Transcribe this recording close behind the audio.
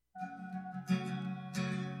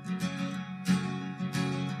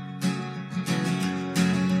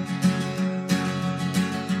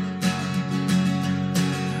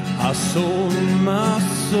sold my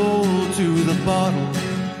soul to the bottle.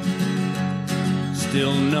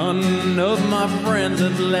 Still none of my friends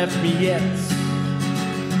have left me yet.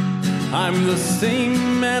 I'm the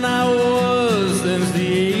same man I was since the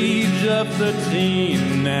age of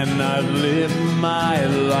 13, and I've lived my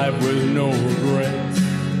life with no regrets.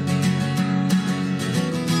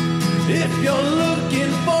 If you're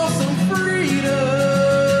looking for some freedom,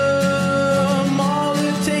 all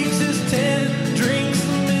it takes is 10 drinks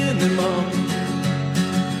minimum.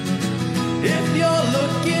 If you're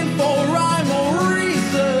looking for rhyme or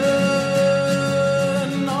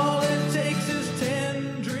reason, all it takes is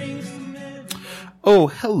 10 drinks minimum. Oh,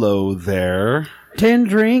 hello there. 10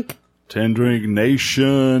 drink. 10 Drink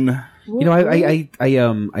Nation. You know,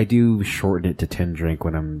 I do shorten it to 10 drink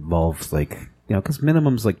when I'm involved, like, you know, because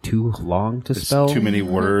minimum's like too long to It's spell. too many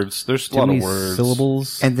words. There's a Too lot many of words.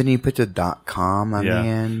 syllables. And then you put the .com on Yeah. the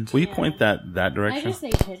end. Will you point that I direction? just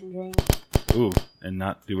say 10 drink. Ooh, and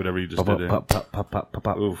not do whatever you just Pop, did. pop, pop, pop, pop, pop,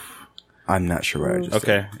 pop. Oof. I'm not sure what I just said.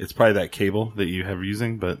 Okay, it's probably that cable that you have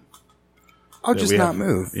using, but I'll that just we not have-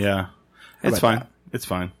 move. Yeah, it's about fine. that? It's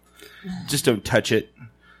fine. Just don't touch it.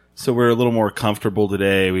 So we're a little more comfortable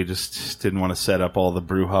today. We just didn't want to set up all the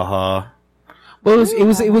brouhaha. Well, it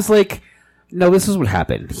was like, no, this is what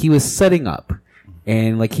happened. He was setting up,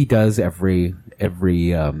 and like he does every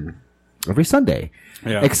Sunday.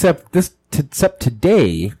 Yeah. Except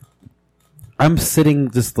today, I'm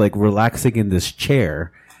sitting just like relaxing in this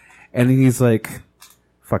chair, and he's like,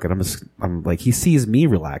 "Fuck it." I'm like, he sees me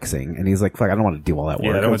relaxing, and he's like, "Fuck, I don't want to do all that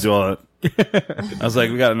work." Yeah, I don't want to do all that. I was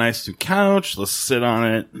like, we got a nice new couch. Let's sit on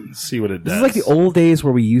it and see what it does. This is like the old days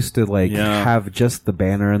where we used to like Yeah. have just the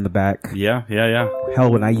banner in the back. Yeah.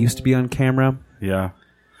 Hell, when I used to be on camera. Yeah.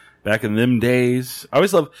 Back in them days. I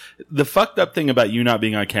always love the fucked up thing about you not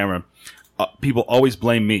being on camera. People always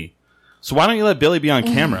blame me. So why don't you let Billy be on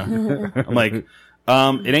camera? I'm like,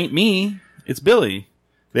 it ain't me. It's Billy.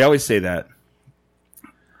 They always say that.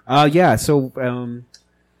 Yeah, so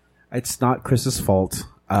it's not Chris's fault.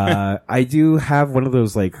 I do have one of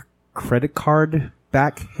those like credit card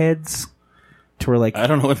back heads to where like I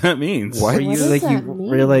don't know what that means. What? where you What does like that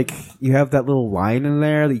where like you have that little line in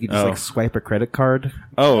there that you can just Oh. like swipe a credit card.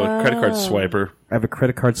 Oh, a credit card swiper. I have a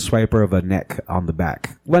credit card swiper of a neck on the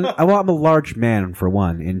back. I'm a large man for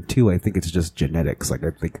one, and two, I think it's just genetics. Like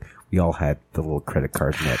I think we all had the little credit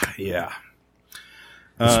card neck. Yeah.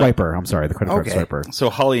 The swiper. I'm sorry, the credit okay. card swiper. So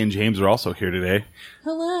Holly and James are also here today.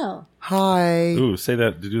 Hello. Hi. Ooh, say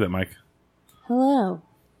that. Do that, Mike. Hello.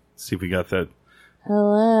 See if we got that.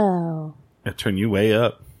 Hello. I turn you way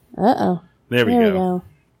up. Uh-oh. There we There go.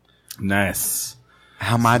 Nice.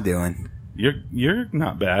 How am I doing? You're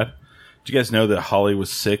not bad. Did you guys know that Holly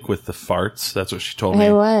was sick with the farts? That's what she told me.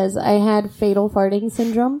 I was. I had fatal farting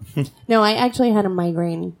syndrome. No, I actually had a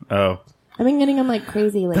migraine. Oh. I've been getting them like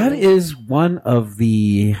crazy lately. That is one of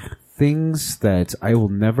the things that I will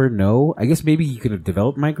never know. I guess maybe you could have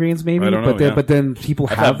developed migraines, maybe, I don't know, but then people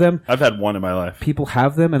have them. I've had one in my life. People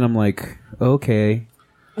have them, and I'm like, okay.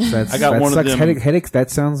 That's, I got that one of sucks. them- Headaches. That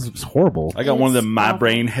sounds horrible. I got one of It's them my awful.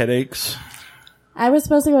 brain headaches. I was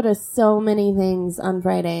supposed to go to so many things on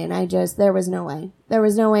Friday, and there was no way. There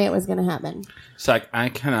was no way it was going to happen. It's like I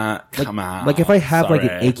cannot come out. Like if I have like an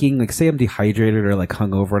Sorry. aching, like say I'm dehydrated or like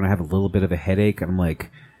hungover and I have a little bit of a headache, and I'm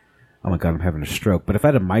like, oh my god, I'm having a stroke. But if I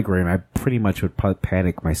had a migraine, I pretty much would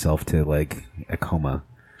panic myself to like a coma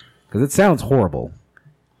because it sounds horrible.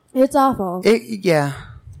 It's awful. Yeah.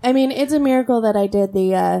 I mean, it's a miracle that I did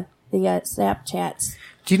the Snapchats.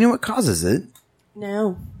 Do you know what causes it?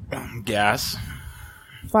 No. gas,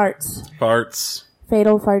 Farts. farts.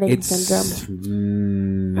 Fatal farting It's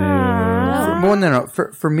syndrome. Well, no.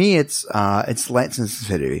 For me, it's light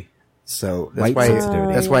sensitivity. So that's Light why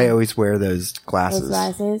sensitivity. that's why I always wear those Those glasses.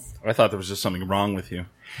 glasses. I thought there was just something wrong with you.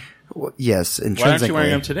 Well, yes, Why aren't you intrinsically,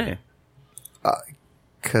 wearing them today?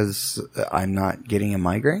 because I'm not getting a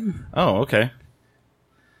migraine. Oh, okay.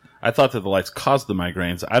 I thought that the lights caused the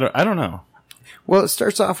migraines. I don't know. Well, it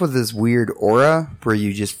starts off with this weird aura where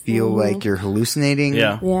you just feel like you're hallucinating,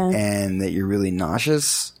 Yeah. Yeah. and that you're really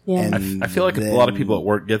nauseous. Yeah. and I feel like a lot of people at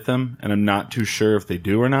work get them, and I'm not too sure if they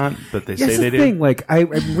do or not, but they say That's they the do. thing. Like I'm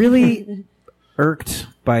really irked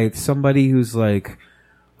by somebody who's like,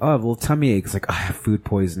 oh, I have a little tummy aches. Like I have food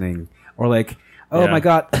poisoning, or like, oh Yeah. my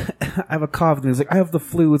god, I have a cough. And it's like I have the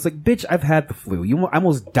flu. It's like, bitch, I've had the flu. I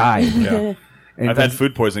almost died. Yeah. And I've had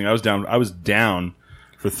food poisoning. I was down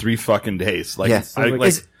for 3 fucking days. Like, Yes. I, like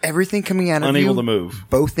Is everything coming out of unable you, to move.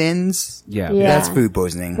 both ends? Yeah. Yeah. That's food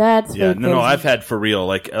poisoning. That's Yeah, food no, poisoning. I've had for real.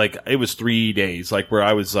 Like it was 3 days. Like where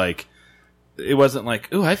I was like, it wasn't like,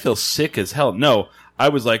 oh, I feel sick as hell. No, I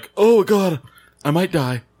was like, oh god, I might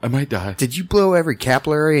die. I might die. Did you blow every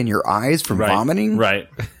capillary in your eyes from vomiting? Right.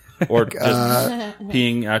 Or just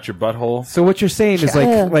peeing out your butthole. So what you're saying is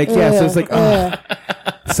like yeah. So it's like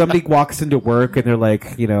somebody walks into work and they're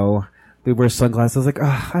like, you know, they wear sunglasses. Like,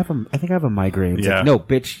 I think I have a migraine. It's like, no,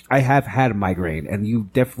 bitch, I have had a migraine, and you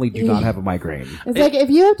definitely do not have a migraine. It's like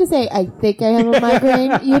if you have to say, "I think I have a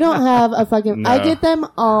migraine," you don't have a fucking. No. I get them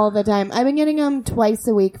all the time. I've been getting them twice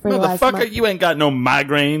a week for the last month. Motherfucker, you ain't got no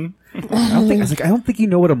migraine. I don't think you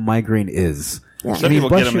know what a migraine is. Yeah. Some people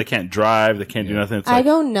get them. They can't drive. They can't do nothing. It's I like,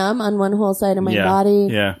 go numb on one whole side of my body.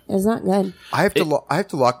 Yeah. It's not good. I have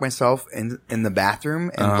to lock myself in the bathroom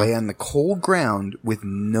and lay on the cold ground with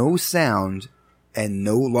no sound and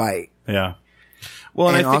no light. Yeah. Well,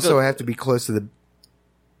 And I think also I have to be close to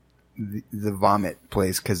the vomit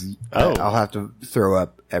place because I'll have to throw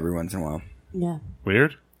up every once in a while. Yeah.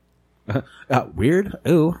 weird. Weird.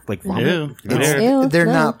 Ooh, like vomit. Ew. Weird. Ew, They're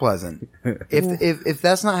no. not pleasant. If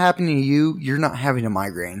that's not happening to you, you're not having a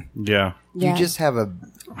migraine. Yeah. Yeah. You just have a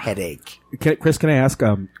headache. Chris, can I ask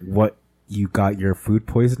what you got your food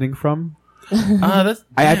poisoning from? That's.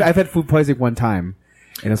 I've had food poisoning one time,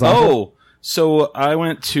 and it's awful. Oh, so I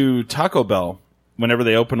went to Taco Bell whenever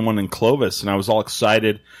they opened one in Clovis, and I was all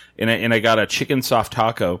excited, and I got a chicken soft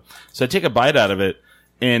taco. So I take a bite out of it,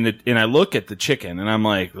 and I look at the chicken, and I'm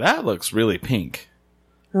like, that looks really pink.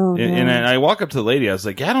 Oh, And no. I walk up to the lady. I was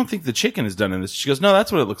like, yeah, I don't think the chicken is done in this. She goes, no,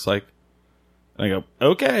 that's what it looks like. And I go,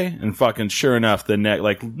 okay. And fucking sure enough,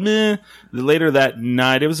 later that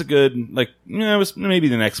night, it was a good, it was maybe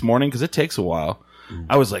the next morning because it takes a while.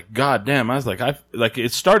 I was like, God damn. I was like,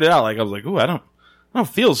 it started out like, I was like, ooh, I don't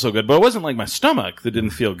feel so good. But it wasn't like my stomach that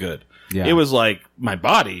didn't feel good. Yeah. It was like my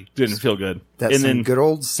body didn't feel good. That's and some then, good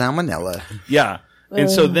old salmonella. yeah. And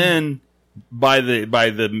so then by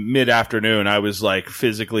the mid afternoon, I was like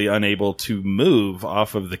physically unable to move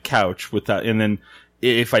off of the couch without, and then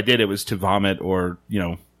if I did, it was to vomit or,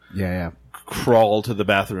 Yeah. crawl to the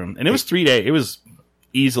bathroom. And it was 3 days. It was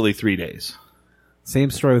easily 3 days. Same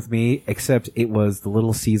story with me, except it was the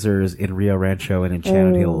Little Caesars in Rio Rancho and in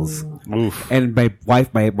Shannon Hills. Oof. And my wife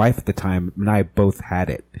at the time and I both had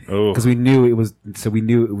it Oh. because we knew it was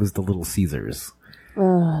the Little Caesars.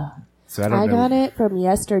 So I don't know. got it from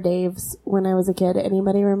Yesterdaves when I was a kid.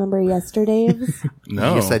 Anybody remember Yesterdaves?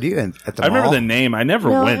 No. Yes, I do. At the I remember mall. the name. I never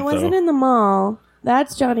No, went, it wasn't though. in the mall.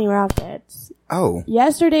 That's Johnny Rockets. Oh,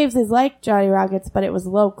 Yesterdaves is like Johnny Rockets, but it was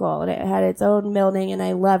local, and it had its own building, and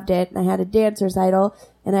I loved it. And I had a dance recital,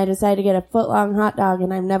 and I decided to get a foot-long hot dog,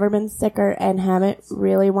 and I've never been sicker and haven't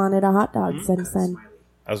really wanted a hot dog since then.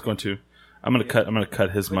 I was going to. I'm gonna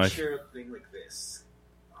cut his mic. your thing like this,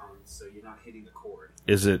 so you're not hitting the cord.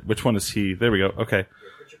 Is it? Which one is he? There we go. Okay.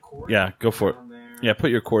 Put your cord Yeah, go for it. Yeah, put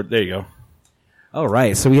your cord. There you go. All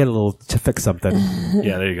right, so we had a little to fix something.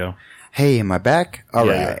 Yeah, there you go. hey, am I back? All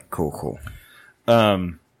Yeah. right, cool. What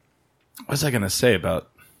was I gonna say about?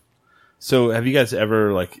 So, have you guys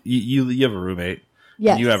ever you have a roommate?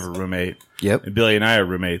 Yes. You have a roommate. Yep. And Billy and I are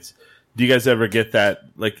roommates. Do you guys ever get that?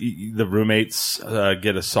 The roommates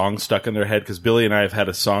get a song stuck in their head? Because Billy and I have had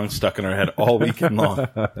a song stuck in our head all weekend long.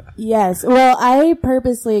 Yes. Well, I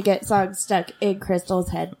purposely get songs stuck in Crystal's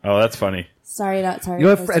head. Oh, that's funny. Sorry, not sorry. You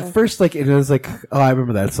know, Crystal. at first, it was like, oh, I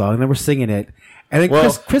remember that song, and then we're singing it, and then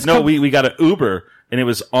Well, Chris no, come- we got an Uber and it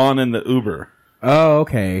was on in the Uber. Oh,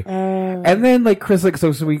 okay. And then Chris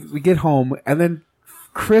so we get home and then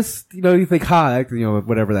Chris, you think, hi,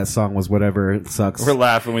 whatever that song was, whatever, it sucks. We're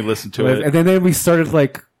laughing. We listened to it. And then we started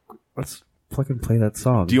let's fucking play that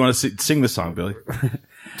song. Do you want to sing the song, Billy?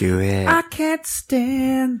 Do it. I can't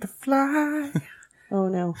stand the fly. Oh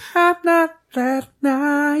no. I'm not that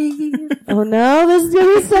naive. Oh no, this is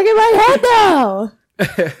gonna be stuck in my head now.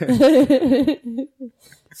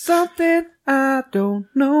 Something I don't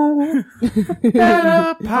know.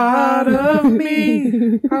 That a part of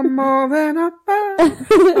me. I'm more than a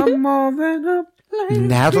bird. I'm more than a plane.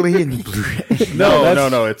 Natalie and Blue.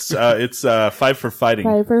 No. It's Five for Fighting.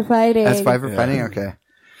 Fight for fighting. That's Five for Fighting? Okay.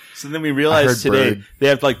 So then we I realized heard today Bird. they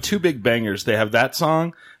have two big bangers. They have that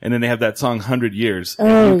song, and then they have that song 100 Years. Oh,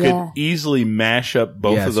 And you yeah. could easily mash up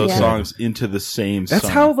both Yes, of those you can. songs into the same That's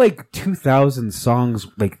song. how 2000 songs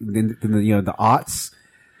in the aughts.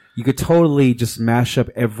 You could totally just mash up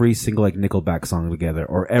every single Nickelback song together,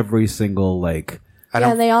 or every single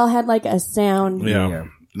Yeah, they all had a sound. Yeah.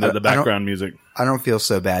 The I don't- background music. I don't feel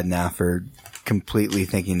so bad now for completely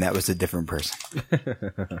thinking that was a different person.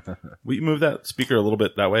 Will you move that speaker a little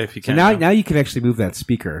bit that way if you So can? now you can actually move that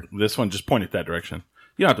speaker. This one, just point it that direction.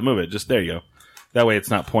 You don't have to move it. Just there you go. That way it's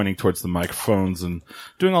not pointing towards the microphones and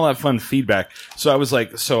doing all that fun feedback. So I was I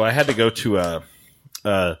had to go to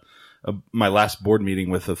my last board meeting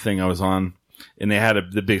with the thing I was on. and they had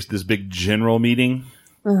this big general meeting,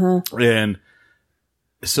 and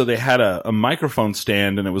so they had a microphone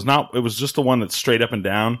stand, and it was just the one that's straight up and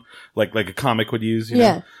down, like a comic would use. You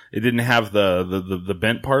know? It didn't have the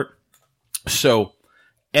bent part. So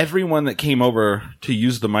everyone that came over to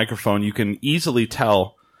use the microphone, you can easily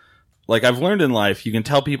tell. Like I've learned in life, you can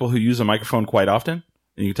tell people who use a microphone quite often,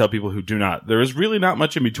 and you can tell people who do not. There is really not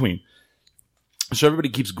much in between. So everybody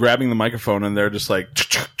keeps grabbing the microphone, and they're just like.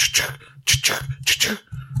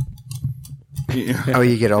 Oh,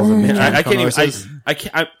 you get all the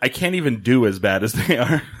I can't even do as bad as they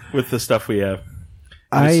are with the stuff we have.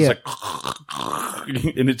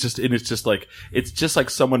 It's just like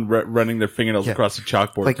someone running their fingernails across a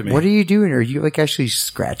chalkboard. Like, to me. what are you doing? Are you like actually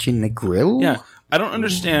scratching the grill? Yeah, I don't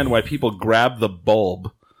understand why people grab the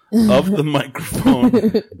bulb of the microphone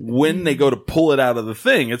when they go to pull it out of the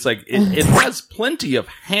thing. It's like it has plenty of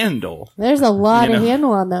handle. There's a lot of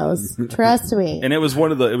handle on those. Trust me. And it was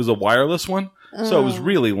it was a wireless one, so it was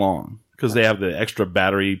really long because they have the extra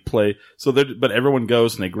battery play. So but everyone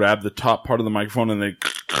goes and they grab the top part of the microphone and they,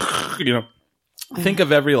 think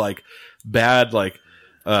of every like bad like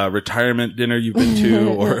retirement dinner you've been to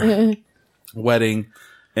or wedding,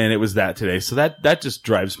 and it was that today. So that just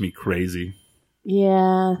drives me crazy.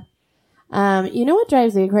 Yeah. You know what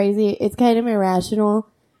drives me crazy? It's kind of irrational,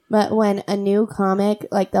 but when a new comic,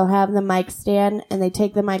 like they'll have the mic stand and they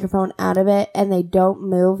take the microphone out of it and they don't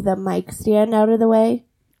move the mic stand out of the way.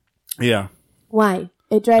 Yeah. Why?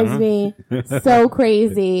 It drives me so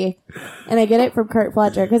crazy. And I get it from Kurt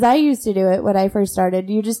Fletcher because I used to do it when I first started.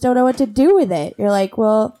 You just don't know what to do with it. You're like,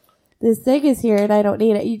 well, this thing is here and I don't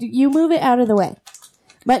need it. You move it out of the way.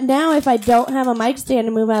 But now if I don't have a mic stand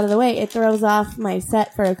to move out of the way, it throws off my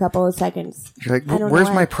set for a couple of seconds. You're like, where's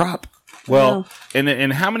my prop? Well,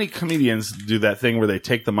 and how many comedians do that thing where they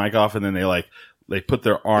take the mic off and then they put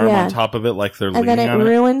their arm on top of it like they're leaning on it? And then it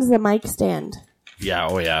ruins the mic stand. Yeah,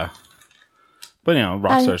 oh yeah. But,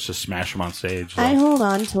 rock stars just smash them on stage. So. I hold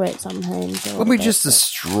on to it sometimes. Let me just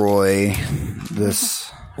destroy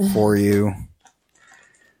this for you.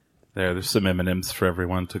 There's some M&Ms for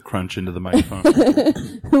everyone to crunch into the microphone.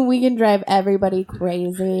 We can drive everybody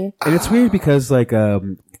crazy. And it's weird because, like, I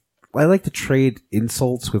like to trade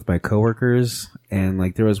insults with my coworkers, and,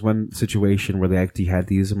 like, there was one situation where they actually had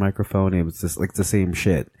to use a microphone, and it was just, like, the same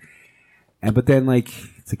shit. But then, like,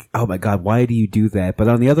 it's like, oh my god, why do you do that? But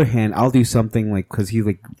on the other hand, I'll do something, like, because he,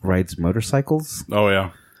 like, rides motorcycles. Oh,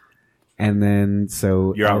 yeah. And then,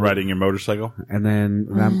 so... You're out riding your motorcycle? And then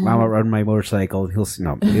I'm out riding my motorcycle, and it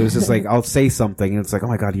was just like, I'll say something, and it's like, oh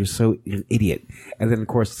my god, you're an idiot. And then, of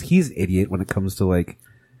course, he's an idiot when it comes to, like,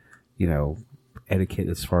 etiquette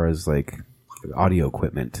as far as, like, audio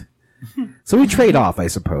equipment. So we trade off, I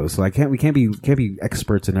suppose. So we can't be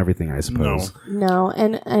experts in everything, I suppose. No,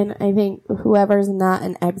 and I think whoever's not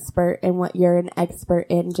an expert in what you're an expert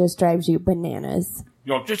in just drives you bananas.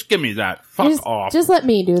 Just give me that. Fuck off. Just let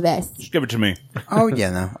me do this. Just give it to me. Oh, yeah,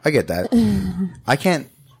 no. I get that. I can't...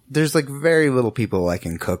 There's, like, very little people I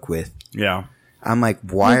can cook with. Yeah. I'm like,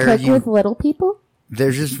 why you are cook with little people?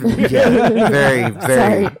 They're just, very,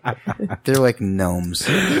 very... They're like gnomes.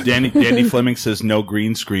 Dandy Fleming says no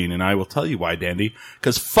green screen, and I will tell you why, Dandy.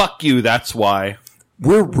 Because fuck you, that's why.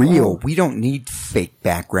 We're real. We don't need fake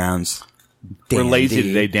backgrounds. Dandy. We're lazy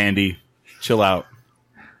today, Dandy. Chill out.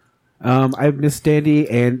 I miss Dandy,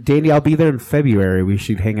 and Dandy, I'll be there in February. We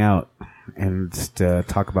should hang out and just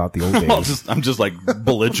talk about the old days. I'm just like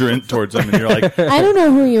belligerent towards them, and you're like, I don't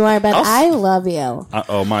know who you are, but I love you.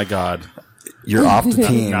 Oh my god, you're off the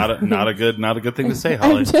team. Not a good thing to say,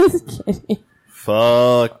 Holly. I'm just kidding.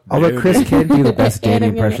 Fuck. Although Chris can do the best Dandy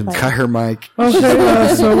impressions. Cut her mic. Okay,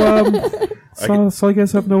 so I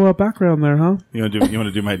guess I have no background there, huh? You want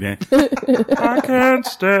to do my dance? I can't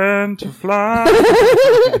stand to fly.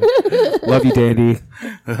 Love you, Dandy.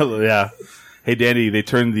 Yeah. Hey, Dandy, they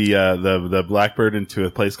turned the Blackbird into a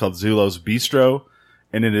place called Zulo's Bistro,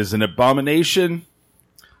 and it is an abomination.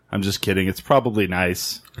 I'm just kidding. It's probably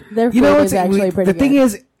nice. Their food is actually pretty good. The thing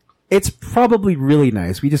is, it's probably really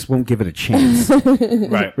nice. We just won't give it a chance.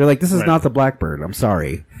 Right. We're like, this is not the Blackbird. I'm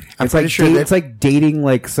sorry. It's like sure it's like dating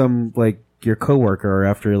like some like your coworker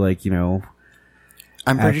after like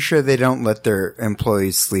I'm pretty sure they don't let their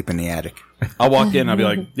employees sleep in the attic. I'll walk in. I'll be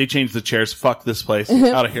like, they changed the chairs. Fuck this place.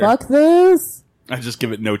 Out of here. Fuck this. I just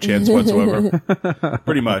give it no chance whatsoever.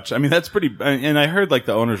 Pretty much. I mean, that's pretty. And I heard like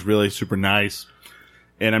the owner's really super nice,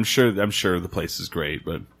 and I'm sure the place is great.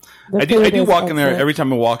 But I do walk in there every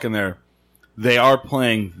time I walk in there. They are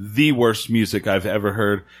playing the worst music I've ever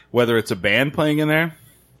heard. Whether it's a band playing in there,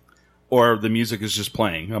 or the music is just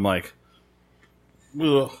playing. I'm like,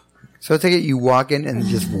 ugh. So I take it you walk in and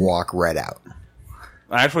just walk right out.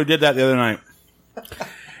 I actually did that the other night.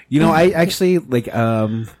 You know, I actually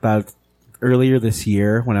about earlier this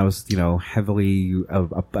year when I was, heavily, I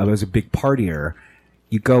was a big partier.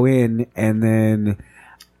 You go in and then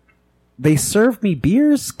they served me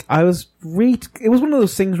beers. It was one of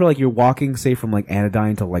those things where like you're walking, say, from like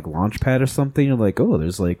Anodyne to like Launchpad or something. You're like, oh,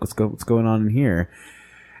 there's like what's going on in here.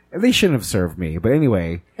 They shouldn't have served me, but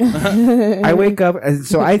anyway, I wake up and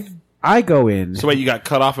so I go in. So wait, you got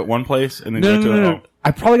cut off at one place and then No.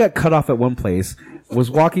 I probably got cut off at one place. Was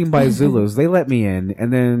walking by Zulu's. They let me in,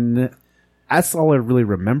 and then that's all I really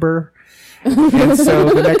remember. And so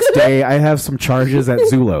the next day, I have some charges at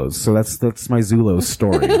Zulu's. So that's my Zulu's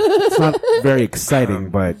story. It's not very exciting,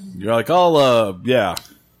 but You're like, yeah.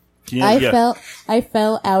 I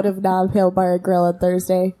fell out of Knob Hill Bar and Grill on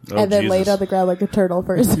Thursday, and then laid Jesus. on the ground like a turtle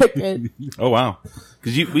for a second. Oh wow,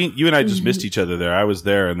 because you and I just missed each other there. I was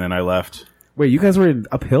there and then I left. wait, you guys were in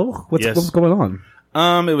uphill? Yes. What's going on?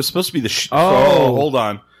 It was supposed to be the. Oh, hold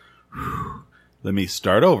on. Let me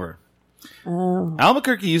start over. Oh,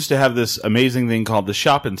 Albuquerque used to have this amazing thing called the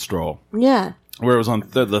Shop and Stroll, yeah, where it was on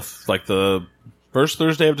the first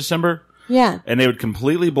Thursday of December, yeah, and they would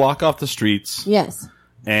completely block off the streets. yes.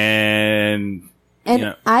 And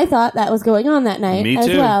I thought that was going on that night me as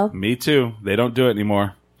too. well. Me too. They don't do it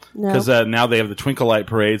anymore No. because now they have the Twinkle Light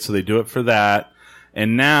Parade, so they do it for that.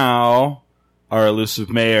 And now our elusive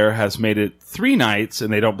mayor has made it 3 nights,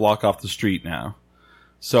 and they don't block off the street now.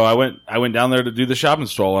 So I went down there to do the shopping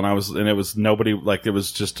stroll, and it was nobody, like it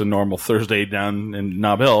was just a normal Thursday down in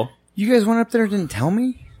Knob Hill. You guys went up there and didn't tell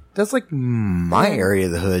me? That's like my area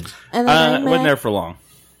of the hood. And then I wasn't there for long.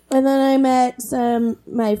 And then I met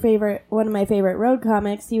one of my favorite road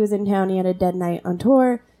comics. He was in town. He had a Dead Night on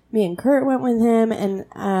tour. Me and Kurt went with him, and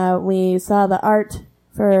we saw the art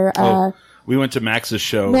for We went to Max's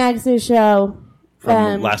show Max's show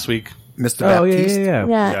from last week. Mr. Oh, Baptiste. Yeah.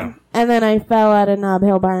 Yeah. And then I fell out of Knob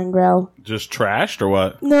Hill Bar and Grill. Just trashed or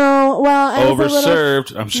what? No, well, I was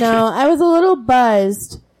Overserved. I'm just No, I was a little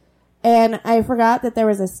buzzed, and I forgot that there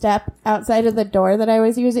was a step outside of the door that I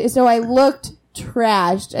was using. So I looked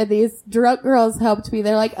trashed, and these drunk girls helped me.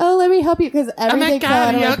 They're like, "Oh, let me help you," because everything fell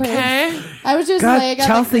out of my purse. I was just God, laying on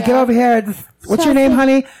Chelsea, the get over here. What's your name,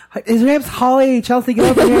 honey? His name's Holly. Chelsea, get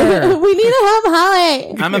over here. We need to help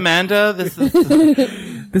Holly. I'm Amanda. This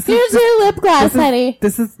is Here's your lip gloss, honey.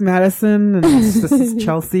 This is Madison, and this is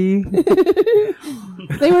Chelsea.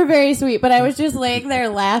 They were very sweet, but I was just laying there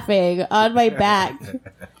laughing on my back.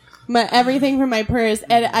 Everything from my purse,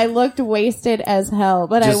 and I looked wasted as hell,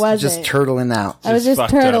 but I wasn't. Just turtling out. I was just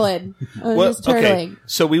fucked up. turtling. I was just turtling. Okay,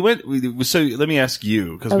 so we went. So let me ask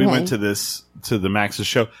you, because we Okay. went to the Max's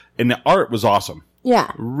show, and the art was awesome,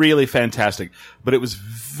 Yeah. really fantastic. But it was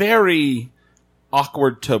very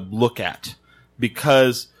awkward to look at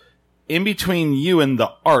because in between you and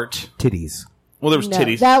the art, Titties. well, there was No,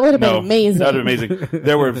 titties. that would have been amazing. That would have been amazing.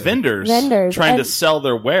 There were vendors trying to and- sell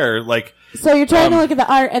their wear, like. So you're trying to look at the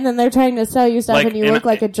art, and then they're trying to sell you stuff, and you look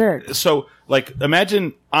like a jerk. So, like,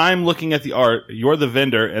 imagine I'm looking at the art, you're the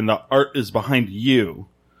vendor, and the art is behind you,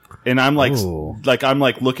 and I'm like, Ooh. I'm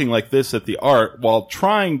like looking like this at the art while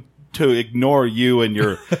trying to ignore you and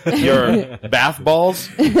your bath balls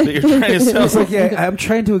that you're trying to sell. It's like, yeah, I'm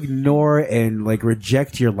trying to ignore and like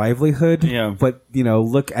reject your livelihood. Yeah. But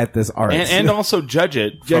look at this art. and also judge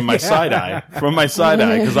it from my side eye,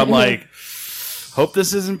 because I'm like, hope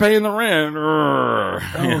this isn't paying the rent.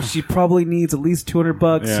 oh, she probably needs at least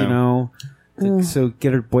 $200. Yeah. So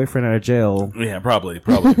get her boyfriend out of jail. Yeah, probably.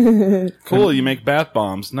 Cool, you make bath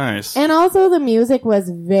bombs. Nice. And also, the music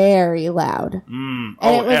was very loud. And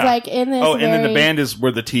it was like in this. Oh, and then the very- band is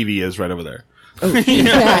where the TV is, right over there.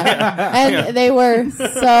 Yeah. And they were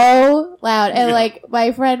so loud. And like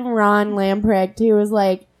my friend Ron Lamprecht, he was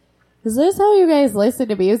like, "Is this how you guys listen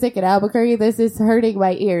to music in Albuquerque? This is hurting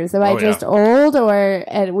my ears. Am I Oh, yeah. just old?"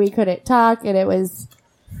 And we couldn't talk, and it was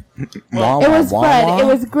Wah, it wah, was wah, fun. wah. It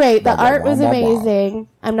was great. The Wah, wah, art was wah, wah, wah. amazing.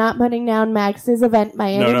 I'm not putting down Max's event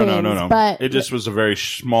by any means, No. but It just was a very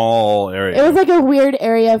small area. it was like a weird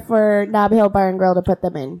area for Knob Hill Bar and Grill to put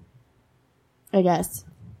them in, I guess.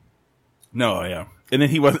 No, yeah. And then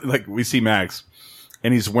he was like, we see Max,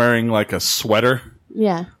 and he's wearing like a sweater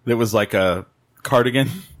Yeah. that was like a cardigan.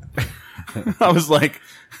 I was like,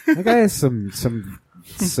 That guy has some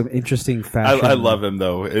interesting fashion. I love him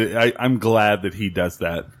though. I'm glad that he does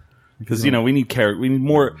that because we need we need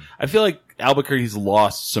more. I feel like Albuquerque's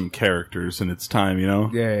lost some characters in its time.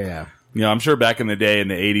 Yeah. I'm sure back in the day in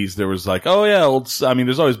the '80s there was like, oh yeah,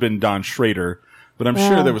 there's always been Don Schrader, but I'm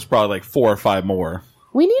sure there was probably like 4 or 5 more.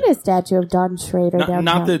 We need a statue of Don Schrader downtown.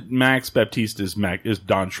 Not that Max Baptiste is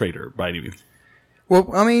Don Schrader by any means. Well,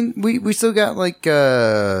 I mean, we still got like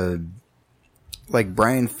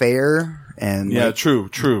Brian Fair and Yeah, like, true.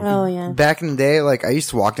 Oh, yeah. back in the day, like I used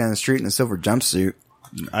to walk down the street in a silver jumpsuit.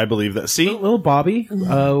 I believe that. See, Little Bobby. When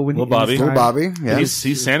Little Bobby. Little Bobby, yeah.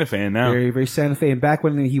 he's Santa Fe now. Very, very Santa Fe. And back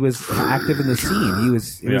when he was active in the scene,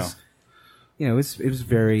 it was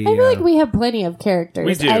very. I feel like we have plenty of characters.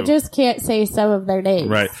 We do. I just can't say some of their names.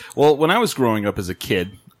 Right. Well, when I was growing up as a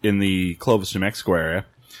kid in the Clovis, New Mexico area,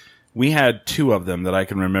 we had two of them that I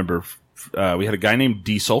can remember. We had a guy named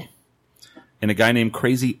Diesel and a guy named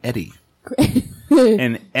Crazy Eddie.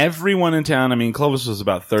 And everyone in town, I mean, Clovis was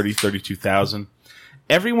about 32,000.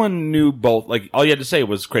 Everyone knew both. Like, all you had to say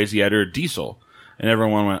was Crazy Eddie or Diesel. And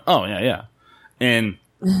everyone went, oh, yeah. And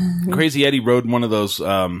Crazy Eddie rode one of those,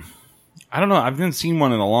 I don't know, I haven't seen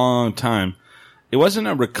one in a long time. It wasn't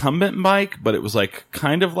a recumbent bike, but it was like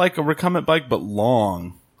kind of like a recumbent bike, but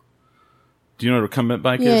long. Do you know what a recumbent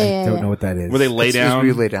bike is? I don't know what that is. Where they lay It's down. where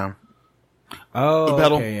you lay down. Oh,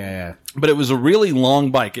 pedal. okay, yeah. But it was a really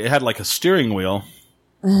long bike. It had like a steering wheel,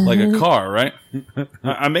 like a car, right?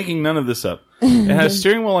 I'm making none of this up. It had a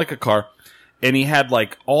steering wheel like a car, and he had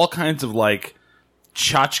like all kinds of like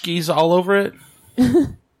tchotchkes all over it,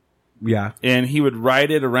 Yeah. and he would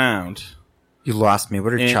ride it around You lost me.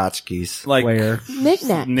 What are And- tchotchkes? like Player,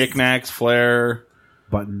 Knickknacks. knickknacks, flair,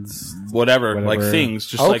 buttons. whatever, like Whatever. things,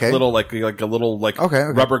 just Okay. like little, like a little like Okay.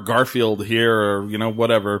 rubber Garfield here, or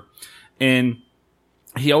whatever. And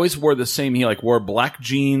he always wore the same. He like wore black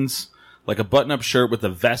jeans, like a button-up shirt with a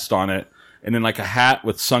vest on it, and then like a hat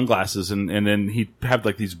with sunglasses, and then he'd have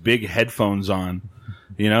like these big headphones on,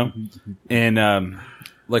 and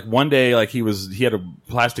like one day, like he had a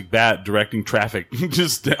plastic bat directing traffic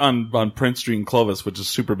just on Prince Street in Clovis, which is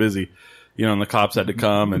super busy, and the cops had to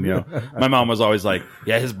come, and my mom was always like,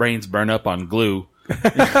 yeah, his brains burn up on glue.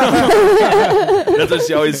 That's what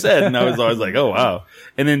she always said, and I was always like, oh wow.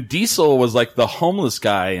 And then Diesel was like the homeless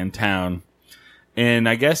guy in town, and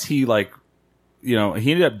I guess he like, he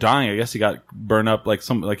ended up dying. I guess he got burned up like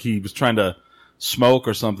he was trying to smoke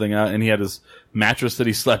or something, and he had his mattress that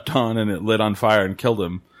he slept on, and it lit on fire and killed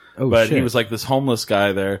him. Oh, But he shit. was like this homeless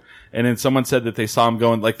guy there, and then someone said that they saw him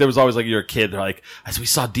going, like there was always like you're a kid, like as we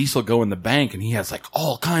saw Diesel go in the bank, and he has like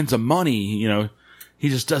all kinds of money, he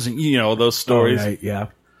just doesn't, those stories. Oh, right, yeah.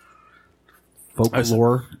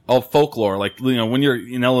 Folklore. All folklore, like when you're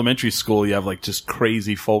in elementary school, you have like just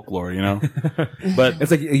crazy folklore, But It's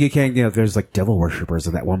like you can't, there's like devil worshippers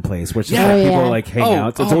in that one place, which is Yeah. where Oh, people yeah. like hang Oh,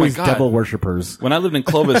 out. So it's oh my always God. devil worshippers. when I lived in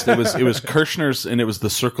Clovis, it was Kirshner's, and it was the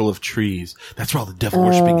circle of trees. That's where all the devil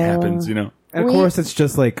worshiping happens, And of We- course, it's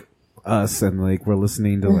just like us, and like we're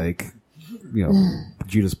listening to like,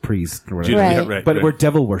 Judas Priest or whatever. Right. Yeah, But we're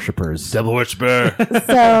devil worshippers. devil worshiper.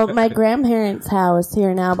 So my grandparents' house here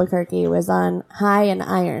in Albuquerque was on High and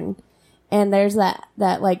Iron, and there's that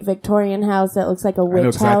like Victorian house that looks like a witch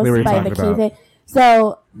exactly house what you're by the talking about. key thing.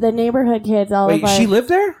 So the neighborhood kids, all Wait, of our she lived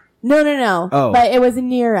there? no, Oh. but it was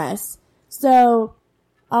near us. So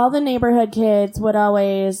all the neighborhood kids would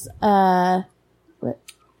always what?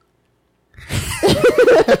 I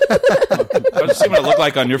was just seeing what it looked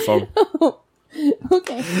like on your phone.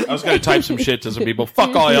 Okay. I was going to type some shit to some people.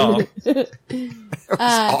 Fuck all y'all.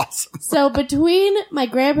 Awesome. So between my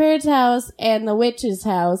grandparents' house and the witch's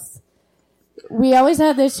house, we always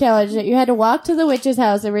had this challenge that you had to walk to the witch's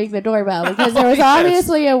house and ring the doorbell because there was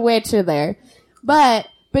obviously a witch in there. But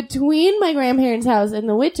between my grandparents' house and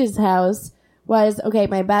the witch's house was, okay,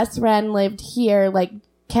 my best friend lived here, like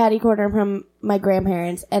catty corner from my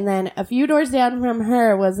grandparents. And then a few doors down from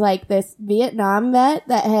her was like this Vietnam vet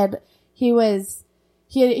that had, he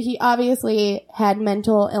obviously had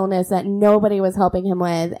mental illness that nobody was helping him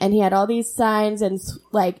with. And he had all these signs and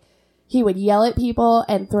like, he would yell at people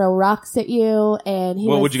and throw rocks at you. And he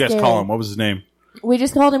What was would you guys scary. call him? What was his name? We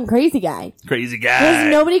just called him Crazy Guy. Crazy Because guy.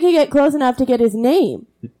 nobody could get close enough to get his name.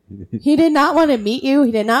 He did not want to meet you.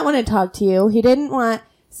 He did not want to talk to you. He didn't want...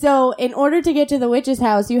 So in order to get to the witch's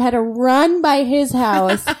house, you had to run by his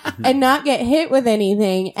house and not get hit with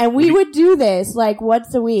anything. And we would do this like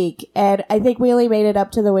once a week. And I think we only made it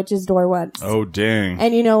up to the witch's door once. Oh, dang.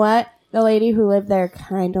 And you know what? The lady who lived there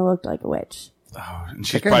kind of looked like a witch. And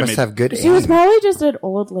she's That guy probably must made, have good She was aim. probably just an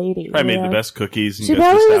old lady. probably you made the know? best cookies. And She you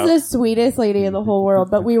guys probably missed was out. the sweetest lady in the whole world,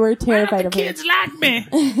 but we were terrified of her. Kids like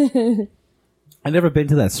me. I've never been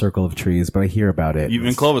to that circle of trees, but I hear about it. Even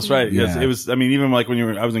in Clovis, right? Yes, Yeah. it was. I mean, even like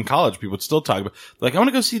when I was in college, people would still talk about, like, I want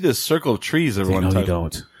to go see this circle of trees. Everyone, No, you talks-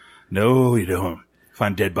 don't. No, you don't.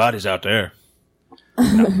 Find dead bodies out there.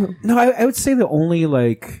 No, I would say the only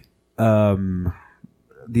like the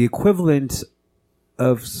equivalent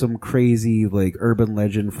of some crazy like urban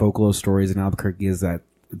legend folklore stories in Albuquerque is that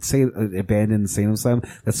say an abandoned insane asylum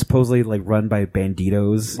that's supposedly like run by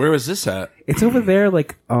banditos. Where was this at? It's over there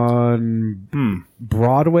like on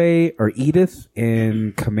Broadway or Edith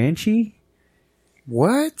and Comanche.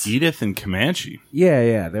 What? Edith and Comanche.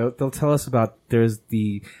 Yeah. They'll tell us about there's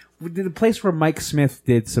the place where Mike Smith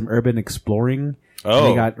did some urban exploring. Oh. And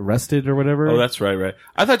he got arrested or whatever. Oh, that's right.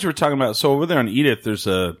 I thought you were talking about, so over there on Edith, there's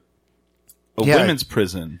a women's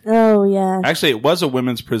prison. Oh, yeah. Actually, it was a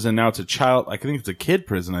women's prison. Now it's a child, I think it's a kid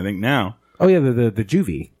prison, I think now. Oh yeah, the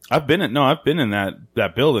juvie. I've been in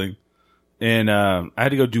that building. And, I had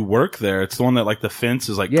to go do work there. It's the one that like the fence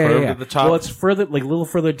is like curved at the top. Well, it's further, like a little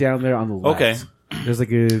further down there on the left. Okay. There's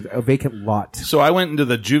like a vacant lot. So I went into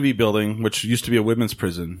the juvie building, which used to be a women's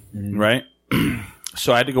prison, right?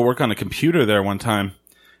 So I had to go work on a computer there one time,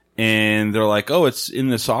 and they're like, "Oh, it's in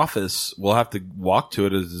this office. We'll have to walk to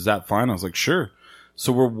it. Is that fine?" I was like, "Sure."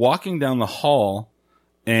 So we're walking down the hall,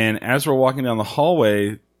 and as we're walking down the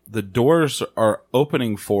hallway, the doors are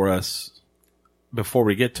opening for us before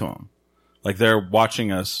we get to them. Like they're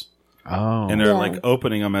watching us, and they're like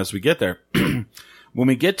opening them as we get there. When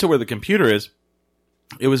we get to where the computer is,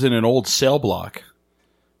 it was in an old cell block,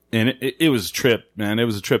 and it was a trip, man. It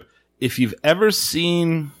was a trip. If you've ever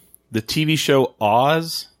seen the TV show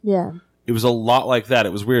Oz, Yeah. it was a lot like that.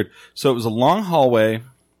 It was weird. So it was a long hallway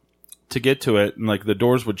to get to it, and like the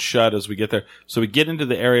doors would shut as we get there. So we get into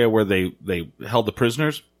the area where they held the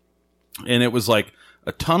prisoners, and it was like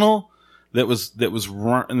a tunnel that was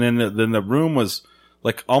and then the room was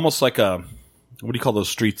like almost like a, what do you call those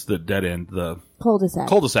streets that dead end? The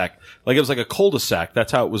cul-de-sac. Like it was like a cul-de-sac.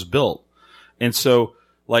 That's how it was built. And so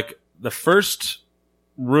like the first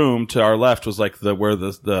room to our left was like where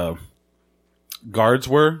the guards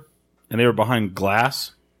were, and they were behind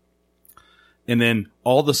glass. And then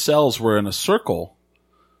all the cells were in a circle,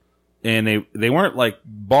 and they weren't like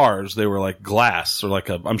bars. They were like glass, or like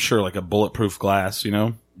I'm sure like a bulletproof glass, you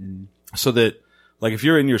know? So that like if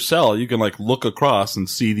you're in your cell, you can like look across and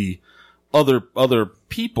see the other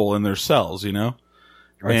people in their cells, you know?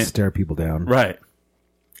 Or stare people down. Right.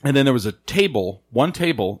 And then there was one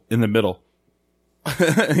table in the middle.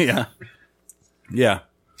 Yeah.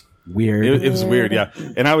 Weird. It was weird, yeah.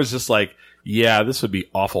 And I was just like, yeah, this would be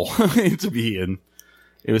awful to be in.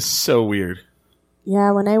 It was so weird.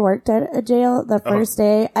 Yeah, when I worked at a jail the first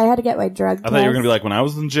day, I had to get my drug test. I thought you were going to be like, when I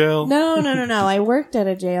was in jail? No. I worked at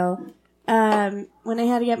a jail. When I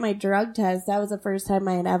had to get my drug test, that was the first time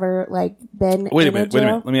I had ever like been Wait a in minute.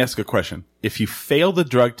 jail. Let me ask a question. If you fail the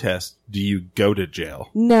drug test, do you go to jail?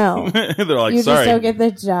 No. They're like, You sorry, just don't get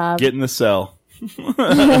the job. get in the cell.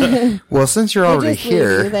 Well, since you're They already just leave you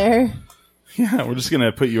here, there. Yeah, we're just going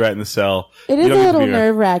to put you right in the cell. It You is a don't get to little be here.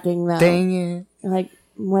 nerve-wracking, though. dang it. Like,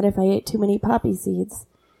 what if I ate too many poppy seeds?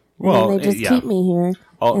 And Well, then they just yeah. keep me here.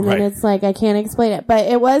 Oh, and then right. it's like, I can't explain it. But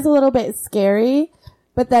it was a little bit scary.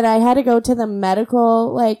 But then I had to go to the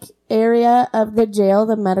medical, like, area of the jail,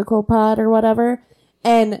 the medical pod or whatever.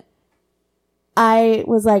 And I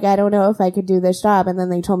was like, I don't know if I could do this job. And then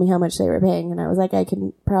they told me how much they were paying. And I was like, I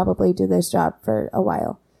can probably do this job for a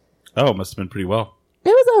while. Oh, it must have been pretty well. It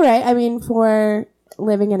was all right. I mean, for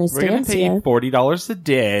living in a We're going to pay you estancia. $40 a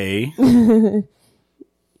day.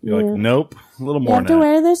 You're like, nope, a little You more have to now.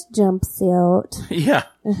 wear this jumpsuit. Yeah.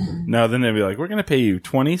 No, then they'd be like, we're going to pay you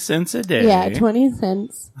 20 cents a day. Yeah, 20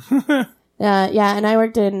 cents. Yeah, and I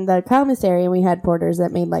worked in the commissary, and we had porters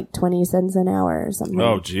that made like 20 cents an hour or something.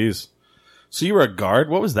 Oh, jeez. So you were a guard?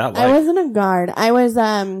 What was that like? I wasn't a guard. I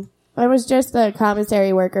was just a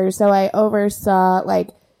commissary worker, so I oversaw like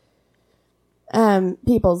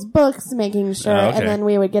people's books, making sure, Oh, okay. and then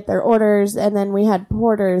we would get their orders, and then we had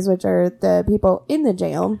porters, which are the people in the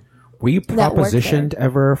jail. Were you that worked propositioned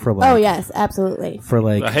ever for like? Oh yes, absolutely. For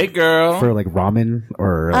like Hey, girl. for like ramen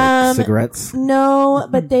or like cigarettes. No,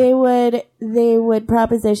 but they would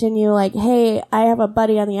proposition you like, hey, I have a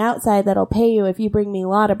buddy on the outside that'll pay you if you bring me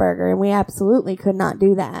Lottaburger, and we absolutely could not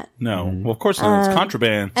do that. No. Well, of course not. It's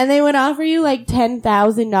contraband. And they would offer you like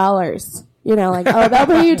 $10,000. You know, like, oh, they'll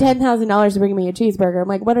pay you $10,000 to bring me a cheeseburger. I'm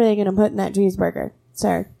like, what are they going to put in that cheeseburger,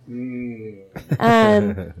 sir?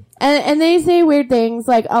 And they say weird things,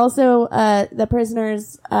 like also the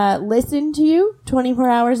prisoners listen to you 24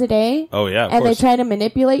 hours a day. Oh, yeah, of and course. they try to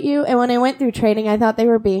manipulate you. And when I went through training, I thought they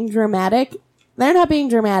were being dramatic. They're not being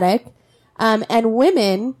dramatic. And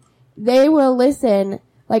women, they will listen.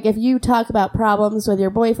 Like if you talk about problems with your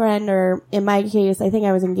boyfriend, or in my case, I think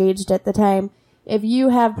I was engaged at the time. If you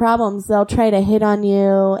have problems, they'll try to hit on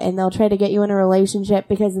you, and they'll try to get you in a relationship,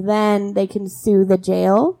 because then they can sue the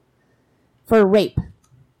jail for rape.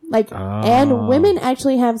 Like, and women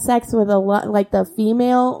actually have sex with a lot, like the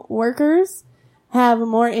female workers have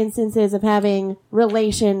more instances of having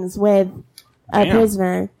relations with a Damn.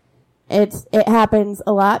 prisoner. It happens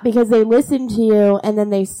a lot because they listen to you and then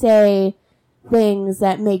they say things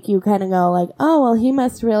that make you kind of go like, oh, well, he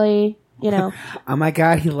must really, Oh my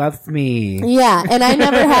god, he left me. Yeah, and I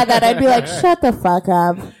never had that. I'd be like, shut the fuck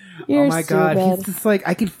up. You're Oh my god, stupid. he's just like,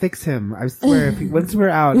 I can fix him. I swear, once we're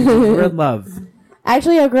out, we're in love.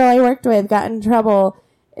 Actually, a girl I worked with got in trouble.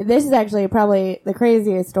 This is actually probably the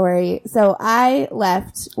craziest story. So I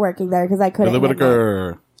left working there because I couldn't. Billy handle it.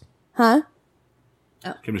 Whitaker. Huh?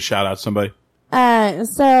 Give him a shout out, somebody.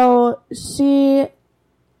 So she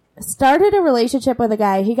started a relationship with a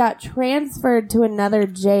guy. He got transferred to another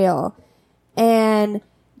jail, and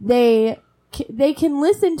they can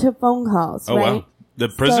listen to phone calls. Oh, right? wow. The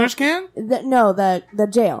prisoners can? The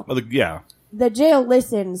jail. Oh, yeah. The jail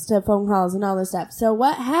listens to phone calls and all this stuff. So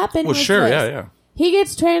what happened? Well, was sure, this. yeah. He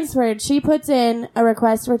gets transferred. She puts in a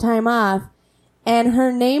request for time off, and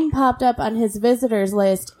her name popped up on his visitors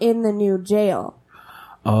list in the new jail.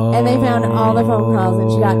 Oh. And they found all the phone calls,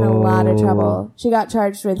 and she got in a lot of trouble. She got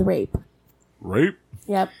charged with rape. Rape?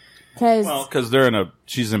 Yep. Because Well, because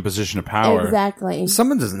she's in a position of power. exactly.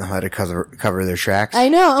 Someone doesn't know how to cover their tracks. I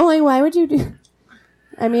know. I'm like, why would you do?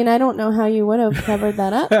 I mean, I don't know how you would have covered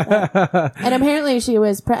that up. And apparently, she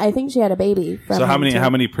was. I think she had a baby. From So how him, many too.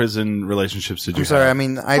 how many prison relationships did you I'm sorry. I have?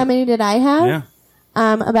 mean, How many did I have? Yeah.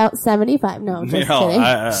 About 75. No, just No,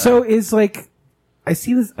 kidding. So is like, I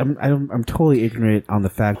see this. I'm totally ignorant on the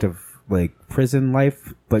fact of like prison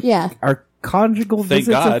life, but Yeah. are conjugal Thank visits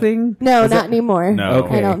a God. thing? No, Is not it- anymore. No.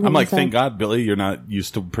 Okay. I don't think I'm like, so. thank God, Billy, you're not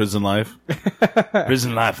used to prison life.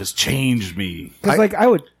 Prison life has changed me. Because like I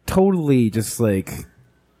would totally just like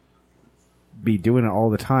be doing it all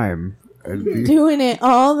the time. Doing it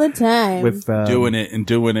all the time. With Doing it and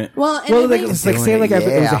doing it. well, and well, I like think- it's like Doing say it, like it was a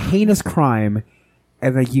yeah. heinous crime,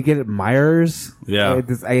 and like you get admirers. Yeah.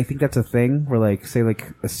 I think that's a thing where like say like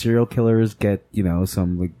a serial killers get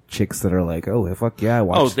some like chicks that are like, oh fuck yeah, I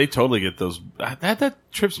watch. Oh, they totally get those. That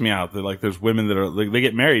trips me out. That like there's women that are like they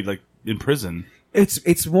get married like in prison.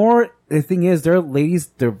 It's more the thing is there are ladies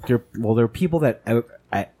there are people that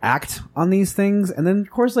act on these things, and then of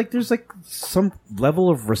course like there's like some level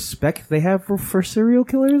of respect they have for serial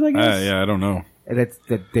killers, I guess. Yeah, I don't know. And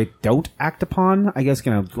that they don't act upon. I guess a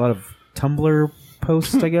lot of Tumblr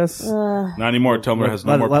posts. I guess Not anymore. Tumblr has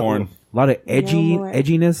no more porn. A lot of No more.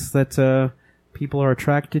 edginess that people are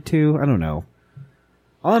attracted to. I don't know.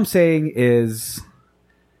 All I'm saying is,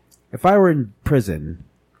 if I were in prison,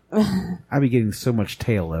 I'd be getting so much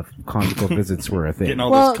tail if conjugal visits were a thing. Getting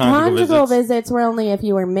all well, those conjugal conjugal visits. visits were only if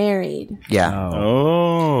you were married. yeah.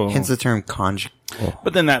 Oh, Hence the term conjugal.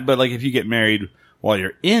 but like if you get married while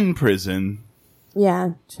you're in prison, Yeah,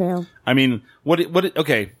 true. I mean,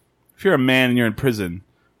 okay, if you're a man and you're in prison,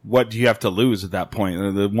 what do you have to lose at that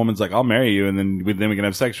point? The woman's like, I'll marry you, and then we can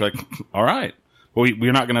have sex. You're like, all right. Well,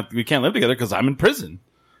 we can't live together because I'm in prison.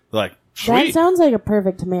 They're like, That sweet. sounds like a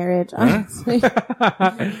perfect marriage, honestly.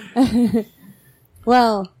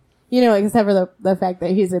 Well, except for the fact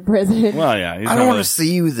that he's in prison. Well, yeah. he's I not don't want really- to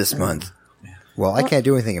see you this month. Well, I can't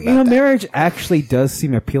do anything about that. Marriage actually does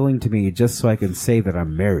seem appealing to me, just so I can say that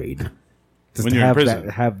I'm married. Just When to you're in have prison.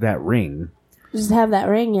 have that ring. Just have that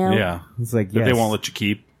ring, Yeah. It's like That they won't let you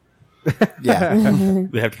keep. Yeah.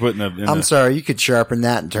 They have to put in I'm the sorry. You could sharpen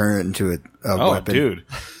that and turn it into a Oh, weapon. dude.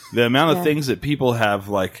 The amount of Yeah. things that people have,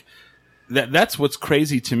 like, that's what's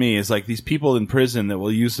crazy to me is, like, these people in prison that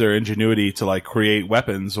will use their ingenuity to, like, create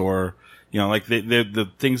weapons or, like, the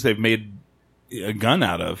things they've made a gun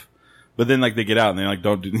out of. But then, like, they get out and they're like,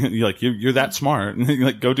 don't do, you're like, you're that smart.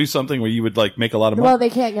 Like, go do something where you would, like, make a lot of money. Well, they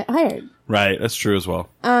can't get hired. Right. That's true as well.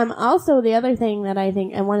 Also, the other thing that I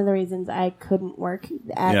think, and one of the reasons I couldn't work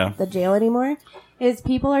at Yeah. the jail anymore, is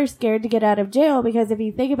people are scared to get out of jail because if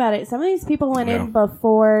you think about it, some of these people went Yeah. in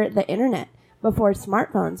before the internet, before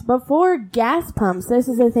smartphones, before gas pumps. This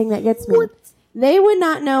is the thing that gets me. They would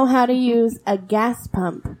not know how to use a gas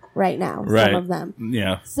pump right now, Right. some of them.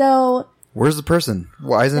 Yeah. So, Where's the person?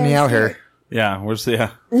 Why isn't he out here? Yeah. Where's the,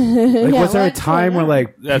 Like, Yeah, was there a what's time going where on?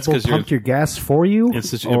 like That's people 'cause you're- pumped your gas for you? in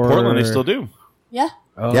Portland, they still do. yeah.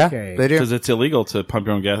 Okay. Yeah, they do. Because it's illegal to pump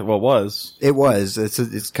your own gas. Well, it was. It was.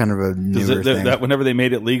 It's kind of a newer thing. That whenever they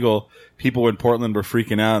made it legal, people in Portland were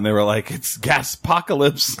freaking out and they were like, it's gas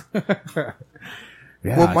apocalypse.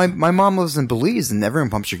 Yeah. Well, my mom lives in Belize and everyone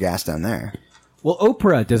pumps your gas down there. Well,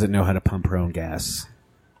 Oprah doesn't know how to pump her own gas.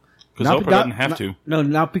 Because Oprah doesn't have to. No,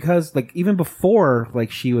 not because like even before like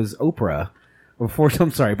she was Oprah,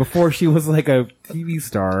 before she was like a TV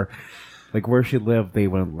star, Like where she lived, they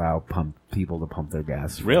wouldn't allow people to pump their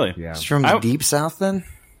gas. Really? Yeah. It's from the deep south, then.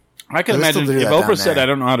 I can They still imagine do if that Oprah down said, there. "I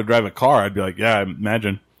don't know how to drive a car," I'd be like, "Yeah, I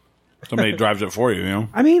imagine somebody drives it for you." You know?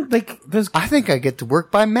 I mean, like, there's I think I get to work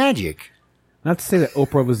by magic. not to say that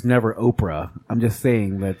Oprah was never Oprah. I'm just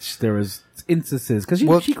saying that there was instances because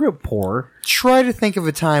Well- she grew up poor. Try to think of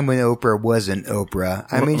a time when Oprah wasn't Oprah.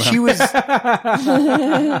 I mean,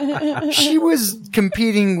 she was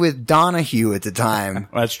competing with Donahue at the time.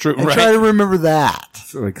 That's true, And right? try to remember that.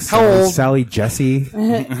 So, like How old? Sally Jesse.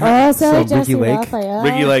 Oh, sorry, Ricky Jesse Lake. Raphael.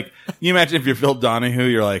 Ricky, like, you imagine if you're Phil Donahue,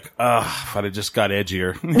 you're like, if I'd have just got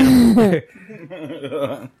edgier.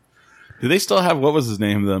 Do they still have, what was his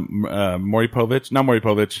name? The Maury Povich? Not Maury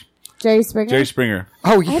Povich. Jerry Springer. Jerry Springer.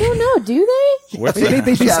 Oh, I don't know. Do they? What's they that?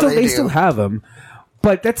 they Yeah, still they they do. still have them,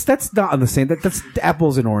 but that's not on the same. That's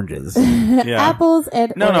apples and oranges. Yeah. Apples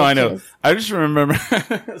and No, I know. oranges. I just remember.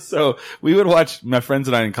 So we would watch, my friends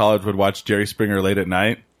and I in college would watch Jerry Springer late at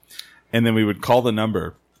night, and then we would call the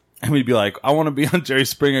number, and we'd be like, I want to be on Jerry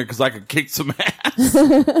Springer because I could kick some ass.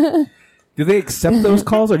 Do they accept those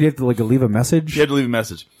calls, or do you have to like leave a message? You had to leave a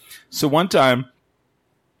message. So one time,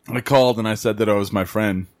 I called and I said that I was my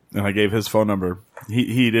friend, and I gave his phone number.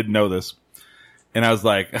 He didn't know this. And I was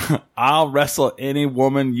like, I'll wrestle any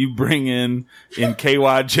woman you bring in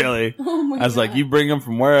KY jelly. I was like, you bring them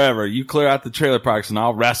from wherever. You clear out the trailer parks and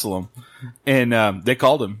I'll wrestle them. And they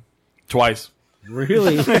called him twice.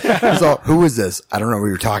 Really? So, who is this? I don't know what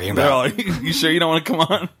you're talking They're all about. like, you sure you don't want to come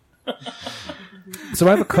on? So I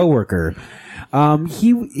have a coworker.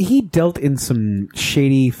 He dealt in some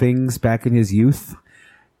shady things back in his youth,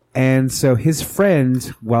 and so his friend,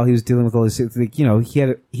 while he was dealing with all this, like, you know, he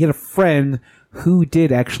had a friend who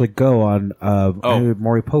did actually go on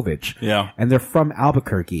Maury Povich. Yeah. And they're from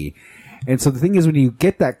Albuquerque. And so the thing is, when you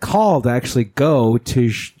get that call to actually go to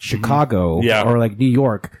Chicago Yeah. or like New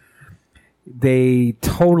York, they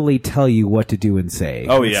totally tell you what to do and say.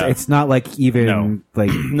 Oh, It's- yeah. It's not like even No.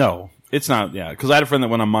 like No, it's not. Yeah. Because I had a friend that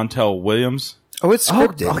went on Montel Williams. Oh, it's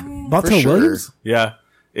scripted. Montel for sure. Williams? Yeah.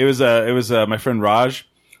 It was my friend Raj.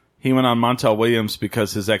 He went on Montel Williams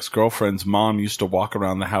because his ex-girlfriend's mom used to walk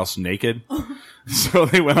around the house naked. So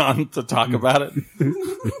they went on to talk about it.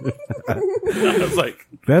 I was like,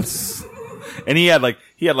 That's and he had like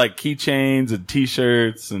keychains and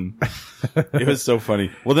t-shirts, and it was so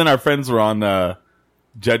funny. Well, then our friends were on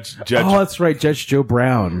Judge oh, that's right, Judge Joe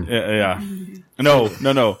Brown. yeah.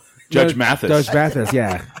 No. Judge Mathis. Judge Mathis,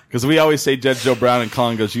 yeah. Because we always say Judge Joe Brown, and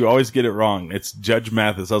Colin goes, "You always get it wrong. It's Judge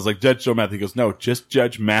Mathis." I was like, "Judge Joe Mathis." He goes, "No, just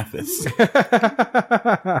Judge Mathis."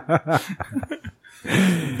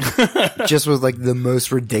 Just was like the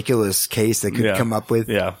most ridiculous case they could Yeah. come up with.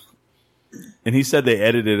 Yeah. And he said they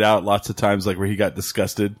edited out lots of times, like where he got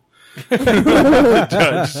disgusted. The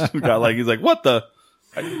judge got like, he's like,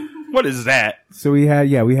 "What is that?" So we had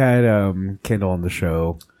Kendall on the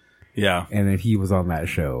show, Yeah. and then he was on that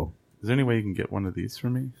show. Is there any way you can get one of these for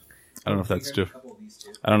me? I don't know if that's true.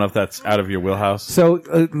 I don't know if that's out of your wheelhouse. So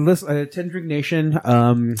listen, Ten Drink Nation,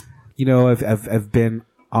 you know, I've been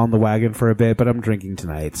on the wagon for a bit, but I'm drinking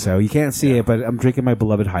tonight, so you can't see it, but I'm drinking my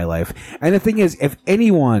beloved High Life. And the thing is, if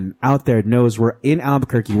anyone out there knows we're in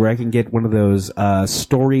Albuquerque where I can get one of those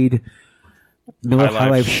storied Miller High Life High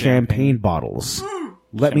Life champagne. champagne bottles,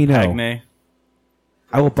 let me know. Champagne.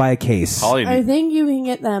 I will buy a case. Holly, I think you can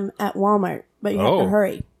get them at Walmart, but you have Oh. to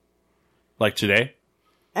hurry. like today?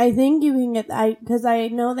 I think you can get because I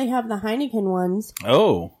know they have the Heineken ones.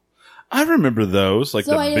 Oh, I remember those. Like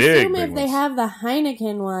So the I big, assume big if they ones. have the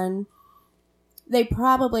Heineken one, they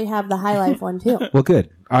probably have the High Life one too. Well, good.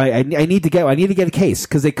 I need to get a case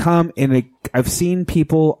because they come in. I've seen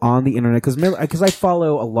people on the internet because I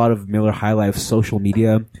follow a lot of Miller High Life social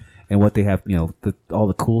media and what they have. You know, all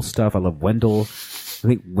the cool stuff. I love Wendell. I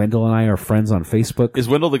think Wendell and I are friends on Facebook. Is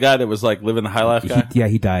Wendell the guy that was like living the high life guy?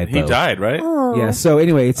 He died. He though. died, right? Oh. Yeah. So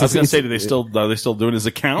anyway, it's I was going to it's- say, are they still doing his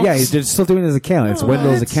accounts? Yeah, they're still doing his account. It's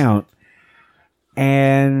Wendell's account.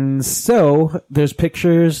 And so there's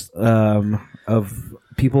pictures of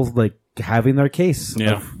people like having their case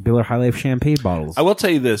Yeah. of Miller High Life champagne bottles. I will tell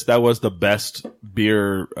you this: that was the best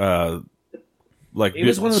beer. Like It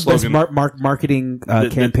was one of the best marketing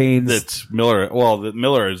campaigns. that Miller. Well, that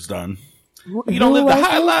Miller has done. You don't live the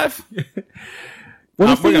high life. Well,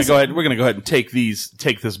 the We're thing gonna is- go ahead. We're gonna go ahead and take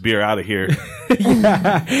this beer out of here. and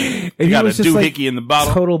he got a was just, like, doohickey in the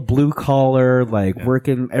bottle. total blue collar, like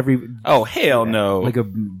working Oh hell no! like a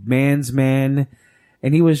man's man,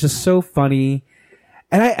 and he was just so funny.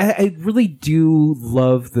 And I really do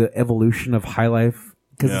love the evolution of High Life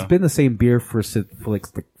because Yeah. it's been the same beer for like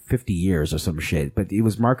 50 years or some shit. But it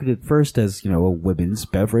was marketed first as, you know, a women's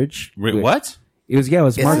beverage. What? It was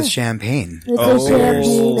It's marketed. champagne. It's a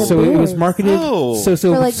champagne of So it was beers. marketed. Oh. So For,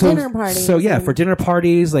 like, dinner parties So yeah, and- for dinner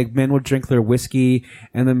parties, like men would drink their whiskey,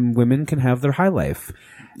 and then women can have their high life.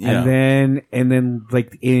 Yeah. And then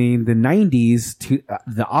like in the 90s to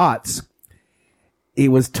the aughts, it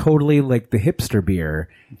was totally like the hipster beer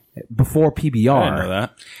before PBR. I didn't know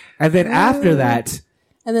that. And then after that,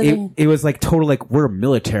 And then it was like total like we're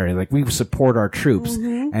military, like we support our troops.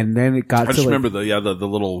 And then it got I to just like, remember the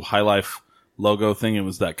little High Life logo thing. It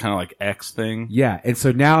was that kind of like X thing. yeah, and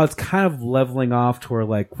so now it's kind of leveling off to where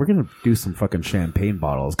like we're gonna do some fucking champagne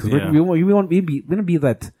bottles because Yeah. we're gonna be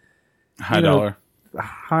that High you know,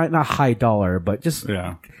 dollar. not high dollar, but just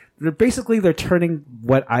Yeah. they're turning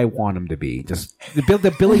what I want them to be. Just the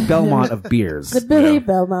Billy Belmont of beers. the Billy Yeah.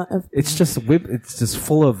 Belmont of It's just it's just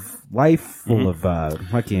full of life, full of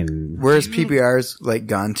fucking. Whereas PBR's like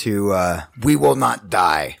gone to, we will not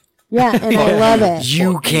die. yeah, and I love it.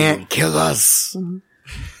 You can't kill us.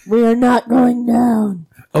 We are not going down.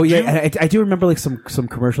 Oh yeah, and I do remember like some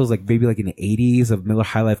commercials like maybe like in the 80s of Miller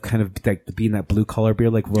High Life kind of like being that blue collar beer,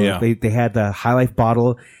 like where Yeah. they had the High Life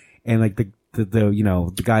bottle and like the you know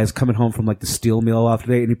the guy's coming home from like the steel mill after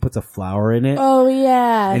day and he puts a flower in it Oh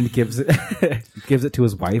yeah, and gives it gives it to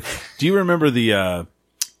his wife. Do you remember the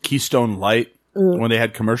Keystone Light when they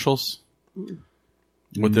had commercials?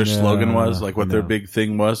 What their slogan was, like what their big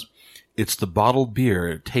thing was? It's the bottled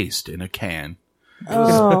beer taste in a can.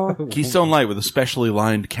 oh. Keystone Light with especially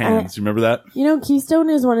lined cans. You remember that? You know, Keystone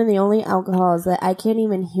is one of the only alcohols that I can't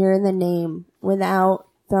even hear the name without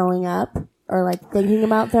throwing up or like thinking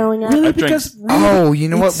about throwing up. Really, I've drank- because Oh, you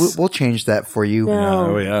know what? It's- We'll change that for you.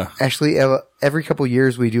 No. Oh yeah. Actually, every couple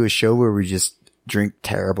years we do a show where we just drink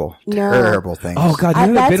terrible things. oh god, you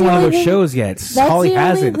haven't that's been the one of only those thing- shows yet. That's Holly the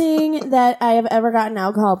hasn't. only thing that I have ever gotten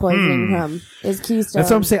alcohol poisoning from is Keystone. That's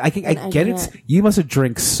what I'm saying. I And get it. can't. You must have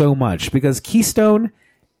drank so much because Keystone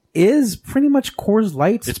is pretty much Coors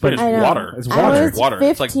Lights, It's but it's I know. water. It's I water. was Water.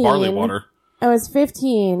 It's like 15. barley water. I was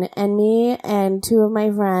 15, and me and two of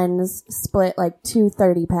my friends split like 2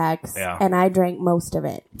 30-packs, Yeah. and I drank most of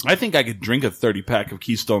it. I think I could drink a 30-pack of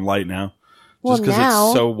Keystone Light now. Well, Just because now-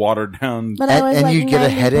 it's so watered down. But I was and like you get a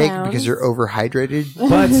 90 headache pounds. because you're overhydrated.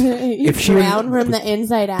 But you if she drown from the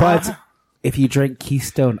inside out. but if you drink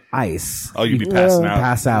Keystone Ice, Oh, you'd be passing out.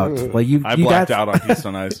 pass out. Like you, I you blacked got- out on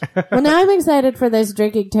Keystone Ice. Well, now I'm excited for this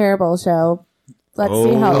Drinking Terrible show. Let's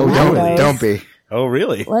see how Oh, that Don't goes. don't be. Oh,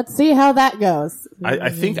 really? Let's see how that goes. I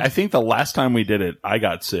think the last time we did it, I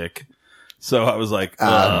got sick. So I was like,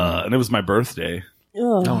 and it was my birthday. Ugh.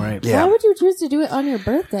 All right. Yeah. Why would you choose to do it on your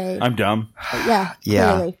birthday? I'm dumb. Yeah.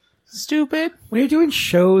 Yeah. Clearly. Stupid. When you're doing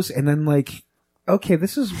shows and then like, okay,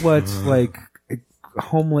 this is what like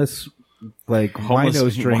homeless like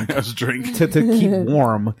winos drink Winos drink. to keep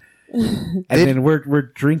warm. And then we're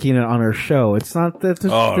drinking it on our show. It's not that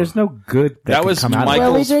there's no good that, That can was come out of it.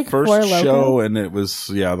 Well, we Michael's drink first 4 Loko. show, and it was,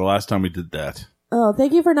 the last time we did that. Oh,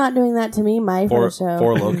 thank you for not doing that to me, my Four first show.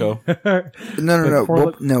 Loco. No.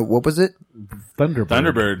 for- No, what was it? Thunderbird.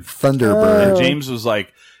 Thunderbird. Thunderbird. And James was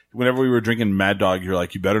like, whenever we were drinking Mad Dog, you're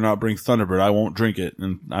like, you better not bring Thunderbird. I won't drink it.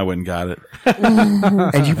 And I went and got it.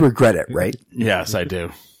 And you regret it, right? Yes, I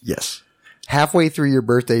do. Yes. Halfway through your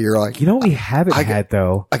birthday, you're like, You know what we haven't had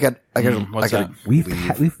though? I got, What's that?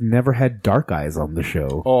 We've never had Dark Eyes on the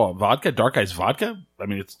show. Oh, vodka? Dark Eyes vodka? I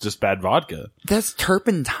mean, it's just bad vodka. That's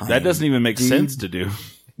turpentine. That doesn't even make dude. sense to do.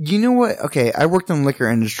 You know what? Okay, I worked in the liquor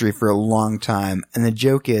industry for a long time, and the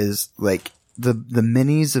joke is like the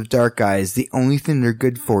minis of Dark Eyes. The only thing they're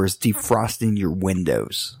good for is defrosting your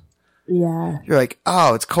windows. Yeah. You're like,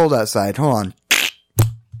 oh, it's cold outside. Hold on,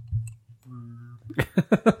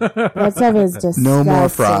 That stuff is disgusting. no more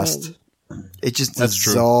frost. It just That's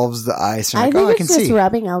true. dissolves the ice. And I like, think oh, I it's can just see.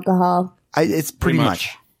 rubbing alcohol. It's pretty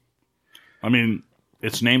much. I mean,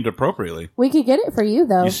 it's named appropriately. We could get it for you,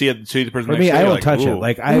 though. You see the person For next me, to you, I you're don't like, touch it. ooh.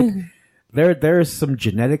 Like there's some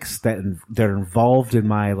genetics that are involved in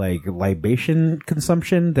my like libation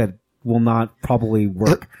consumption that will not probably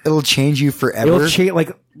work. It'll change you forever. It'll change.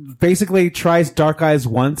 Like basically, tries Dark Eyes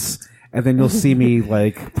once, and then you'll see me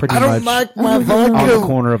like pretty I much don't like my on the vodka.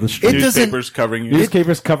 corner of the street. It doesn't- Newspapers covering you.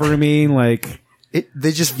 Newspapers covering me, like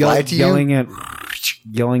They just lie to you.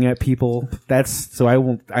 yelling at people. That's so I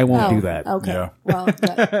won't Oh, do that. Okay. Yeah. Well,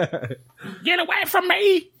 good. Get away from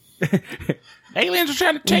me! Aliens are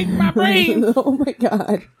trying to take my brain. Oh my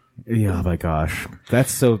god. Yeah, oh my gosh,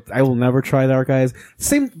 that's so. I will never try Dark Eyes.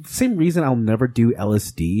 Same reason I'll never do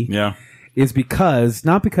LSD. Yeah. Is because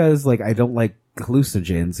not because like I don't like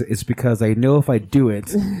hallucinogens. It's because I know if I do it,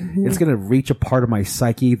 it's gonna reach a part of my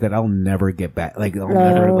psyche that I'll never get back. Like I'll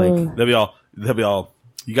never like. They'll be all,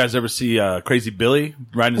 You guys ever see Crazy Billy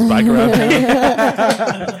riding his bike around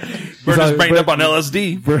town? Burn his brain up on LSD.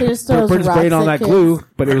 He just throws Burn his rocks brain on at that kids. glue,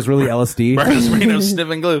 but it was really LSD. Burn his brain up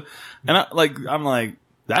sniffing glue. And I'm like,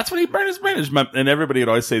 that's what he burned his brain. And everybody would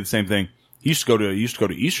always say the same thing. He used to go to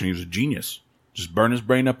Eastern. He was a genius. Just burn his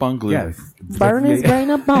brain up on glue. Yeah, Burn his brain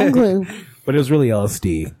up on glue. but it was really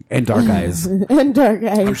LSD and dark eyes. And dark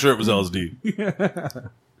I'm eyes. sure it was LSD.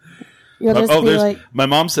 You'll just be there's like, my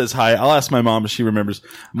mom says hi. I'll ask my mom if she remembers.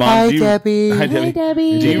 Mom, Hi, do you, Debbie. Hi, "Hey,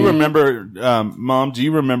 Debbie." Do you remember, Mom? Do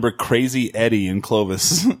you remember Crazy Eddie in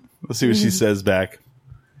Clovis? Let's see what she says back.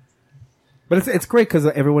 But it's great because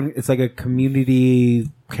everyone, it's like a community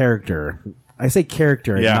character. I say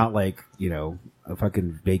character, and Yeah. not like, a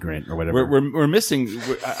fucking vagrant or whatever. We're missing.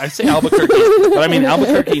 I say Albuquerque, but I mean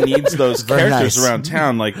Albuquerque needs those Very characters nice. around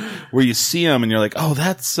town, like where you see them and you're like, oh,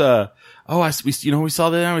 that's we saw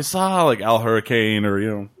that. We saw like Al Hurricane or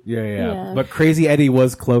Yeah. Yeah. But Crazy Eddie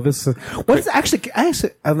was Clovis. What's actually? I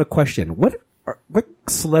have a question. What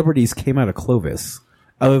celebrities came out of Clovis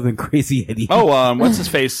other than Crazy Eddie? what's his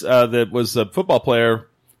face? That was a football player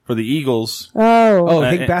for the Eagles, oh,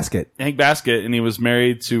 Hank Basket. Hank Basket, and he was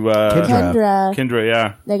married to Kendra. Kendra.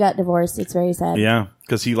 Yeah, They got divorced. It's very sad. yeah,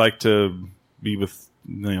 because he liked to be with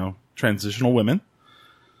transitional women.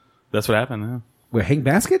 That's what happened. Yeah. Wait, Hank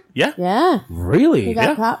Basket? Yeah. Yeah. Really? He got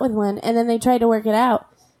Yeah. caught with one, and then they tried to work it out.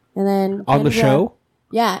 And then On the Kendra- show?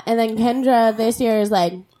 Yeah, and then Kendra this year is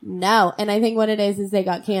like, no. And I think what it is they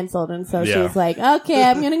got canceled, and so Yeah. she's like, okay,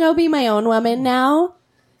 I'm gonna go be my own woman now.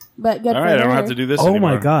 But good All for right, I her. don't have to do this Oh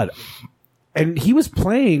anymore. my god! And he was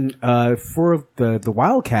playing for the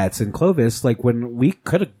Wildcats in Clovis, like when we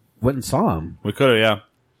could have went and saw him. We could have, yeah.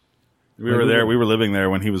 We were there. We were living there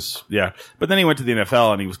when he was, yeah. But then he went to the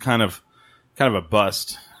NFL and he was kind of a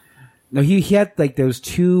bust. No, he had like those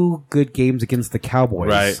 2 good games against the Cowboys,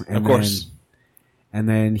 Right, of course. And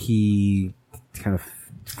then he kind of.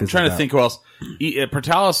 I'm trying to think who else. At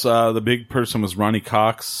Portales, the big person was Ronnie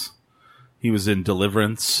Cox. He was in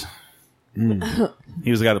Deliverance. He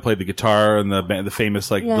was the guy that played the guitar and the famous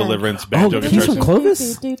like Yeah. Deliverance banjo Oh, he's guitar from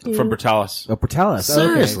Clovis? from Portales. Oh, Portales.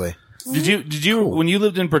 Seriously. Did you when you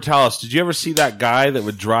lived in Portales, did you ever see that guy that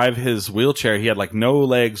would drive his wheelchair? He had like no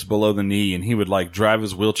legs below the knee and he would like drive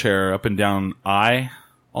his wheelchair up and down I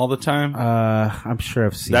all the time. I'm sure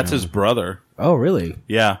I've seen. That's him. his brother. Oh, really?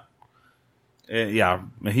 Yeah. Yeah,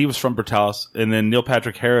 he was from Portales. And then Neil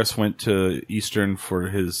Patrick Harris went to Eastern for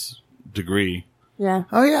his degree. Yeah.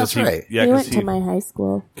 Oh yeah, that's He- right. Yeah, he went to my high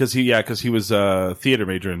school. because he was a theater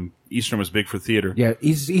major and Eastern was big for theater. Yeah,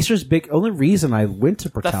 Easter's big. Only reason I went to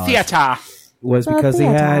Portales was The because they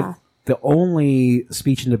theater. had the only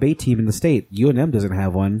speech and debate team in the state. UNM doesn't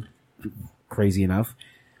have one. Crazy enough,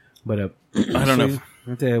 but I don't know.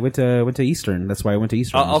 If, went to Eastern. That's why I went to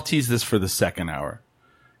Eastern. I'll tease this for the second hour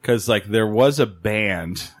because like there was a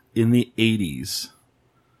band in the 80s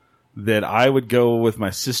that I would go with my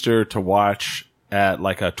sister to watch at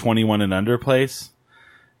like a 21 and under place.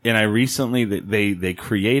 And I recently they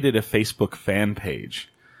created a Facebook fan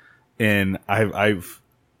page and I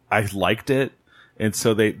liked it. And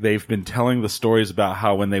so they've been telling the stories about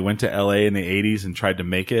how when they went to LA in the 80s and tried to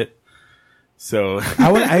make it. So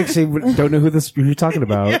I actually don't know who you're talking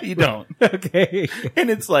about. yeah, you don't. Okay.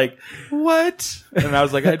 And it's like, what? And I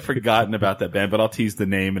was like, I'd forgotten about that band, but I'll tease the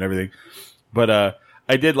name and everything. But,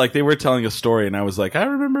 I did, like, they were telling a story and I was like, I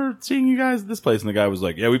remember seeing you guys at this place. And the guy was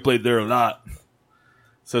like, yeah, we played there a lot.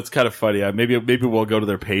 So it's kind of funny. Maybe we'll go to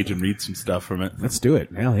their page and read some stuff from it. Let's do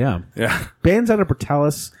it. Hell yeah. Yeah. Bands out of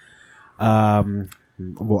Portales.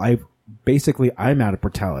 Well, I'm out of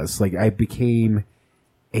Portales. Like, I became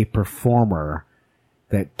a performer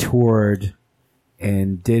that toured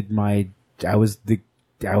and did I'm out of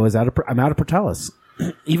Portales.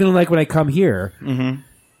 Even like when I come here,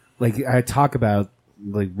 like I talk about,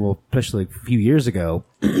 like, well, especially like a few years ago,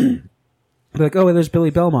 like, oh, there's Billy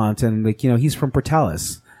Belmont, and like, he's from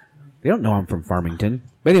Portales. They don't know I'm from Farmington.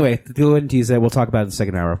 But anyway, go ahead and tease that. We'll talk about it in the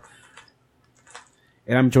second hour.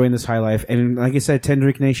 And I'm enjoying this High Life. And like I said, 10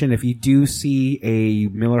 Drink Nation, if you do see a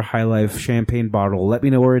Miller High Life champagne bottle, let me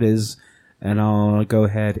know where it is, and I'll go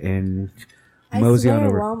ahead and mosey I on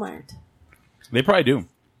swear over. Walmart. They probably do.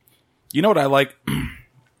 You know what I like?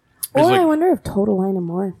 Or like- I wonder if Total Wine and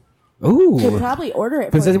More. They Ooh. probably order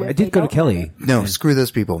it. Because For you I if they did go to don't want Kelly. No, screw those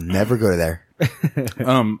people. Never go to there.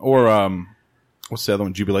 What's the other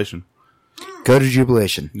one? Jubilation. Go to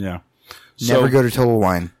Jubilation. Yeah. Never go to Total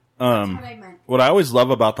Wine. What I always love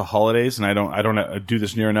about the holidays, and I don't do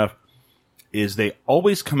this near enough, is they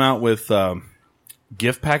always come out with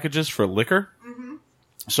gift packages for liquor.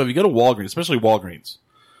 So if you go to Walgreens, especially Walgreens,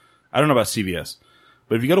 I don't know about CVS,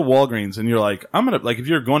 But if you go to Walgreens and you're like, if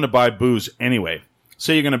you're going to buy booze anyway,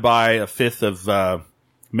 say you're going to buy a fifth of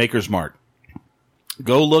Maker's Mark,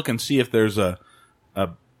 go look and see if there's a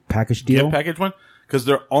Package deal. gift package one, because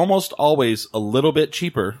they're almost always a little bit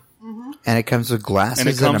cheaper. And it comes with glasses And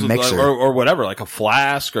it comes a with mixer. or whatever, like a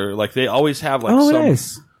flask, or like they always have like Oh, some.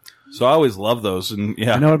 nice. So I always love those, and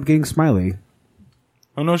yeah. I know I'm getting smiley.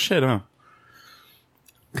 Oh no shit, huh?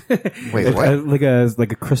 Wait, what? Like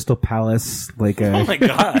a Crystal Palace, like Oh a my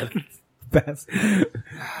god. best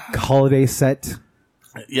holiday set.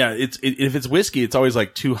 Yeah, if it's whiskey, it's always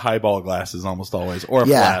like 2 highball glasses, almost always, or a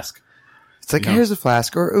Yeah. flask. It's like, here's a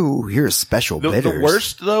flask, or, ooh, here's special The bitters.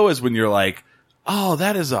 worst though is when you're like, oh,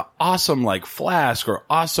 that is a awesome like flask or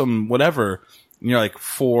awesome whatever. And you're like,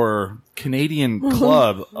 for Canadian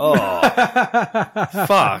Club. Oh,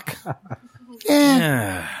 fuck.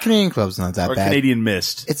 Yeah. Canadian Club's not that Or bad. Canadian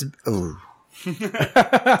Mist. It's, ooh.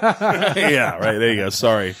 Yeah, right. There you go.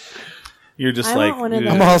 Sorry. You're just I like, want one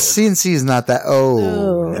of ugh. Well, CNC is not that. Oh,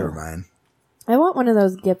 Ooh. never mind. I want one of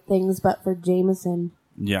those gift things, but for Jameson.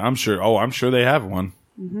 Yeah, I'm sure. Oh, I'm sure they have one.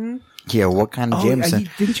 Yeah, what kind of Oh, Jameson?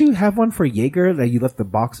 didn't you have one for Jaeger that you left the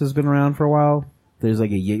box has been around for a while? There's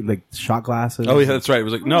like like shot glasses. Oh, yeah, that's right. It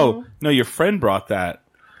was like, no, your friend brought that.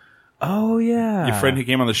 Oh yeah. Your friend who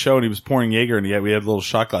came on the show and he was pouring Jaeger, and we had little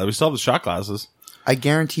shot glasses. We still have the shot glasses. I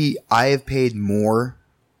guarantee I have paid more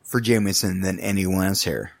for Jameson than anyone else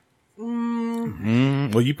here.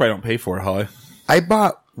 Well, you probably don't pay for it, Holly. I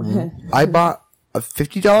bought a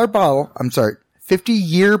 $50 bottle. I'm sorry,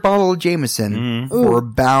 50-year bottle of Jameson for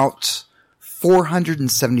about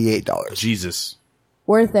 $478. Jesus.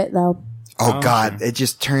 Worth it, though. Oh God, it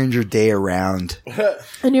just turns your day around.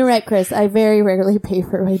 And you're right, Chris. I very rarely pay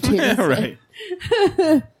for my Jameson. Right.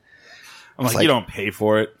 I'm like, like- you don't pay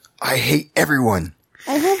for it. I hate everyone.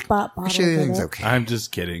 I have bought bottles Actually, of everything's it, okay. I'm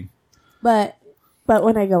just kidding. but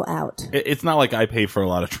when I go out, It's not like I pay for a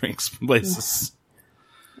lot of drinks places.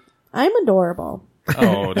 I'm adorable.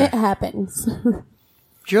 Oh, It happens. Oh,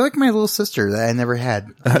 You're like my little sister that I never had.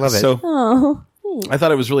 I love it. So Oh, I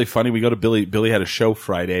thought it was really funny. We go to Billy. Billy had a show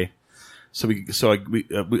Friday, so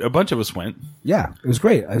a bunch of us went. Yeah, it was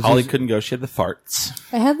great. I was Holly just- couldn't go; she had the farts.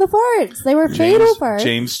 I had the farts. They were fatal farts.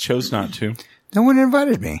 James chose not to. No one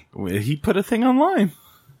invited me. He put a thing online.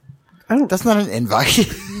 That's not an invite.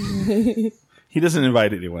 He doesn't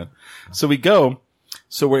invite anyone. So we go.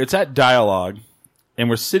 So it's at Dialogue, and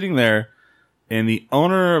we're sitting there, and the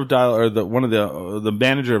owner of Dialogue, or the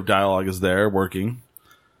manager of Dialogue is there working.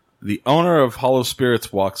 The owner of Hollow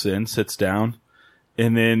Spirits walks in, sits down,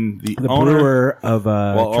 and then the owner, brewer of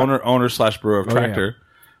owner/brewer of Oh, Tractor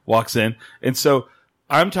walks in, and so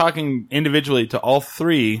I'm talking individually to all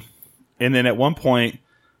three, and then at one point,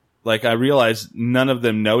 like I realized none of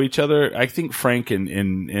them know each other. I think Frank and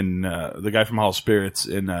the guy from Hollow Spirits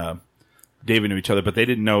and David knew each other, but they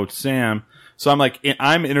didn't know Sam. So I'm like,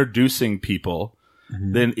 I'm introducing people.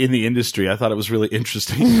 Then in the industry, I thought it was really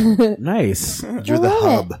interesting. nice. You're the love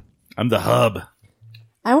hub. it. I'm the hub.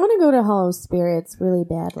 I want to go to Hollow Spirits really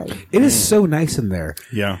badly. It is so nice in there.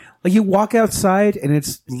 Yeah. Like you walk outside and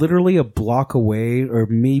it's literally a block away, or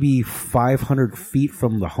maybe 500 feet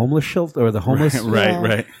from the homeless shelter or the homeless. Right, Yeah.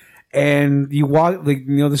 right. And you walk, like,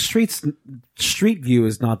 you know, the street view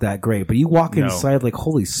is not that great, but you walk No. inside, like,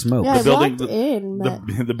 holy smoke. Yeah, I building- walked in,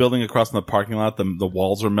 but The building across from the parking lot, the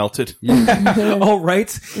walls are melted. Oh, right.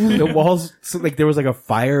 The walls, so, like, there was like a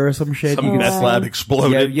fire or some shit. Some You could- meth lab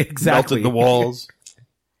exploded. Yeah, exactly. Melted the walls.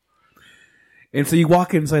 and so you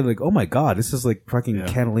walk inside, like, oh my god, this is like fucking Yeah.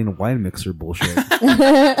 Catalina wine mixer bullshit.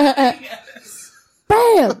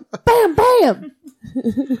 bam, bam, bam.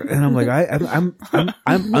 And I'm like, I'm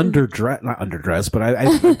underdressed, not underdressed, but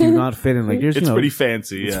I do not fit in. Like, there's It's no, pretty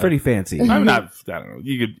fancy. it's yeah. pretty fancy. I'm not. I don't know.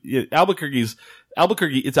 You could Albuquerque.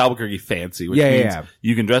 It's Albuquerque fancy. Which Yeah, means yeah.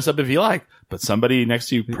 you can dress up if you like, but somebody next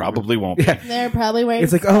to you probably won't. Be. Yeah. They're probably wearing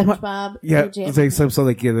It's like, oh my- SpongeBob Yeah, pajamas. it's like so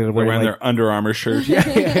like yeah, they're They're wearing wearing like their Under Armour shirt.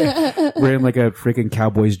 wearing like a freaking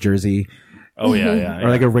Cowboys jersey Oh yeah. or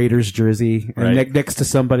like a Raiders jersey, and Right. next to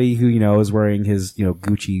somebody who is wearing his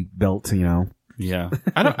Gucci belt. Yeah.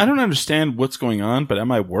 I don't understand what's going on, but at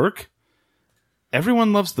my work,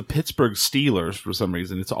 everyone loves the Pittsburgh Steelers for some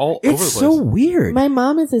reason. It's all over the It's place. so weird. My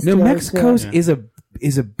mom is a Steelers New Mexico fan.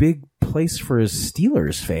 is a big place for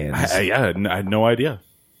Steelers fans. I had no idea.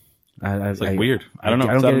 It's like weird. I don't know.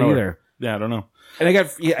 I It's don't out get of it nowhere. either. Yeah, I don't know. And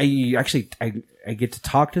I get to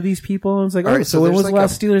talk to these people, and it's like, All oh, right, so so when there's was the like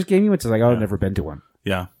last Steelers game you went to? Like, oh, I've never been to one.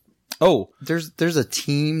 Yeah. Oh, There's a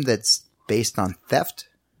team that's based on theft.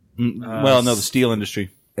 well, no, the steel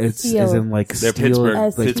industry. It's Steel. as in like They're steel. Pittsburgh,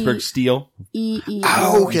 S- Pittsburgh Steel. E.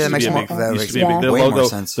 Oh, okay, that Used makes to be a more, big- that used makes to be a big- their way logo, more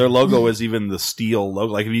sense. Their logo is even the steel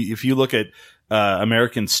logo. Like if you look at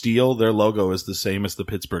American Steel, their logo is the same as the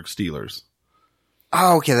Pittsburgh Steelers.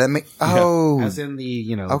 Oh, okay, that makes. Oh, As in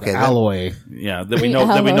the Okay, the that- alloy. Yeah, that we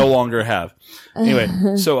no longer have.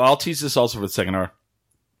 Anyway, so I'll tease this also for the second hour.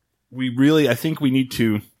 I think we need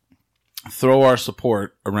to throw our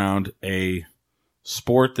support around a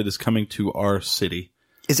sport that is coming to our city.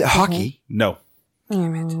 is it hockey? No,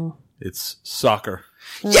 Oh. it's soccer.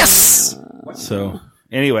 Yes. So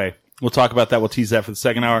anyway, we'll talk about that. We'll tease that for the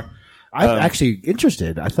second hour. I'm actually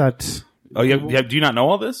interested. I thought Oh, do you not know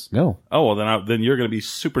all this? no. Oh, well, then you're going to be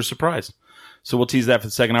super surprised. So we'll tease that for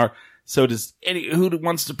the second hour. So who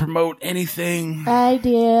wants to promote anything? I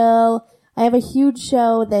do. I have a huge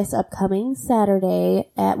show this upcoming Saturday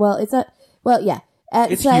at It's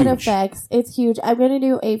Side huge. Effects. It's huge. I'm going to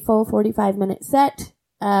do a full 45-minute set.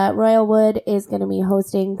 Royal Wood is going to be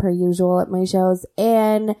hosting per usual at my shows,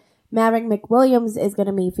 and Maverick McWilliams is going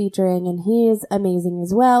to be featuring, and he's amazing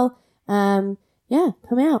as well. Yeah,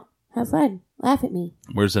 come out, have fun, laugh at me.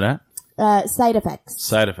 Where's it at? Side Effects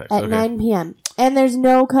Side Effects. at Okay. 9 p.m. And there's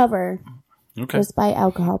no cover. Okay. Just buy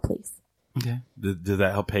alcohol, please. Okay. Did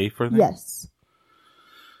that help pay for it? Yes.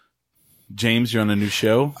 James, you're on a new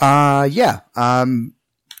show. Yeah.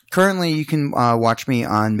 Currently you can watch me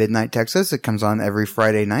on Midnight Texas. It comes on every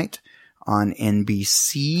Friday night on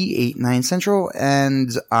NBC 8/9 Central, and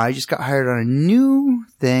I just got hired on a new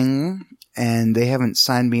thing, and they haven't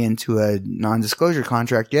signed me into a non-disclosure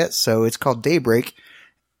contract yet, so it's called Daybreak,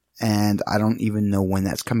 and I don't even know when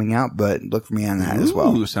that's coming out, but look for me on that as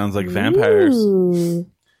well. Ooh, sounds like vampires. Ooh.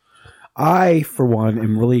 I, for one,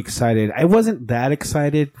 am really excited. I wasn't that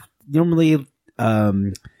excited. Normally,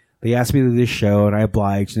 they asked me to do this show, and I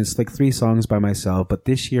obliged, and it's like 3 songs by myself. But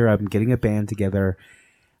this year, I'm getting a band together.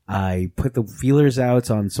 I put the feelers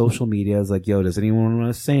out on social media. I was like, yo, does anyone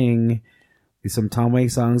want to sing some Tom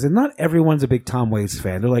Waits songs? And not everyone's a big Tom Waits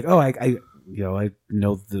fan. They're like, oh, I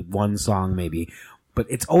know the one song maybe. But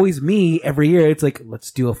it's always me every year. It's like,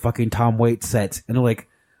 let's do a fucking Tom Waits set. And they're like,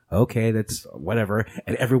 okay, that's whatever.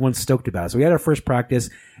 And everyone's stoked about it. So we had our first practice,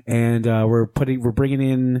 and we're bringing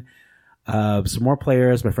in some more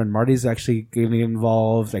players. My friend Marty's actually getting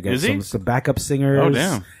involved. I got Is he? some backup singers. Oh,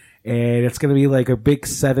 damn. And it's going to be like a big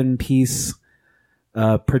 7-piece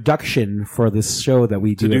production for this show that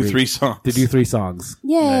we do. To do 3 songs. To do 3 songs.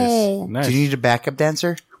 Yay. Nice. Do you need a backup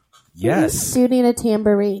dancer? Yes. Do you need a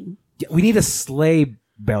tambourine? We need a sleigh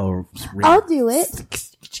bell ring. I'll do it.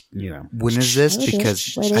 You know. When is this? What is-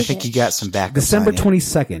 Because what I is think it? you got some backup. December on you.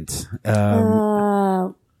 22nd.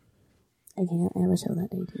 I can't. I have a show that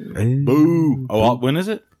day too. Boo. Oh, when is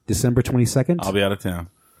it? December 22nd. I'll be out of town.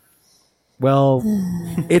 Well,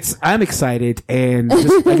 I'm excited, and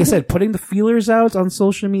just, like I said, putting the feelers out on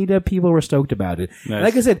social media, people were stoked about it. Nice.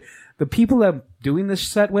 Like I said, the people that I'm doing this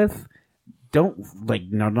set with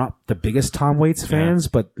not the biggest Tom Waits fans,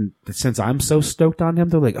 but since I'm so stoked on him,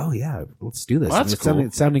 they're like, oh yeah, let's do this. Well, that's And cool.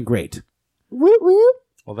 it's sounding great. Woot woot.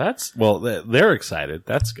 Well, they're excited.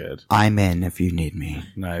 That's good. I'm in if you need me.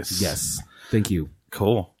 Nice. Yes. Thank you.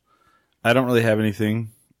 Cool. I don't really have anything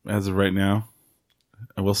as of right now.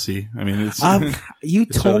 We'll see. I mean, it's You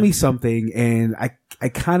It's told really- me something, and I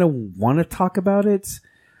kind of want to talk about it,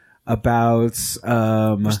 about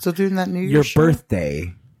We're still doing that New Year's your show?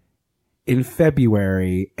 birthday in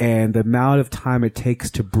February and the amount of time it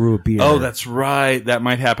takes to brew a beer. Oh, that's right. That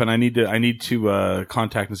might happen. I need to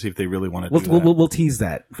contact and see if they really want to do that. we'll tease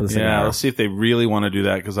that for the second Yeah, hour. let's see if they really want to do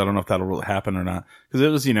that, because I don't know if that'll happen or not. Because it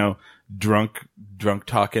was, drunk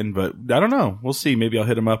talking, but I don't know. We'll see. Maybe I'll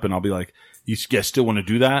hit them up and I'll be like, "You guys still want to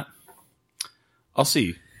do that?" I'll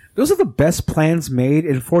see. Those are the best plans made.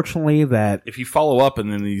 Unfortunately, that If you follow up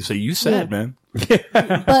and then you say, "You said, man,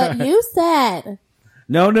 But you said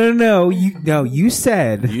you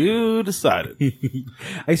said you decided." I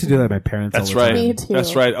used to do that with my parents. That's all the right. time. Me too.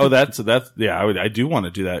 That's right. Oh, that's yeah. I do want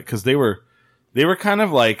to do that, because they were kind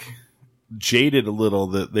of like jaded a little.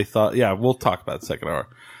 That they thought, yeah, we'll talk about the second hour.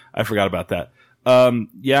 I forgot about that.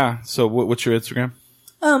 Yeah. So what's your Instagram?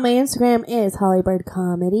 Oh, my Instagram is Hollybird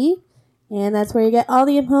Comedy, and that's where you get all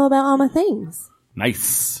the info about all my things.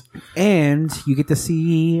 Nice. And you get to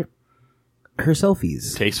see her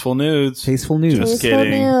selfies. Tasteful nudes. Tasteful news. Just Tasteful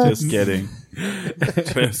kidding. nudes. Just kidding.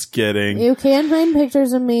 Just kidding. You can find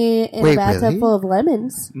pictures of me in Wait, a bathtub really? full of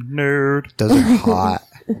lemons. Nerd. Those are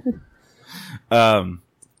hot.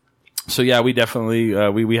 So yeah, we definitely,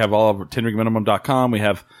 we have all of tendrinkminimum.com. We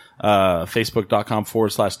have,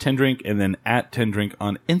 facebook.com/tendrink, and then at tendrink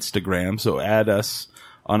on Instagram. So add us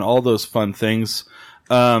on all those fun things.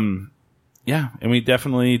 Yeah, and we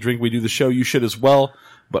definitely drink. We do the show. You should as well.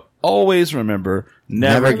 But always remember,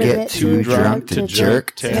 never get too drunk to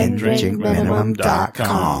jerk.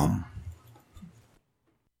 10drinkminimum.com.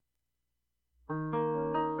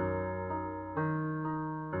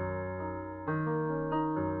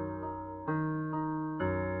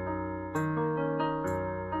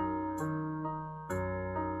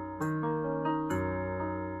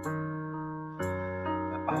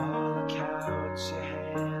 All accounts your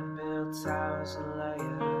hand built towers and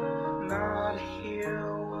layers. Not a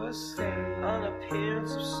hero was saved. On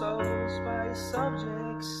appearance of souls by your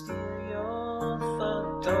subjects, steal your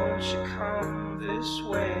thumb. Don't you come this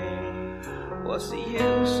way. What's the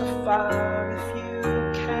use of fire if you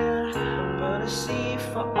can't burn a sea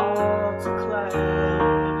for all to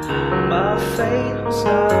claim? My fate was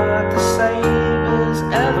not the same as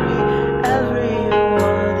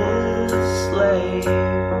everyone is slave.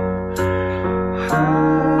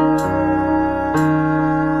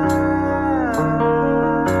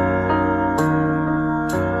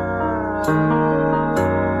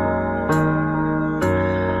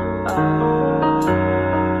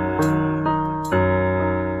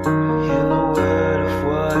 Hear the word of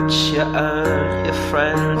what you earn. Your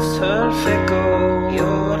friends turn fickle,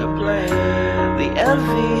 you're to blame. The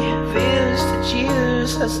envy veers to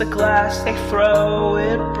jeers as the glass they throw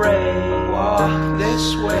it break. Walk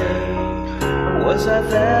this way. Was I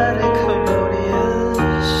that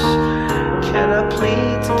incommodious? Can I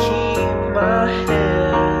plead to keep my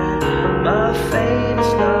head? My fate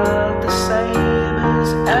is not the same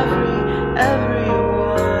as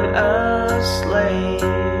everyone a slave.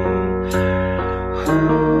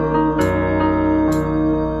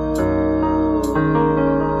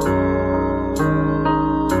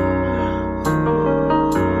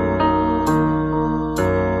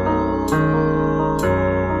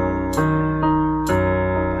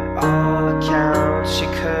 All accounts, you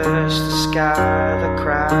cursed the sky, the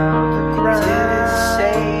crowd, the ground. Didn't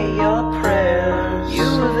say your prayers. You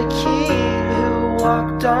were the king who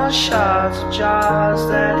walked on shards of jars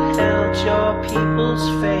that held your people's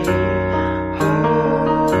fate.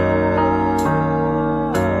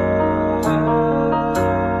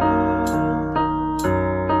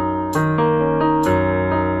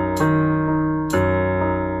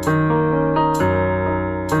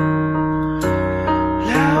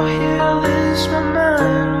 Now here lives my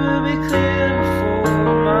mind will be clear before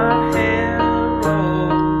my hair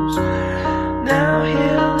rolls. Now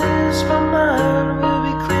here lives my mind will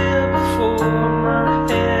be clear before my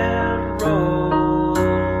hair rolls.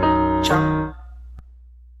 Chop.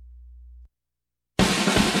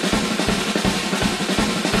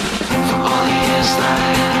 For all the years that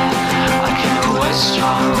I came away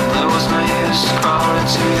strong, there was no use crawling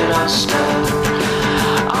to the dust.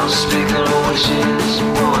 I'm speaking of wishes,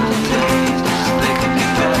 more than days, they could be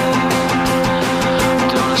better.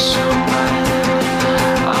 Don't assume that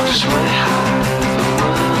I'm just way high, the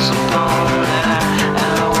world's apart, and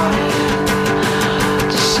I wanted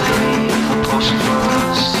to save a portion for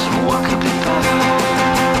us. What could be better?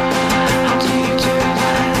 How do you do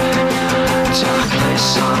that? Till the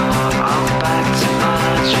place on, I'm back to my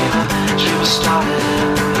dream started.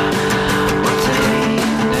 One day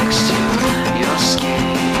next to your skin.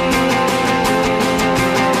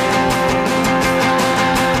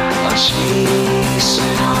 Chase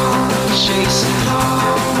it all, chase it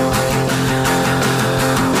all.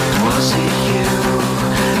 Was it you?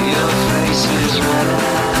 Your face is red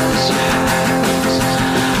as yours.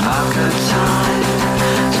 I've got time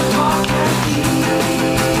to walk at the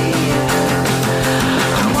end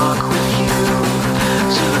and walk with you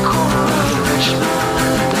to the corner of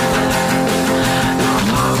Richmond. Your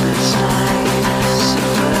apartment's nice, if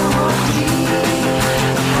there what we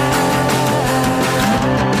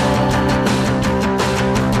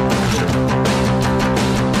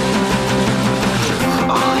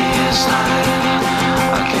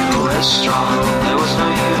strong, there was no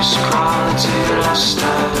use crawling to the dust.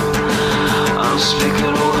 I'm speaking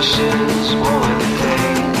of wishes, more in the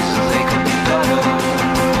days, they could be better.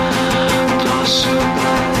 Don't assume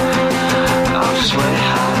that I'm just way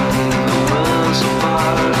high, the world's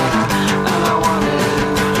apart, and I wanted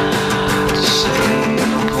to save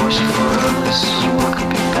a portion for us. What could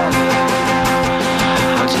be better?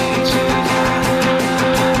 How do you do that?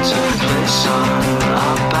 To the place on,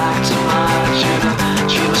 I'm back to my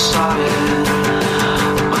dream started.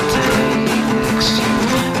 One day next to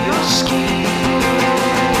your skin.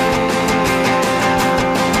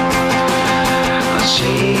 I'll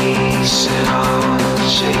chase it all,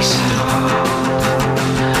 chase it all.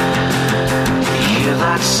 You hear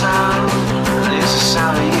that sound? It's the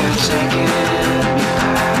sound of you taking me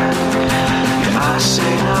back.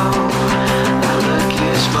 say no, that look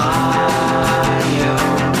is my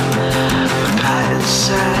own. But Patton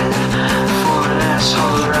said, for an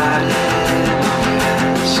asshole right in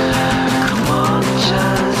yes. Come on,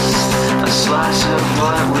 just a slice of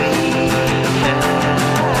what we had.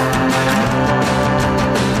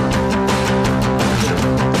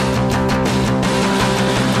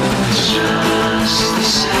 It's just the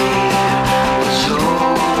same. It's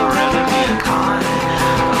all around me a con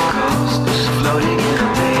of ghosts floating in a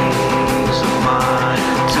maze of my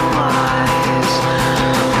demise.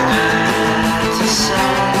 Had to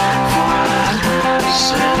set for a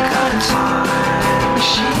certain kind of time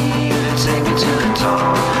machine to take me to the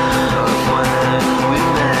dawn of when we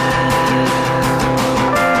met.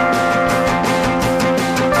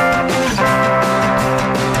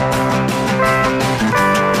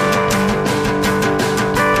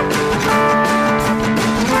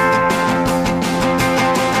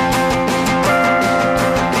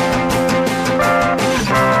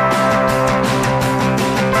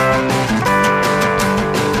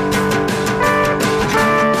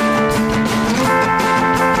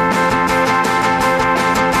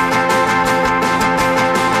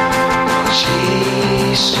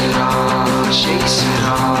 Chase it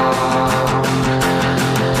all.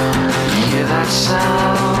 You hear that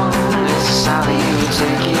sound? It's the sound that you would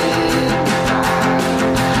take it back.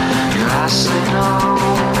 Your eyes say no,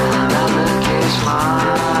 that look is my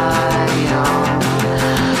own.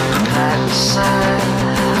 Prepared to set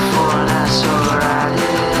for an asshole right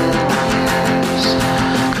in my ears.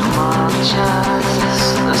 Come on,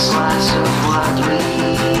 just a slice of what we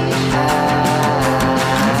had.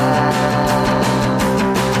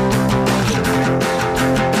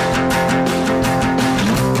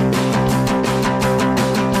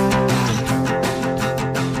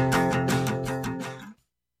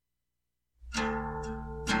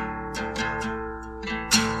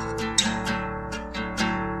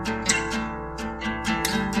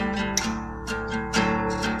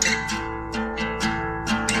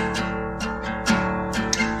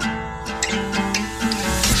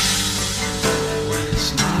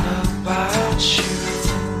 It's not about you.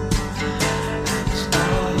 It's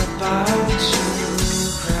all about to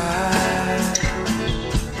cry.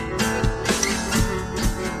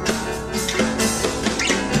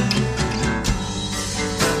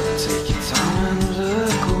 Take your time and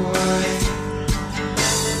look away.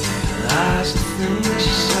 Realize the things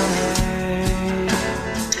you say.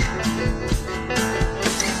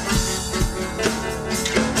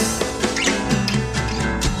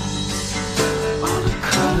 On a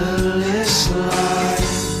colorless line,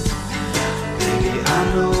 baby, I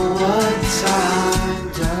know what time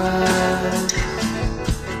does.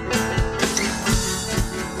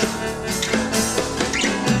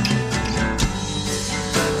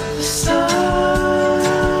 The sun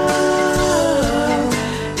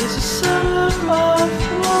is a summer of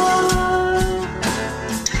love.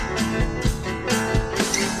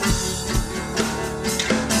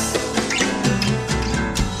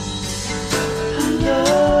 And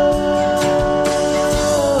love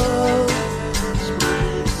is my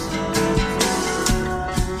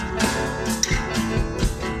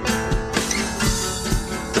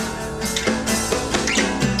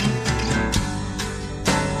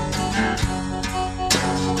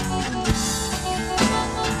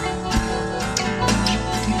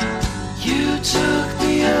You took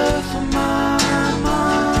the earth from my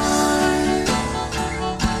mind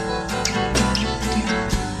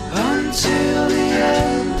until the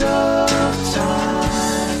end of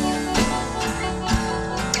time.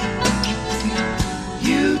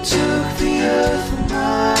 You took the earth from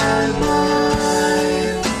my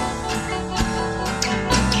mind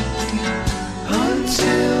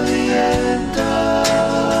until the end of.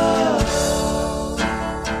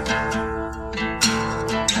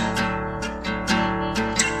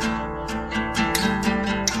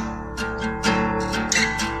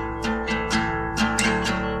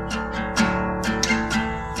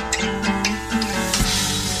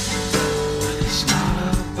 It's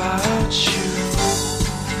not about you.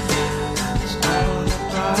 It's all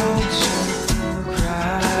about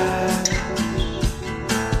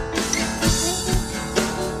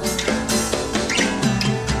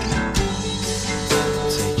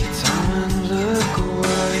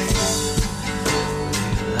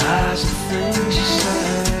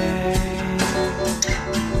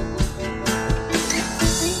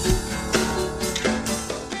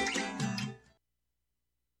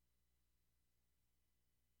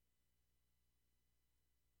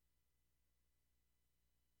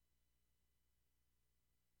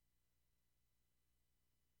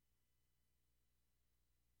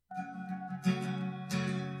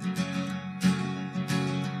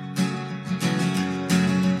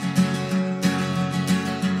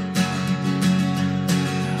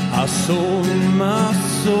I sold my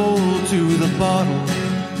soul to the bottle.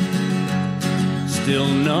 Still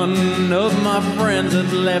none of my friends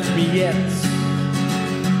have left me yet.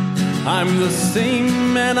 I'm the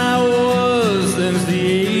same man I was since the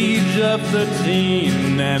age of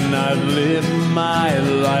 13, and I've lived my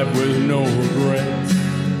life with no regrets.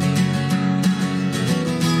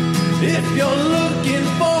 If you're looking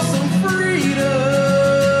for some freedom,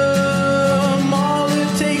 all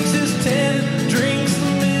it takes is 10 drinks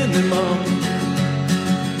minimum.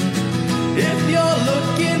 If you're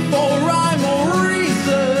looking for rhyme or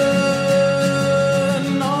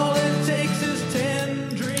reason, all it takes is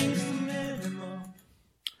 10 drinks minimum.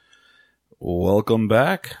 Welcome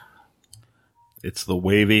back. It's the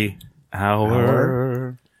Wavy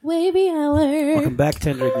Hour. Wavy hour. Welcome back,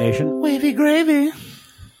 Tendrick Nation. Wavy gravy.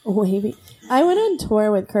 Wavy. I went on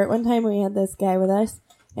tour with Kurt one time. We had this guy with us,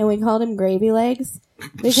 and we called him Gravy Legs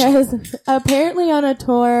because apparently on a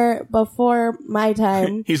tour before my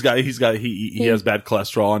time. He has bad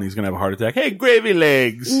cholesterol and he's gonna have a heart attack. Hey, gravy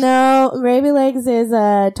legs. No, Gravy Legs is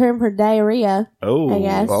a term for diarrhea. Oh, I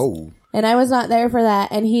guess. Oh. And I was not there for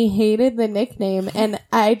that, and he hated the nickname, and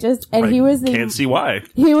he was the can't see why.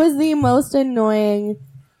 he was the most annoying.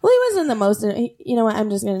 Well, he wasn't the most. You know what? I'm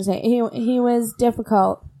just gonna say he was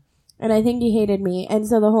difficult. And I think he hated me. And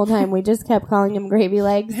so the whole time we just kept calling him Gravy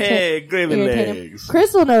Legs. Hey, Gravy Legs.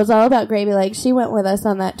 Crystal knows all about Gravy Legs. She went with us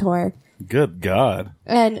on that tour. Good God.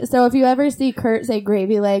 And so if you ever see Kurt say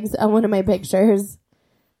Gravy Legs on one of my pictures,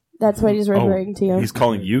 that's what he's referring to. He's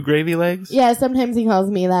calling you Gravy Legs? Yeah, sometimes he calls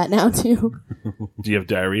me that now too. Do you have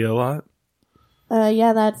diarrhea a lot?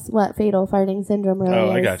 Yeah, that's what fatal farting syndrome really is.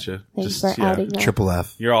 Oh, I gotcha. Thanks Just, for yeah. outing that. Triple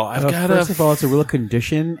F. You're all, I've got First of all, it's a real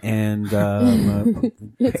condition, and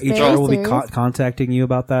It's HR very will be serious. contacting you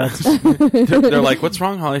about that. They're like, what's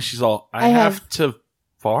wrong, Holly? She's all, I have to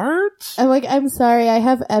fart? I'm like, I'm sorry, I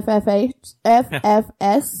have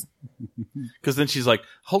FFS. Because then she's like,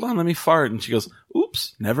 hold on, let me fart. And she goes,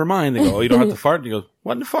 oops, never mind. They go, oh, you don't have to fart? And he goes,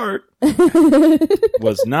 wasn't a fart.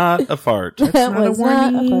 Was not a fart. That was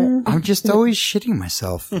not a fart. I'm just always shitting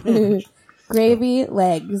myself. Gravy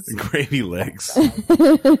Legs. Gravy Legs.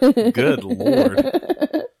 Good Lord.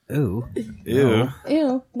 Ooh. Ew.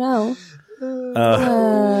 Ew, no.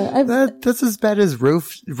 I've That's as bad as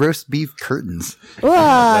roast beef curtains.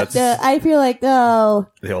 I feel like, oh,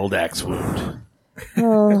 The old axe wound.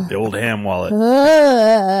 oh, The old ham wallet.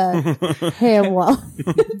 ham wall,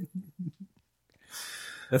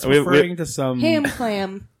 That's We- referring to some... ham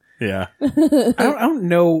clam. Yeah. I don't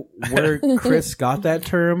know where Chris got that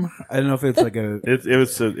term. I don't know if it's like a...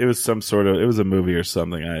 It was some sort of, it was a movie or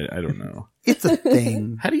something. I don't know. It's a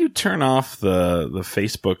thing. How do you turn off the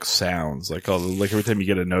Facebook sounds? Like every time you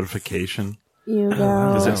get a notification? You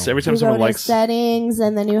go. Is it every time You go someone to likes? settings,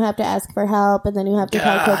 and then you have to ask for help, and then you have to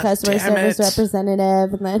talk to a God customer damn service it.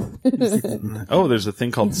 representative, and then Oh, there's a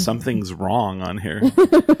thing called something's wrong on here.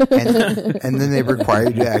 And then they require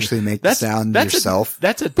you to actually make the sound yourself.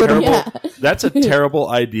 That's a terrible. Yeah. That's a terrible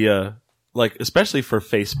idea. Like especially for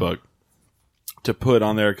Facebook to put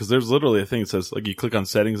on there because there's literally a thing that says like you click on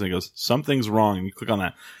settings and it goes something's wrong and you click on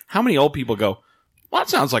that. How many old people go? Well, that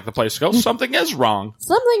sounds like the place to go. Something is wrong.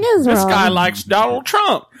 something is This wrong. guy likes Donald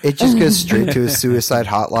Trump. It just goes straight to a suicide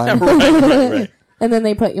hotline. Right. And then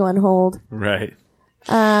they put you on hold. Right.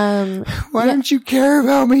 Why don't you care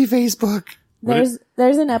about me, Facebook? There's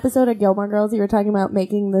an episode of Gilmore Girls. You were talking about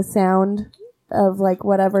making the sound of like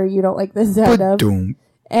whatever you don't like the sound of. Ba-doom.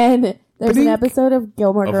 And there's an episode of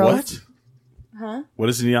Gilmore Of Girls. what? Huh? What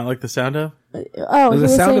does he not like the sound of? Oh, he The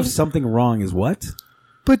was sound saying, of something wrong is what?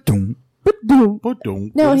 Ba-doom. "Boom."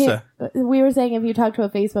 No, What is that? we were saying if you talk to a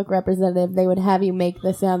Facebook representative, they would have you make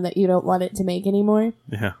the sound that you don't want it to make anymore.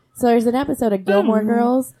 Yeah. So there's an episode of Gilmore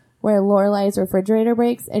Girls where Lorelai's refrigerator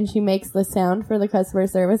breaks and she makes the sound for the customer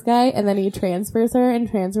service guy, and then he transfers her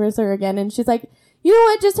again, and she's like, you know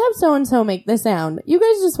what, just have so-and-so make the sound. You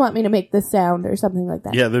guys just want me to make this sound or something like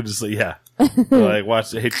that. Yeah, they're just like, yeah. They're like,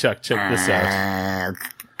 watch. Hey, Chuck, check this out.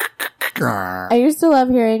 I used to love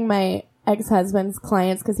hearing my ex-husband's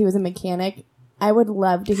clients because he was a mechanic. I would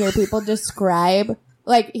love to hear people describe,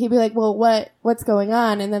 like, he'd be like, well, what's going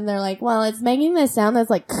on? And then they're like, well, it's making this sound that's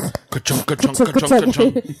like, Ka-chunk, ka-chunk, ka-chunk,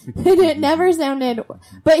 ka-chunk. and it never sounded,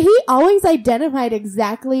 but he always identified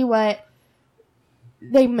exactly what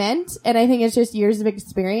they meant, and I think it's just years of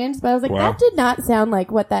experience, but I was like, Wow. that did not sound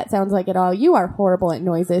like what that sounds like at all. You are horrible at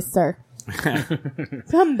noises, sir.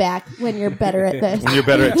 Come back when you're better at this. When you're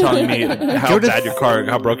better at telling me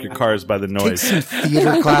how broke your car is by the Take noise. some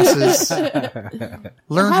theater classes.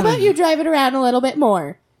 Learn How how about to you drive it around a little bit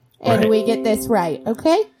more, and Right. we get this right,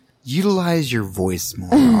 okay? Utilize your voice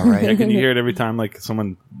more, all right? Yeah, can you hear it every time like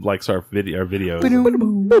someone likes our video?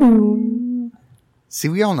 See,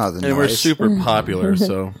 we all know the And noise. we're super popular,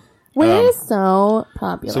 so. We're so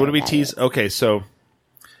popular. So what do we guys. tease? Okay, so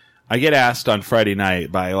I get asked on Friday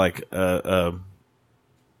night by like a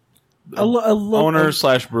owner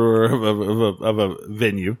slash brewer of a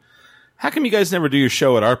venue. How come you guys never do your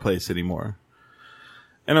show at our place anymore?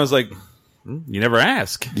 And I was like, you never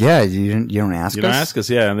ask. Yeah, you don't ask You us? don't ask us,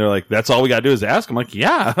 yeah. And they're like, that's all we gotta do is ask. I'm like,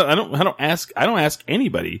 yeah, I don't ask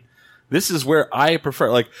anybody. This is where I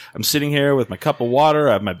prefer. Like, I'm sitting here with my cup of water,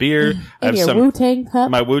 I have my beer, I have In your Wu-Tang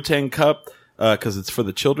cup? my Wu-Tang cup, because it's for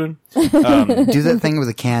the children. Do that thing with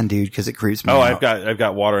a can, dude, because it creeps me Oh, out. I've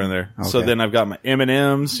got water in there. So Okay. then I've got my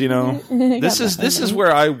M&Ms, you know. This is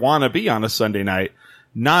where I want to be on a Sunday night,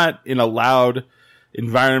 not in a loud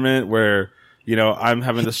environment where, you know, I'm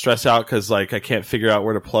having to stress out cuz like I can't figure out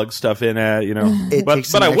where to plug stuff in at, you know.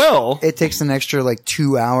 But I will. It takes an extra like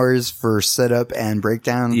 2 hours for setup and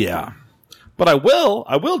breakdown. Yeah. But I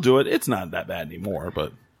will do it. It's not that bad anymore,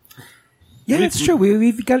 but Yeah, it's true.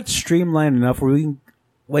 We've got it streamlined enough where we can,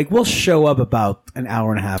 like, we'll show up about an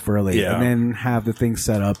hour and a half early Yeah. and then have the thing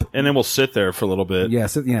set up. and then we'll sit there for a little bit. Yeah,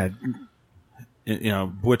 so, yeah. You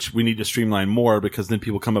know, which we need to streamline more because then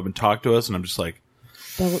people come up and talk to us and I'm just like,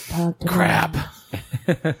 Don't talk to crap.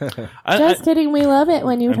 me. Just kidding. We love it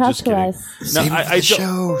when you I'm talk just to kidding. us. No, Save it for I the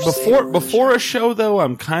show. don't- before a show though,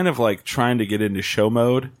 I'm kind of like trying to get into show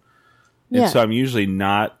mode, and Yeah. so I'm usually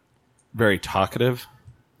not very talkative.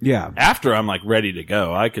 Yeah. After I'm like ready to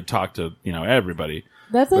go, I could talk to everybody.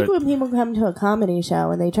 That's like But- when people come to a comedy show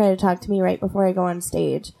and they try to talk to me right before I go on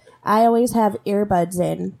stage. I always have earbuds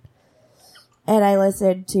in and I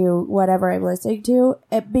listen to whatever I'm listening to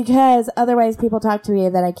because otherwise people talk to me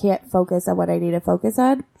and then I can't focus on what I need to focus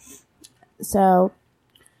on. So,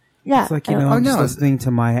 yeah. It's like, you know, Oh, I'm just no. listening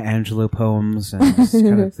to Maya Angelou poems and just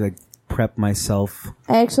kind of like prep myself.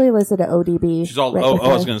 I actually listen to ODB. She's all right I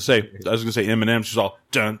before. was gonna say Eminem. She's all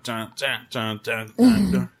dun dun dun dun dun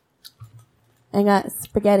dun. dun. I got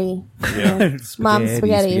spaghetti. Yeah, Mom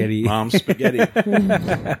spaghetti. mom spaghetti.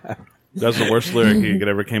 That's the worst lyric he could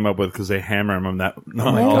ever came up with because they hammer him on that.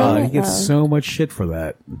 No, my all God. that. He gets so much shit for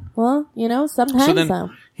that. Well, you know, sometimes So then so.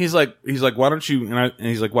 he's like, why don't you? And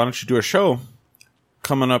he's like, why don't you do a show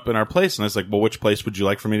coming up in our place? And I was like, well, which place would you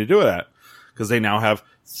like for me to do it at? Because they now have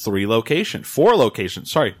 4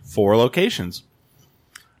 locations.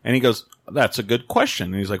 And he goes, that's a good question.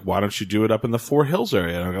 And he's like, why don't you do it up in the Four Hills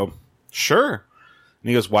area? And I go, sure. And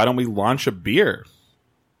he goes, why don't we launch a beer?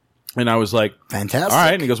 And I was like, Fantastic. all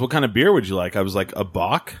right. And he goes, what kind of beer would you like? I was like, a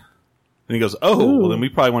Bock. And he goes, oh, well, then we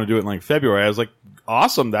probably want to do it in like February. I was like,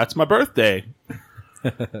 awesome. That's my birthday.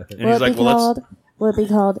 And he's like, well, let's. Will it be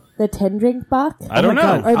called the 10-drink Bach? I don't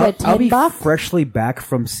know. Or the I'll be 10 Bach? freshly back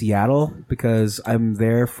from Seattle because I'm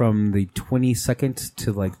there from the 22nd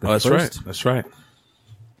to like the Oh, that's 1st. right. That's right.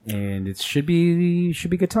 And it should be a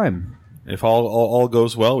good time. If all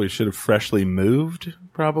goes well, we should have freshly moved,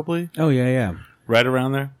 probably Oh yeah. right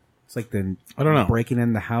around there. It's like the I don't know. breaking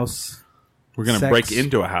in the house. We're gonna Sex. break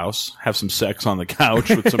into a house, have some sex on the couch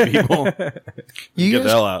with some people. You Get guys, the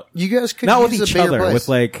hell out. You guys could Not with use each a bigger other, place. with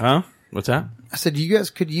like Huh? What's that? I said you guys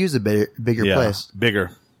could use a bigger Yeah, place.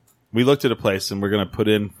 bigger. We looked at a place and we're gonna put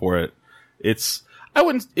in for it. It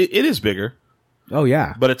is bigger, oh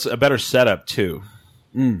yeah. but it's a better setup too.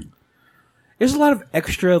 There's a lot of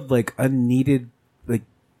extra like unneeded like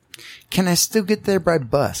Can I still get there by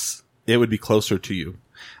bus? It would be closer to you.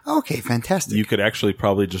 Okay, fantastic. You could actually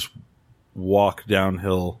probably just walk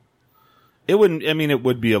downhill. It wouldn't. I mean, it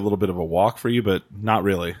would be a little bit of a walk for you, but not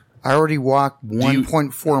really. I already walked you-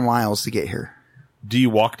 1.4 miles to get here. Do you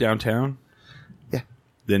walk downtown? Yeah.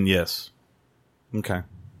 Then yes. Okay.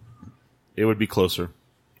 It would be closer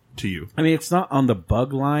to you. I mean it's not on the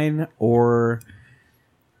bug line or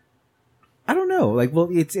I don't know. Like well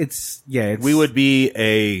it's We would be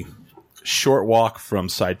a short walk from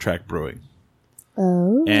Sidetrack Brewing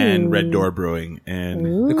Oh. and Red Door Brewing,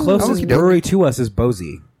 and the closest Okey-doke. brewery to us is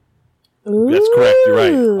Bosie. that's correct. You're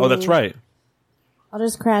right. Oh, that's right. I'll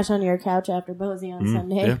just crash on your couch after Bosie on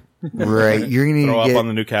Sunday. Yeah. Right. You're gonna need Throw to up get. on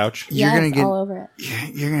the new couch. You're Yes, gonna get. all over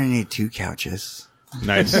it. You're gonna need 2 couches.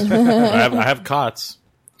 Nice. I have cots.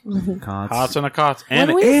 Cots and a cot. And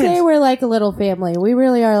When we say we're like a little family, we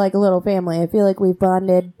really are like a little family. I feel like we've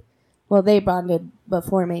bonded. Well, they bonded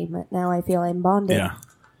before me, but now I feel I'm bonded. yeah.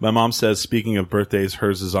 My mom says, speaking of birthdays,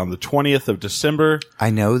 hers is on the 20th of December. I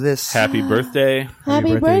know this. Happy birthday.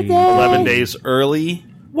 Happy birthday. birthday! 11 days early.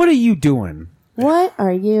 What are you doing? What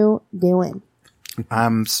are you doing?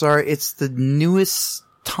 I'm sorry. It's the newest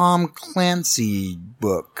Tom Clancy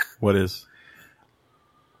book. What is?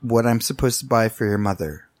 what I'm supposed to buy for your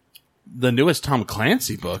mother. The newest Tom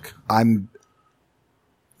Clancy book. I'm.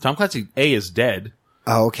 Tom Clancy, A, is dead.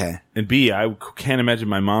 Oh, okay. And B, I can't imagine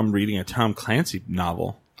my mom reading a Tom Clancy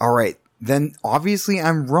novel. All right. Then obviously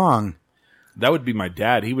I'm wrong. That would be my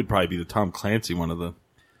dad. He would probably be the Tom Clancy one of the.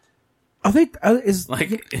 Are they Are they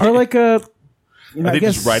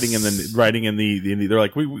just writing in the they're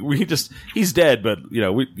like we just he's dead, but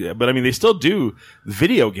but I mean they still do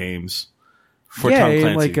video games for Tom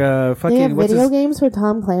Clancy. like fucking They have video games for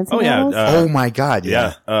Tom Clancy. Oh, yeah, novels? Oh my god,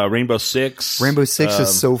 yeah. Rainbow Six. Rainbow Six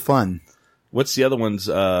is so fun. What's the other ones?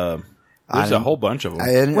 There's a whole bunch of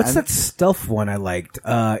them. What's that stealth one I liked?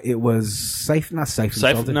 It was Siphon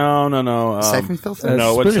Filter. No. Siphon Filter?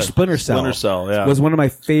 No, what's that? Splinter Cell. Splinter Cell, yeah. Was one of my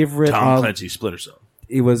favorite. Tom Clancy Splinter Cell.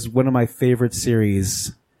 It was one of my favorite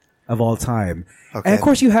series of all time. Okay. And of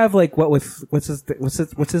course, you have like what's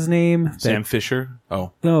his name? Sam Fisher.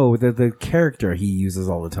 Oh, No, the character he uses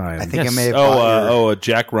all the time. I think I may have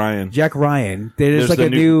Jack Ryan. Jack Ryan. There's like the a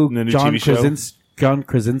new new TV show. John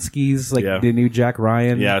Krasinski's like the new Jack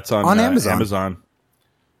Ryan. Yeah, it's on Amazon.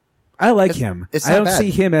 I like him. it's I not don't bad. see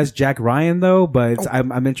him as Jack Ryan though, but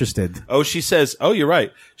I'm interested. Oh, she says. Oh, you're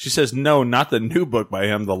right. She says no, not the new book by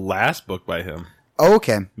him. The last book by him. Oh,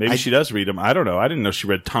 okay. Maybe she does read them. I don't know. I didn't know she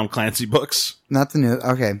read Tom Clancy books. Not the new.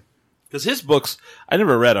 Okay. Because his books, I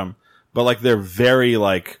never read them, but like they're very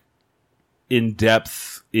like in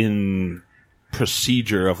depth in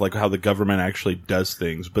procedure of like how the government actually does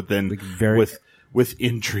things, but then very- with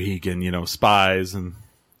intrigue and spies and.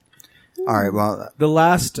 All right. Well, The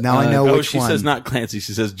last now I know which she one. says not Clancy.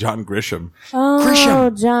 She says John Grisham. Oh,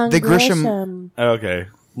 Grisham. John The Grisham- Grisham. Okay,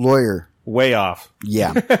 Lawyer. way off. Yeah.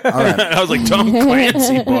 All right. I was like Tom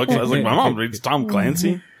Clancy books. I was like, my mom reads Tom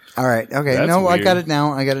Clancy. All right. Okay. That's No, I weird. got it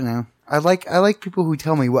now. I like people who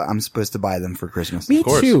tell me what I'm supposed to buy them for Christmas. Me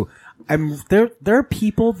course. too. There are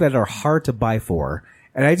people that are hard to buy for,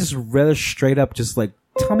 and I just rather straight up just like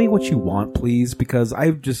tell me what you want, please, because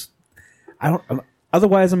I don't.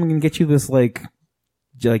 Otherwise, I'm gonna get you this like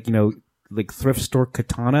thrift store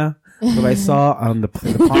katana that I saw on the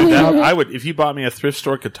pawn shop. I would if you bought me a thrift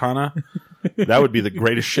store katana. That would be the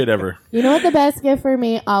greatest shit ever. You know what the best gift for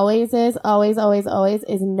me always is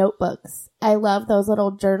notebooks. I love those little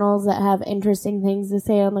journals that have interesting things to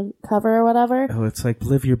say on the cover or whatever. Oh, it's like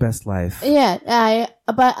live your best life. Yeah,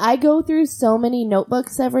 but I go through so many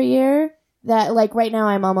notebooks every year that like right now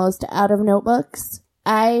I'm almost out of notebooks.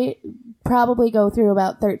 I probably go through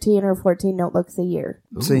about 13 or 14 notebooks a year.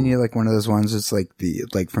 So you need like one of those ones that's like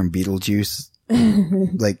from Beetlejuice,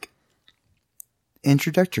 like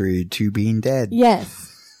introductory to being dead.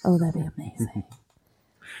 Yes. Oh, that'd be amazing.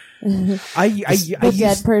 The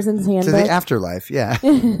dead person's To handbook. the afterlife. Yeah. I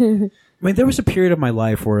mean, there was a period of my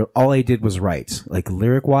life where all I did was write, like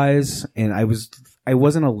lyric wise, and I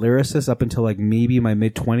wasn't a lyricist up until like maybe my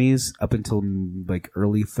mid 20s, up until like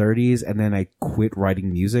early 30s, and then I quit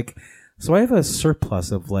writing music. So I have a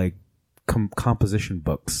surplus of like composition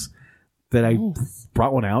books that I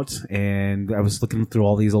brought one out, and I was looking through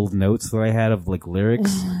all these old notes that I had of like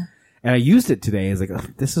lyrics, and I used it today. I was like, oh,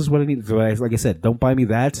 this is what I need. So like I said, don't buy me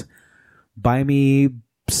that. Buy me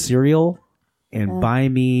cereal and buy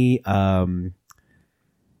me I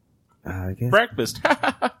guess Breakfast.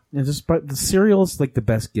 just but the cereal's like the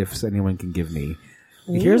best gifts anyone can give me.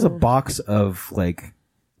 Like, here's a box of like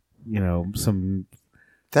some.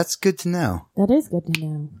 That's good to know. That is good to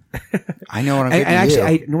know. I know what I'm And getting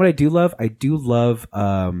actually, you. you know what I do love? I do love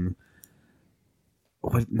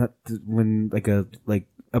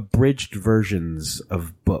abridged versions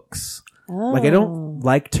of books. Oh. Like I don't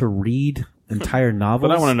like to read entire novels,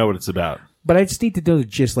 But I want to know what it's about. But I just need to know the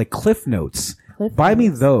gist, like Cliff Notes. Cliff Buy me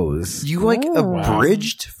Notes. those. You like Oh.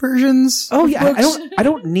 abridged versions? Oh of yeah, I books?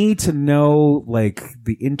 don't need to know like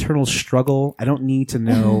the internal struggle. I don't need to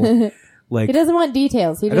know like He doesn't want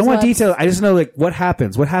details. He I just don't want wants- details. I just know like what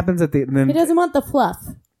happens. What happens at the and He then doesn't want the fluff.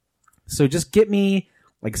 so just get me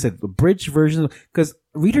like I said abridged version because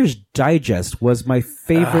Reader's Digest was my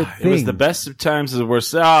favorite It thing. was the best of times, the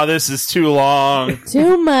worst. Oh, this is too long.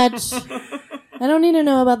 Too much. I don't need to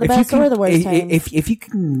know about the best or the worst times. If you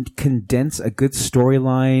can condense a good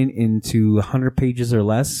storyline into 100 pages or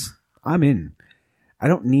less, I'm in. I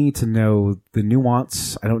don't need to know the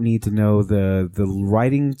nuance. I don't need to know the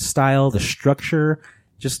writing style, the structure.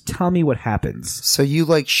 Just tell me what happens. So you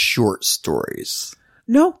like short stories?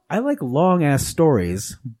 No, I like long ass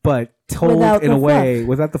stories, but told Without in the a way fluff.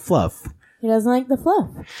 without the fluff. He doesn't like the fluff.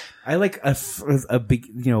 I like a big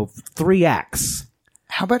 3 acts.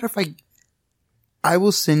 How about if I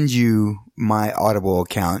will send you my Audible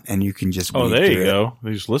account and you can just Oh, read there you through it. go.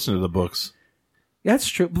 You just listen to the books. That's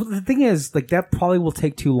true. But the thing is, like, that probably will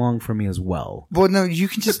take too long for me as well. Well, no, you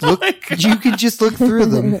can just look. You can just look through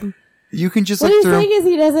them. You can just What look he's through. saying is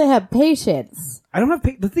he doesn't have patience. I don't have.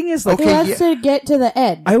 The thing is, like, He Okay, has to get to the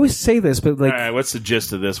end. I always say this, but like, All right, what's the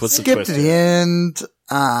gist of this? What's the Skip twist? to the end.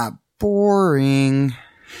 Boring.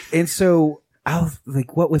 and so I'll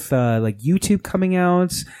like what with like YouTube coming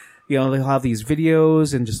out, you know, they'll have these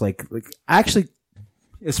videos and just like actually,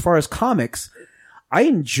 as far as comics, I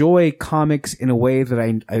enjoy comics in a way that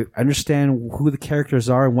I understand who the characters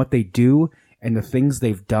are and what they do and the things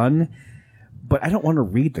they've done, but I don't want to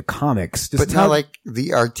read the comics. Just But not like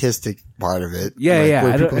the artistic part of it. Yeah, like yeah, I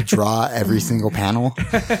Where don't- people draw every single panel.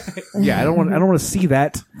 yeah, I don't want to see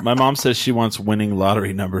that. My mom says she wants winning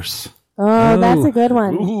lottery numbers. Oh, that's a good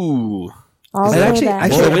one. Ooh, I'll Is do that actually- that.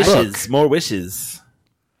 actually- more a wishes, more wishes.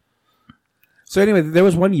 So anyway, there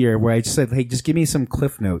was one year where I just said, "Hey, just give me some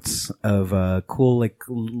cliff notes of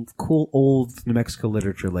cool old New Mexico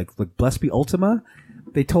literature, like Bless Me Ultima."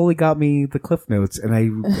 They totally got me the cliff notes, and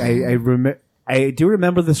I do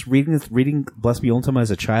remember reading Bless Me Ultima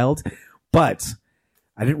as a child, but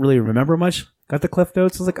I didn't really remember much. Got the cliff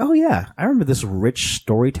notes. I was like, "Oh yeah, I remember this rich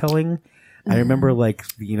storytelling." I remember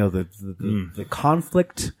the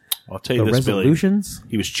conflict, I'll tell the you this, Billy. resolutions.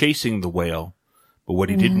 He was chasing the whale, but what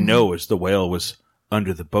he didn't know is the whale was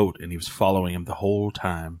under the boat, and he was following him the whole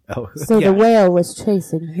time. Oh, So yeah. the whale was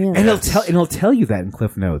chasing him. And it'll tell you that in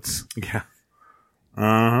cliff notes. Yeah.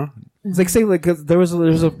 Uh huh. It's like saying like there was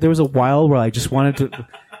a while where I just wanted to.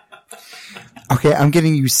 Okay, I'm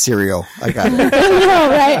getting you cereal. I got it. I know,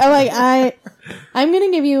 right? I'm like, I'm gonna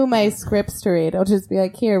give you my scripts to read. I'll just be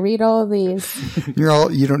like, here, read all of these. You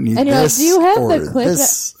don't need And you're like, this. do you have or the clip?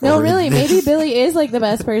 this No, or really, this. maybe Billy is like the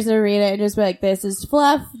best person to read it and just be like, this is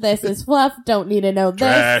fluff, don't need to know this.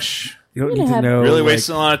 Trash. You don't I'm need gonna to have- know. Really like-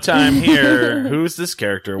 wasting a lot of time here. Who's this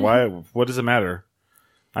character? Why? What does it matter?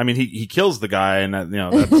 I mean, he kills the guy, and that,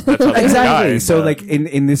 that's how they Exactly. die, So but- like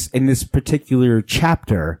in this particular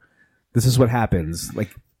chapter, this is what happens.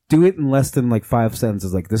 Like do it in less than like 5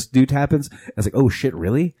 sentences. Like this dude happens. I was like, oh shit,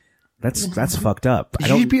 really? That's fucked up. I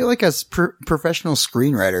You'd don't. be like a professional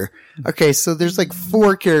screenwriter. Okay, so there's like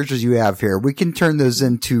 4 characters you have here. We can turn those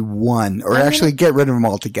into one, or actually get rid of them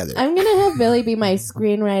altogether. I'm gonna have Billy be my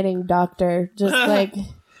screenwriting doctor. Just like,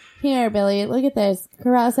 here, Billy, look at this.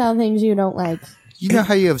 Cross out things you don't like. You know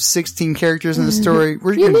how you have 16 characters in the story?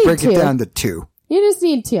 We're You going to need break it 2. down to 2. You just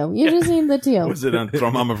need 2. You just need the 2. Was it on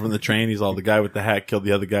Throw Mama from the Train? He's all the guy with the hat killed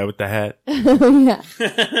the other guy with the hat. Yeah.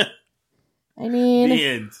 I mean, The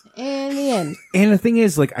end. in the end. And the thing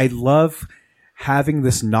is, like, I love having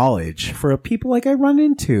this knowledge for people like I run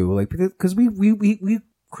into, like, because we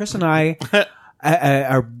Chris and I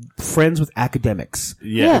are friends with academics.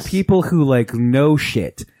 Yes. People who like know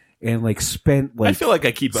shit and like spent like I feel like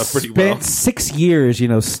I keep up pretty spent well. 6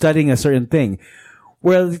 years, studying a certain thing.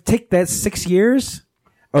 Where they take that 6 years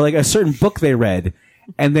or like a certain book they read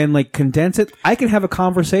and then like condense it. I can have a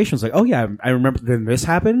conversation. It's like, oh yeah, I remember then this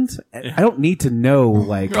happened. I don't need to know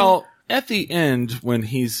like, Well, at the end, when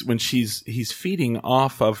he's feeding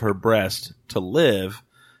off of her breast to live,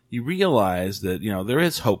 you realize that there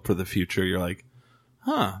is hope for the future. You're like,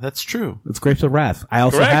 huh, that's true. it's Grapes of Wrath. I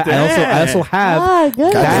also Correct, I also have Ah,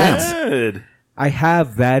 good. that. Good. I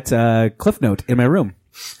have that cliff note in my room.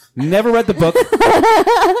 Never read the book.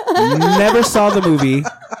 Never saw the movie.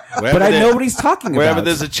 But I know what he's talking Wherever about.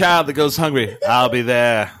 there's a child that goes hungry, I'll be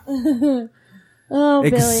there. Oh, Billy,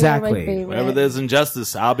 Exactly. you're my favorite. Wherever there's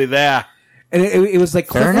injustice, I'll be there. And it was like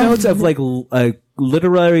cliff enough. notes of like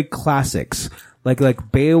literary classics,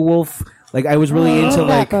 like Beowulf. Like I was really into that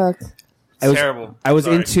like book. I was Terrible. I was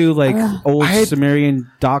Sorry. into like old had-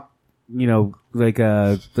 Sumerian like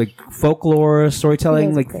folklore storytelling.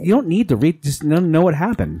 That's Like great. you don't need to read, just know what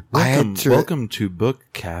happened. Welcome to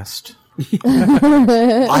Bookcast.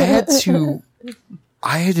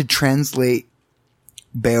 I had to translate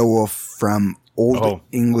Beowulf from old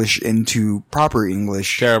English into proper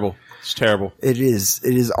English. Terrible. It's terrible. It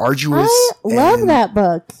is arduous. I love and that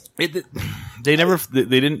book. They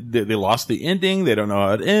lost the ending. They don't know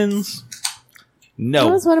how it ends. That No.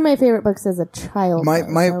 was one of my favorite books as a child. My- though,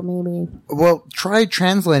 my- so maybe Well, try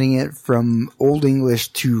translating it from Old English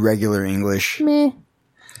to regular English. meh.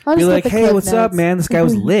 I'll Be just like, get the hey, Cliff what's up, Notes. man? This guy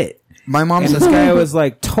was lit, My mom and says, this guy was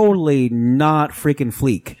like totally not freaking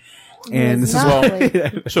fleek. And this is Not why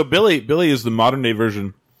really. So Billy is the modern day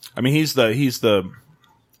version. I mean, he's the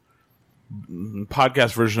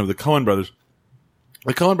podcast version of the Coen Brothers.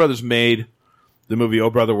 The Coen Brothers made the movie "Oh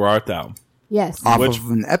Brother, Where Art Thou" Yes. off Which- of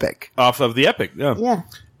an epic. off of the epic. Yeah.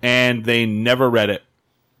 And they never read it.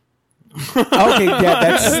 Okay,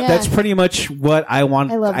 yeah, that's pretty much what I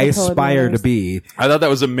want. I love the I aspire Code to be. I thought that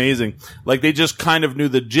was amazing. Like they just kind of knew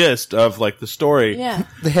the gist of like the story. Yeah.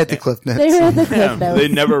 They had the cliff notes. They read the Yeah, clip notes. they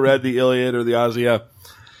never read the Iliad or the Odyssey,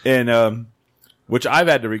 and which I've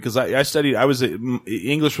had to read because I studied.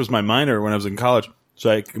 English was my minor when I was in college, so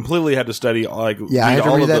I completely had to study I read had to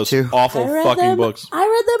all read of that those too. awful fucking books. I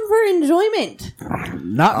read them for enjoyment.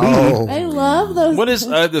 Not me. Oh. I love those. What is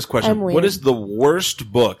this question? I'm weird. What is the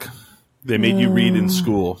worst book they made you read in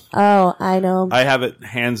school? Oh, I know. I have it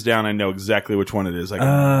hands down. I know exactly which one it is. I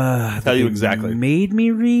can tell you exactly. Made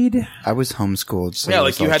me read. I was homeschooled, so Yeah, it like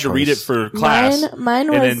was you all had to read it choice. for class, Mine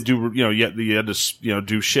and was- then do you had to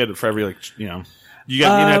do shit for every you didn't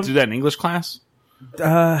have to do that in English class.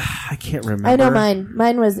 I can't remember. I know mine.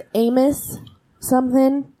 Mine was Amos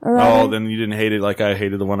something or other. Oh, then you didn't hate it like I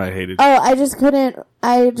hated the one I hated. Oh, I just couldn't.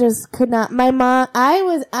 I just could not. My mom. I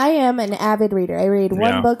am an avid reader. I read one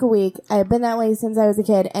Yeah. book a week. I've been that way since I was a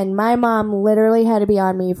kid, and my mom literally had to be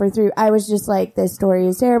on me for 3. I was just like, this story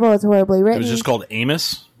is terrible. It's horribly It written. was just called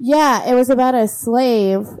Amos. Yeah, it was about a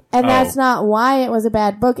slave, and Oh. that's not why it was a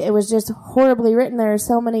bad book. It was just horribly written. There are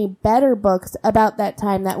so many better books about that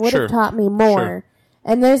time that would Sure. have taught me more. Sure.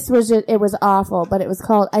 And this was just, it was awful, but it was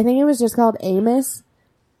called, I think it was just called Amos.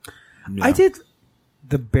 I did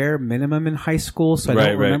the bare minimum in high school, so I Right,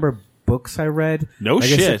 don't right. remember books I read. No Like I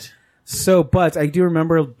said- shit. So, but I do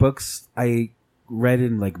remember books I read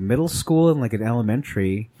in like middle school and like in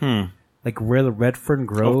elementary. Like Where the Red Fern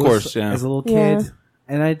Grows. Of course, yeah. As a little Yeah. kid,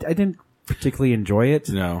 and I didn't particularly enjoy it.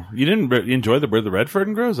 No, you didn't enjoy Where the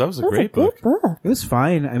Redford Grows. That was a That was great a good book. book. It was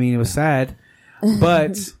fine. I mean, it was sad,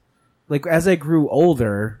 but like as I grew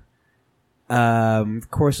older,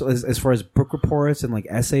 of course, as far as book reports and like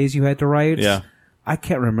essays you had to write, Yeah. I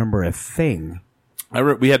can't remember a thing.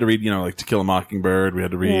 We had to read, like To Kill a Mockingbird. We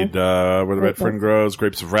had to read Where the Red Fern book. Grows,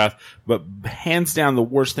 Grapes of Wrath. But hands down, the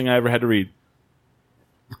worst thing I ever had to read: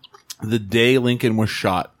 The Day Lincoln Was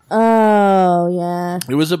Shot. Oh, yeah.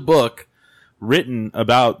 It was a book written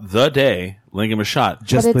about the day Lincoln was shot.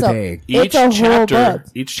 Just But the it's a- day. It's a whole book.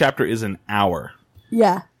 Each chapter is an hour.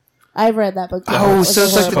 Yeah. I've read that book too. Oh, It's so a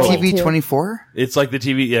it's like the horrible book, TV too. 24? It's like the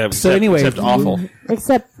TV. Yeah. So except, anyway, except awful.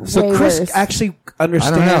 Except So way Chris worse. actually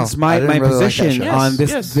understands I my didn't really like that position show. on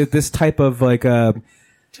this Yes. this type of like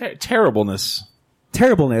Terribleness.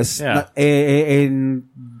 terribleness Yeah. and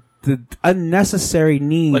the unnecessary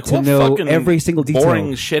need Like to what know fucking every single detail.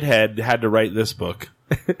 boring shithead had to write this book?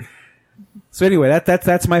 So anyway,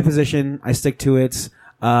 that's my position. I stick to it.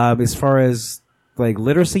 As far as like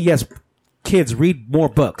literacy, yes, kids read more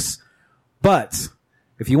books, but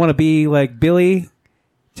if you want to be like Billy,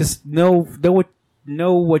 just know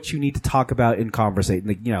what you need to talk about in conversation.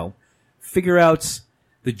 Like, figure out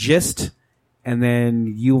the gist, and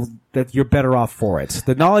then you're better off for it.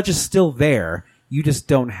 The knowledge is still there. You just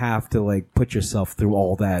don't have to like put yourself through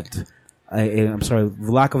all that. I'm sorry,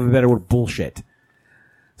 for lack of a better word, bullshit.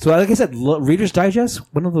 So, like I said, Reader's Digest,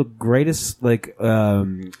 one of the greatest ideas.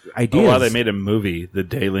 Oh, wow, they made a movie The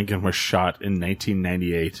Day Lincoln Was Shot in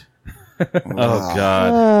 1998. Oh,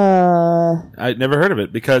 God. I'd never heard of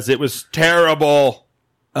it because it was terrible.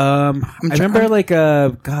 I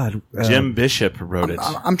remember Jim Bishop wrote it.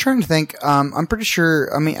 I'm trying to think. I'm pretty sure.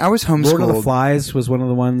 I mean, I was homeschooled. Lord of the Flies was one of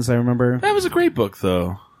the ones I remember. That was a great book,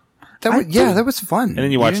 though. That was fun. And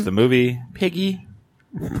then you watch the movie Piggy.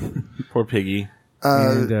 Poor Piggy.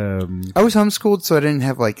 And I was homeschooled, so I didn't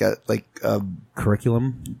have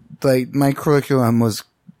curriculum. like my curriculum was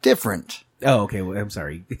different. Oh, okay. Well, I'm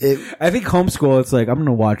sorry. It- I think homeschool. It's like I'm going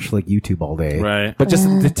to watch like YouTube all day, Right. But just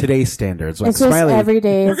to today's standards, like It's just Smiley. every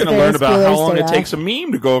day. We're it's going to learn Ferris about how Bueller's long Day it Off. takes a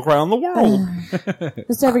meme to go around the world.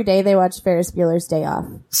 Just every day they watch Ferris Bueller's Day Off.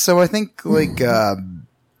 So I think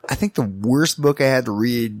I think the worst book I had to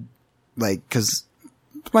read, because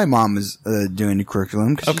my mom was doing the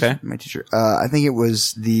curriculum. 'Cause she's Okay. my teacher. I think it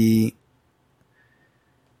was the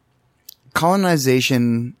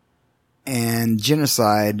colonization and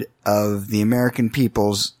genocide of the American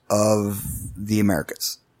peoples of the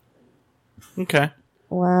Americas. Okay.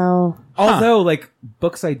 Wow. Although, like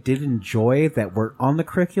books I did enjoy that were on the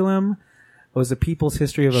curriculum was The People's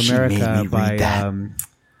History of She made America me by read that.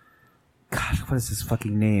 God, what is his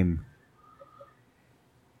fucking name?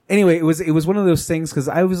 Anyway, it was one of those things because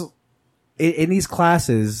I was in these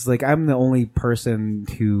classes. Like, I'm the only person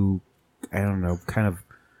who I don't know, kind of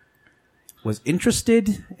was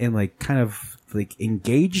interested and like kind of like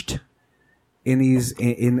engaged in these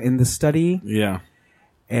in the study. Yeah.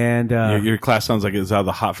 And Your class sounds like it's out of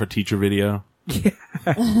the Hot for Teacher video.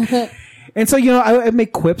 and so I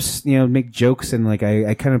make quips, make jokes, and like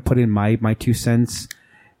I kind of put in my 2 cents,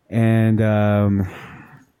 and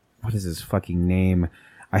what is his fucking name?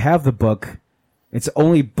 I have the book. It's the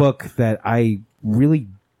only book that I really,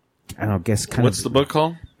 I don't know, guess kind What's of. the book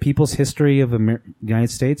called? People's History of the United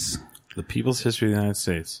States. The People's History of the United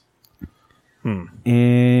States.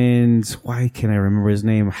 And why can't I remember his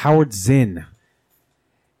name? Howard Zinn.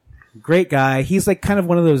 Great guy. He's like kind of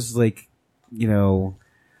one of those like, you know,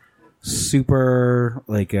 super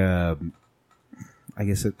like I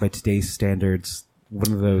guess by today's standards,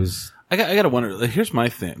 one of those. I gotta wonder. Like, here's my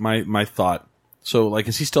thing. My thought. So, like,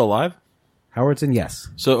 is he still alive? Howard Zinn, yes.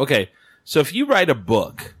 So, okay. So, if you write a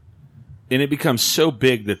book and it becomes so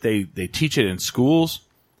big that they teach it in schools,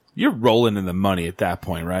 you're rolling in the money at that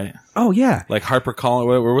point, right? Oh yeah. Like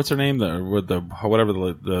HarperCollins, what's her name?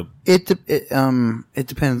 The It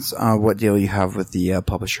depends on what deal you have with the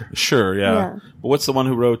publisher. Sure, yeah. Yeah. But what's the one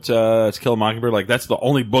who wrote To Kill a Mockingbird? Like, that's the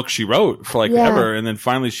only book she wrote for like Yeah. ever, and then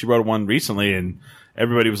finally she wrote one recently, and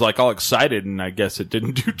everybody was like all excited, and I guess it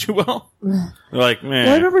didn't do too well. They're like, man.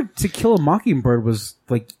 Well, I remember To Kill a Mockingbird was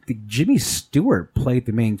like Jimmy Stewart played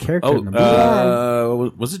the main character in the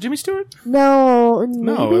movie. Was it Jimmy Stewart? No,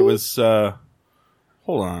 No, maybe? it was.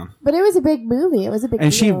 Hold on. But it was a big movie. It was a big.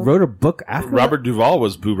 And she deal. wrote a book after Robert Duvall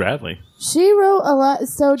was Boo Radley. She wrote a lot.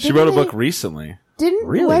 So She wrote a didn't book recently.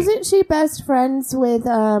 Really? Wasn't she best friends with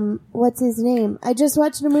what's his name? I just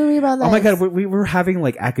watched a movie about that. Oh my god, we were having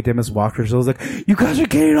like academics walkthroughs. I was like, you guys are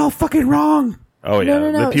getting it all fucking wrong. Oh yeah,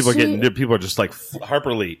 No, the people she- people are just like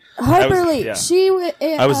Harper Lee. Harper Lee. Yeah.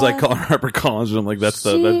 I I was like calling Harper Collins, and I'm like, that's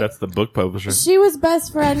the book publisher. She was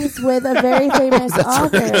best friends with a very famous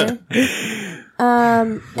author.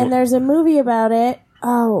 And there's a movie about it.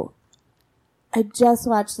 Oh, I just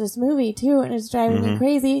watched this movie too, and it's driving me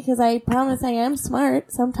crazy because I promise I am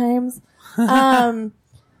smart sometimes.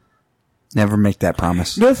 Never make that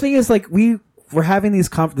promise. The other thing is like we're having this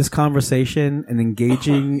conversation and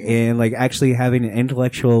engaging and like actually having an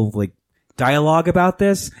intellectual like dialogue about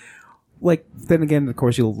this. Like then again, of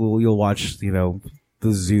course you'll watch the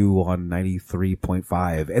Zoo on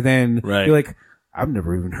 93.5, and then Right. you're like, I've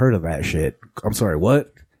never even heard of that shit. I'm sorry,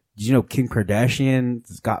 what? Did you know Kim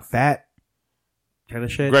Kardashian got fat? Kind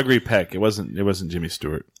of shit. Gregory Peck. It wasn't Jimmy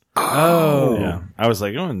Stewart. Oh, Yeah, I was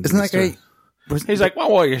like, oh, Isn't that great? He's like,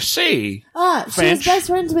 well, you see. She was Finch. best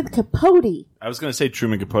friends with Capote. I was gonna say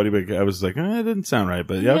Truman Capote, but I was like, it didn't sound right.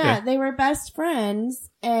 But yeah, okay. they were best friends,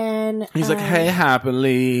 and He's like, hey,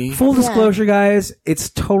 happily. Full disclosure, guys, it's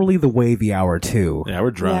totally the wavy hour too. Yeah,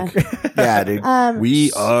 we're drunk. Yeah, dude.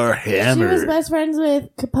 We are She was hammered. best friends with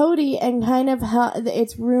Capote, and kind of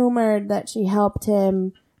it's rumored that she helped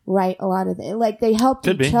him write a lot of things. Like they helped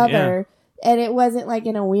Could each be, other, and it wasn't like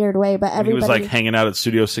in a weird way. But He everybody was like hanging out at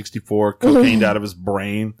Studio 64, cocaine out of his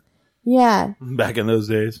brain yeah, back in those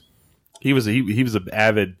days. He was an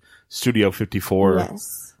avid Studio 54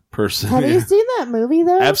 yes. person. Have you seen that movie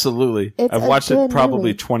though? Absolutely. It's I've a watched it good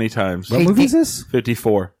probably movie. 20 times. What movie is this?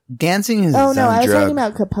 54. Dancing is Oh its no, own I was drug. talking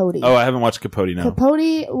about Capote. Oh, I haven't watched Capote now.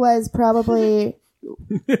 Capote was probably.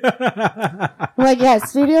 Like yes,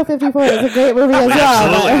 Studio 54 is a great movie as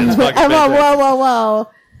Absolutely, it's well. fucking Whoa.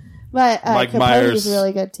 But Mike Capote Myers. is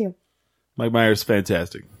really good too. Mike Myers,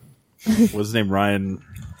 fantastic. What's his name? Ryan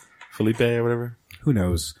Felipe or whatever? Who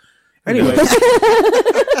knows? Anyway,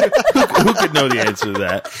 Who could know the answer to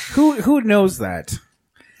that? who knows that?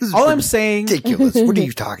 This is All I'm saying ridiculous. What are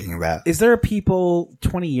you talking about? is there are people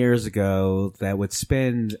 20 years ago that would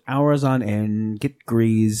spend hours on end, get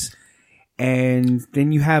degrees, and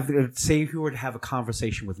then you have, say, if you were to have a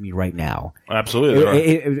conversation with me right now, Absolutely.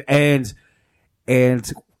 there are.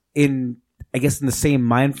 and in, I guess in the same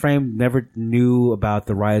mind frame, never knew about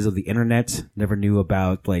the rise of the internet, never knew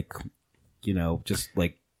about like, just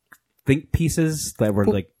like think pieces that were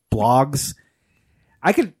like blogs.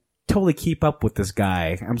 I could totally keep up with this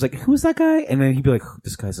guy. I was like, who's that guy? And then he'd be like,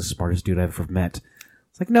 this guy's the smartest dude I've ever met.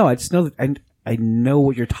 It's like, no, I just know that I know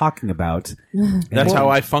what you're talking about. That's how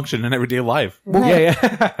I function in everyday life. Yeah.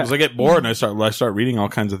 Because I get bored and I start reading all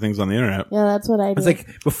kinds of things on the internet. Yeah, that's what I do. It's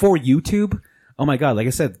like before YouTube. Oh my god! Like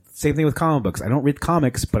I said, same thing with comic books. I don't read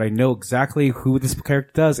comics, but I know exactly who this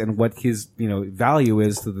character does and what his value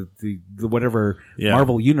is to the whatever Yeah.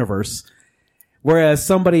 Marvel universe. Whereas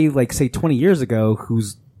somebody like say 20 years ago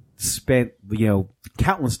who's spent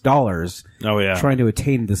countless dollars Oh yeah. trying to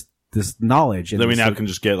attain this knowledge, and Then we it's now like- can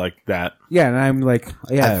just get like that. yeah, and I'm like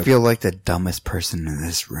I feel like the dumbest person in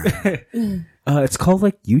this room. it's called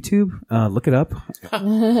like YouTube. Look it up.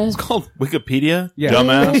 It's called Wikipedia. Yeah.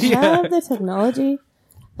 Dumbass. They have the technology.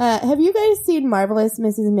 Have you guys seen Marvelous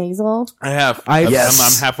Mrs. Maisel? I have. Yes.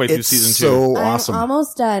 I'm halfway through It's season 2. so awesome. I'm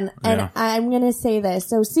almost done, and Yeah. I'm gonna say this.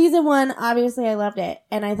 So season 1, obviously I loved it,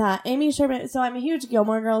 and I thought Amy Sherman. So I'm a huge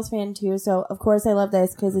Gilmore Girls fan too. So of course I love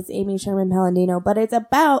this because it's Amy Sherman Palladino, but it's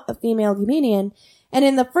about a female comedian. And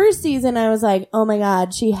in the first season, I was like, oh my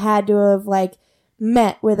god, she had to have like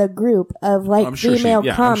met with a group of like I'm sure female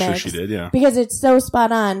I'm comics. sure she did, yeah. Because it's so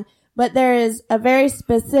spot on. But there is a very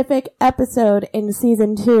specific episode in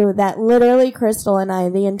season 2 that literally Crystal and I,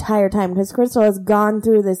 the entire time, because Crystal has gone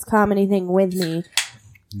through this comedy thing with me,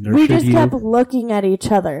 we just kept looking at each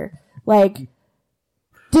other. Like,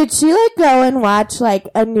 did she like go and watch like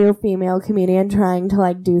a new female comedian trying to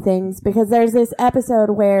like do things? Because there's this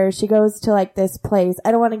episode where she goes to like this place.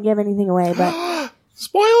 I don't want to give anything away, but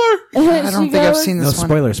Spoiler! I don't think I've seen No, this one.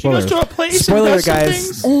 spoiler. She goes to a place Spoiler, and does some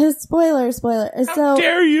guys. things. spoiler. So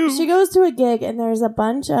dare you. she goes to a gig and there's a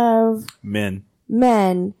bunch of Men.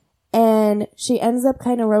 men and she ends up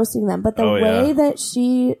kind of roasting them. But the Oh, way yeah. that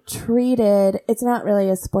she treated, it's not really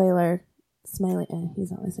a spoiler. Smiley,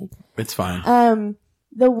 he's not listening. It's fine.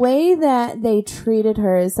 The way that they treated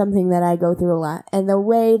her is something that I go through a lot. And the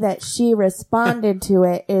way that she responded to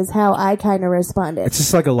it is how I kind of responded. It's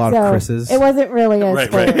just like a lot of Chris's. It wasn't really a Right,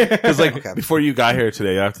 spoiler. right. Because like before you got here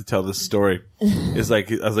today, I have to tell this story. It's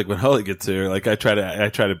like I was like when Holly gets here, like I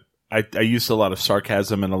use a lot of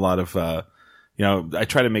sarcasm and a lot of I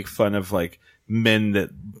try to make fun of like men that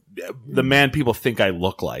the man people think I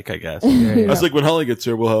look like, I guess. I was like, when Holly gets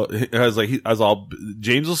here,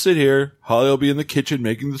 James will sit here, Holly will be in the kitchen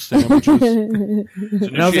making the sandwiches. It's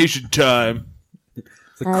initiation time.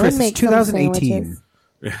 It's I like, Chris, would it's make some 2018.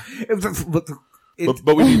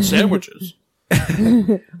 But we need sandwiches.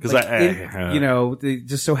 Because it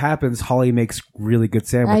just so happens Holly makes really good I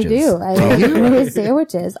sandwiches. do. I make really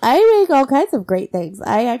sandwiches. I make all kinds of great things.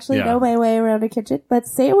 I actually Yeah. know my way around a kitchen, but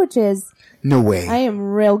sandwiches No way. I am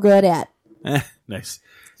real good at. Nice.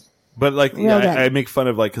 But like, Real good. I make fun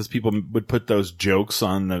of like, cause people would put those jokes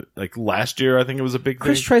on the, like last year, I think it was a big thing.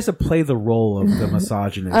 Chris tries to play the role of the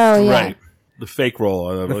misogynist. Oh yeah. Right. The fake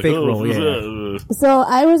role. The fake role, yeah. So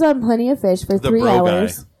I was on Plenty of Fish for The 3 bro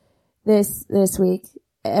hours guy. this week.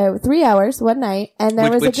 3 hours one night, and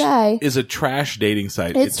there was a Which guy. is a trash dating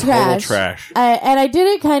site. It's total trash. trash. And I did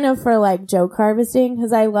it kind of for like joke harvesting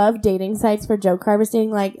because I love dating sites for joke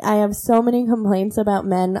harvesting. Like I have so many complaints about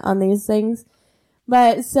men on these things.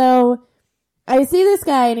 But so I see this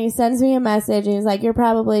guy and he sends me a message and he's like, you're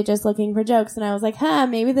probably just looking for jokes. And I was like,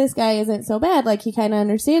 maybe this guy isn't so bad. Like he kind of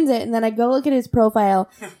understands it. And then I go look at his profile.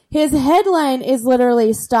 His headline is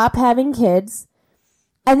literally stop having kids.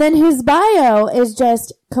 And then his bio is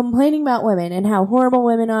just complaining about women and how horrible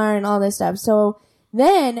women are and all this stuff. So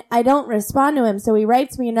then I don't respond to him. So he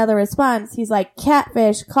writes me another response. He's like,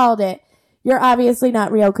 catfish, called it. You're obviously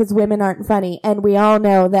not real because women aren't funny. And we all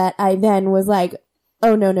know that I then was like,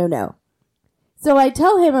 oh, no. So I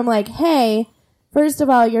tell him, I'm like, hey, first of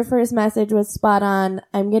all, your first message was spot on.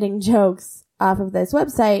 I'm getting jokes off of this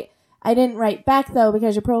website. I didn't write back though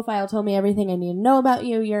because your profile told me everything I need to know about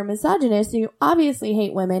you. You're a misogynist, so you obviously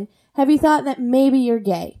hate women. Have you thought that maybe you're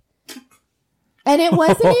gay? And it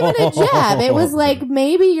wasn't even a jab. It was like,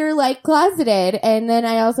 maybe you're like closeted. And then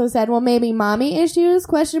I also said, well, maybe mommy issues, ?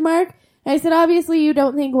 And I said, obviously you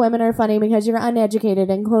don't think women are funny because you're uneducated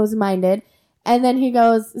and closed-minded. And then he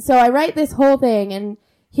goes, so I write this whole thing and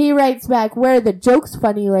he writes back, where are the jokes,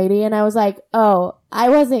 funny lady? And I was like, oh, I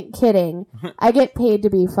wasn't kidding. I get paid to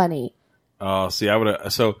be funny. Oh, see, I would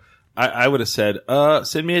have said,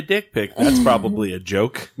 send me a dick pic. That's probably a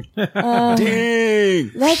joke.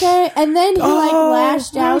 Dang. That guy, and then he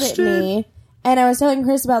lashed out at me. And I was telling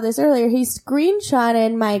Chris about this earlier. He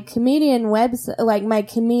screenshotted my comedian website, like my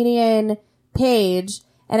comedian page,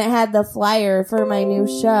 and it had the flyer for my new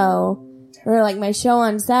show, or like my show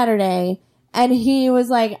on Saturday. And he was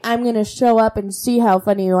like, I'm going to show up and see how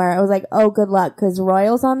funny you are. I was like, oh, good luck, because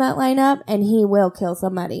Royal's on that lineup, and he will kill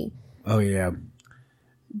somebody. Oh, yeah.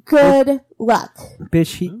 Good luck.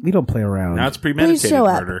 Bitch, we don't play around. Now it's premeditated show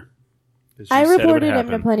up. murder. I reported him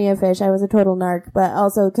to Plenty of Fish. I was a total narc, but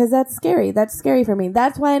also because that's scary. That's scary for me.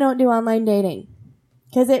 That's why I don't do online dating,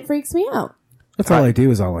 because it freaks me out. That's all I do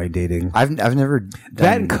is online dating. I've never done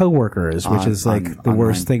That and coworkers, which is like the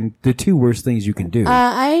worst thing, the two worst things you can do.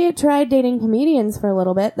 I tried dating comedians for a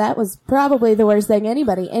little bit. That was probably the worst thing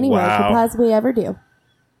anybody anywhere Wow. could possibly ever do.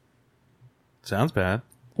 Sounds bad.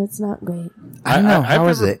 It's not great. I don't know. How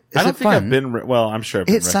is it? Is I don't it think fun? I've been. Well, I'm sure I've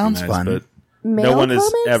been It sounds recognized, fun. but Male no one has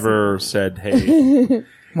comics? ever said, "Hey."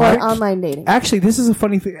 Or online dating. Actually, this is a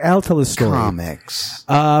funny thing. I'll tell this story. Comics.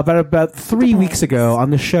 About 3 weeks ago on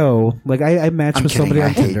the show, like I matched I'm with kidding. somebody I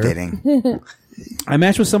on hate Tinder. dating. I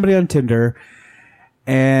matched with somebody on Tinder,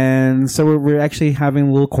 and so we're actually having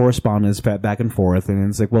a little correspondence back and forth. And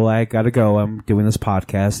it's like, well, I gotta go. I'm doing this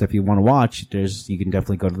podcast. If you want to watch, you can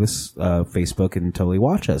definitely go to this Facebook and totally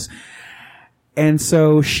watch us. And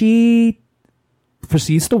so she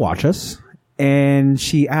proceeds to watch us, and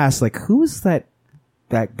she asks, like, who's that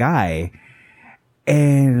guy?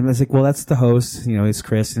 And I was like, well, that's the host. You know, it's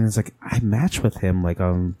Chris. And it's like, I matched with him, like,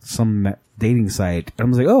 on some dating site. And I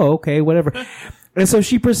was like, oh, okay, whatever. And so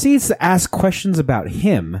she proceeds to ask questions about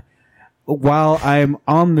him while I'm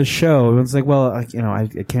on the show. And it's like, well, I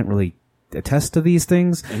can't really attest to these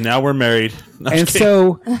things. And now we're married. No, I'm And just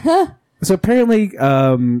kidding. so apparently,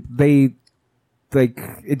 they, like,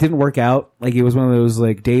 it didn't work out. Like, it was one of those,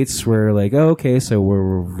 like, dates where, like, oh, okay, so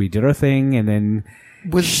we did our thing, and then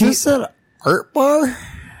Was this an art bar?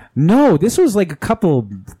 no, this was like a couple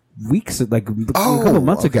weeks, like a couple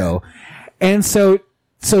months ago. And so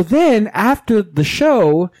then after the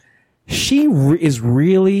show, she is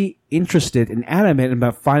really interested and adamant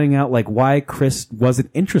about finding out, like, why Chris wasn't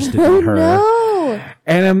interested in her. No,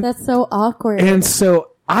 And that's so awkward. And so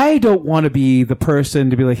I don't want to be the person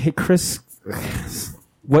to be like, hey, Chris,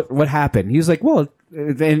 what happened? He was like, well,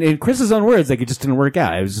 in Chris's own words, like, it just didn't work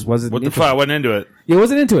out. It just wasn't. What the fuck? I wasn't into it. He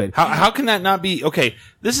wasn't into it. How can that not be? Okay,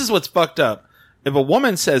 this is what's fucked up. If a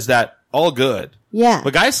woman says that, all good. yeah, If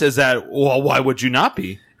a guy says that, well, why would you not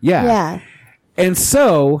be? yeah. And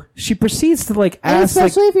so she proceeds to, like, And ask, like,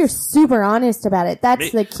 especially if you're super honest about it,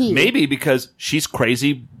 that's the key. Maybe because she's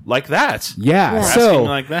crazy like that. yeah. Yeah. So Asking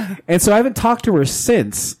like that. and so I haven't talked to her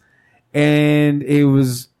since, and it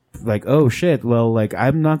was like, oh shit. Well, like,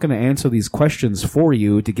 I'm not going to answer these questions for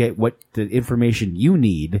you to get what the information you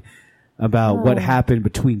need about what happened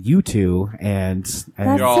between you two, and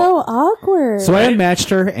That's all- so awkward. so I unmatched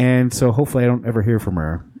her, and so hopefully I don't ever hear from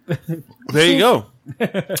her. There you go.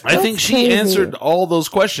 I think she crazy. answered all those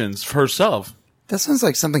questions for herself. That sounds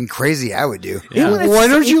like something crazy I would do. Yeah. Why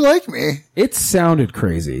don't you like me? It sounded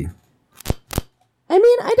crazy. I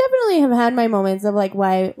mean, I definitely have had my moments of like,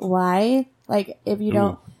 why, like, if you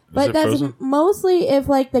don't, but it that's frozen? mostly if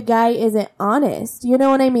like the guy isn't honest. You know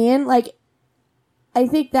what I mean? Like, I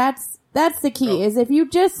think that's the key is if you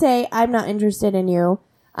just say, I'm not interested in you,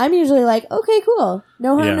 I'm usually like, okay, cool.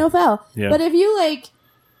 No harm, Yeah. no foul. Yeah. But if you like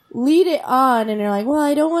lead it on and you're like, well,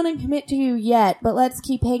 I don't want to commit to you yet, but let's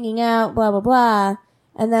keep hanging out, blah, blah, blah.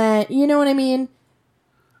 And then, you know what I mean?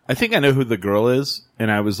 I think I know who the girl is,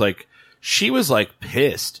 and I was like, she was like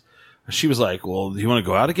pissed. She was like, well, do you want to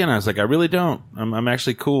go out again? I was like, I really don't. I'm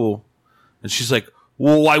actually cool. And she's like,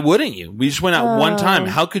 well, why wouldn't you? We just went out one time.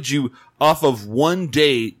 How could you, off of one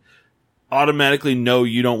date, automatically know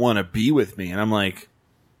you don't want to be with me? And I'm like,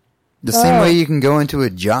 The same way you can go into a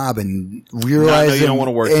job and realize you don't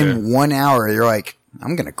wanna work in there. 1 hour, you're like,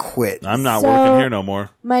 I'm going to quit. I'm not So- working here no more.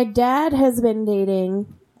 My dad has been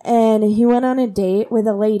dating, and he went on a date with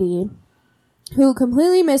a lady who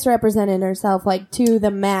completely misrepresented herself, like, to the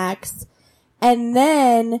max. And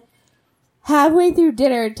then, halfway through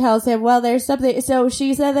dinner, tells him, well, there's something. So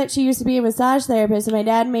she said that she used to be a massage therapist, and my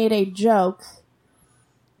dad made a joke.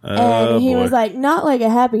 And he boy. was like, not like a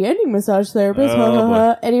happy ending massage therapist. Oh, ha, ha,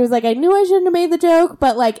 ha. And he was like, I knew I shouldn't have made the joke,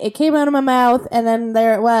 but, like, it came out of my mouth, and then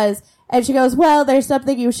there it was. And she goes, well, there's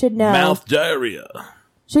something you should know. Mouth diarrhea.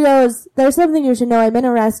 She goes, there's something you should know. I've been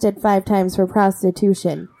arrested 5 times for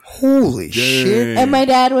prostitution. Holy shit. And my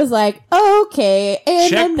dad was like, okay, and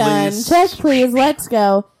Check, I'm done. please. Check, please. Let's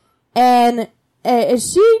go. And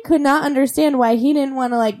she could not understand why he didn't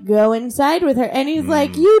want to, like, go inside with her. And he's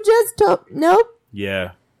like, you just told, nope.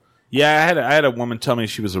 Yeah. Yeah, I had a woman tell me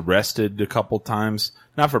she was arrested a couple times.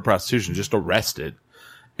 Not for prostitution, just arrested.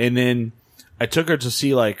 And then I took her to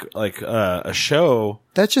see like a show.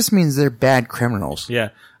 That just means they're bad criminals. Yeah.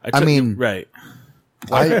 I mean- right.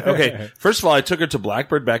 I, Okay. First of all, I took her to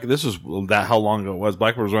Blackbird back. This was that how long ago it was.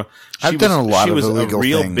 Blackbird was one. I've done a lot she of was illegal a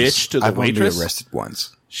real things. bitch to the I've only been waitress. arrested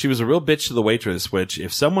once. She was a real bitch to the waitress. Which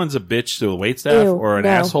if someone's a bitch to the waitstaff Ew, or an no.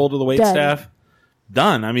 asshole to the Done. waitstaff,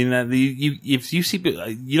 done. I mean, if you see,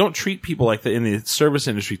 you don't treat people like that in the service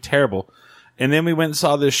industry. Terrible. And then we went and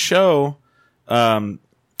saw this show, the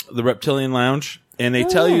Reptilian Lounge, and they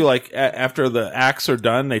tell you like after the acts are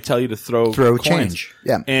done, they tell you to throw coins. change.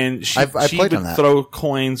 Yeah. And she I she played would on that. throw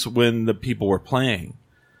coins when the people were playing.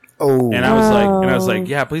 Oh, And I was like,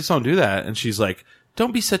 yeah, please don't do that. And she's like,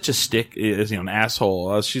 don't be such a stick, an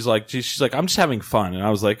asshole. She's like, I'm just having fun. And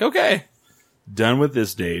I was like, okay, done with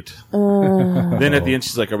this date. Then at the end,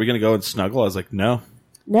 she's like, are we going to go and snuggle? I was like, no.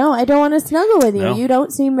 No, I don't want to snuggle with you. No. You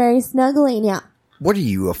don't seem very snuggling. Yeah. what are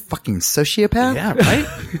you, a fucking sociopath? Yeah, right?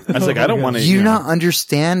 I was like, I don't want to. Do you not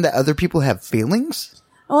understand that other people have feelings?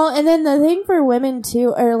 Well, and then the thing for women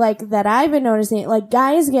too, or like that I've been noticing, like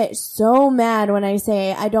guys get so mad when I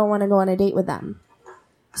say I don't want to go on a date with them.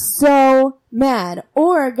 So mad.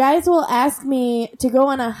 Or guys will ask me to go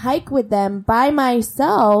on a hike with them by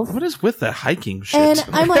myself. What is with the hiking shit?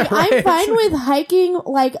 And I'm like, I'm fine with hiking,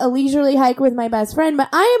 like a leisurely hike with my best friend, but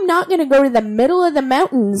I am not going to go to the middle of the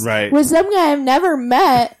mountains Right. with some guy I've never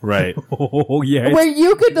met. Right. Oh yeah. Where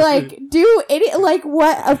you could like do any, like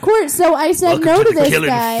what? Of course. So I said no to this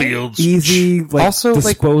guy. fields. Easy, like Also, like,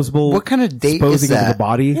 disposable. what kind of date disposing is that? of the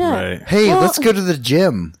body? Yeah. Right. Hey, Well- let's go to the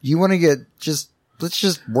gym. You want to let's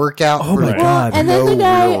just work out Oh for my like God. And then no the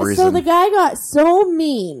guy, real reason. so the guy got so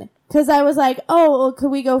mean because I was like, oh, well, could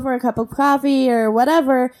we go for a cup of coffee or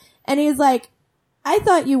whatever? And he's like, I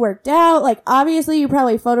thought you worked out. Like, obviously you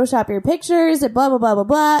probably Photoshop your pictures and blah, blah, blah, blah,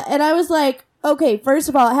 blah. And I was like, okay, first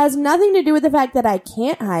of all, it has nothing to do with the fact that I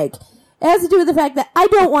can't hike. It has to do with the fact that I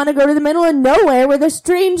don't want to go to the middle of nowhere with a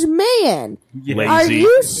strange man. Lazy. Are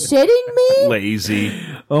you shitting me? Lazy.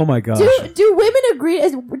 Oh my gosh. Do women agree?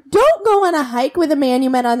 Don't go on a hike with a man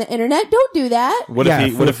you met on the internet. Don't do that. What Yeah, if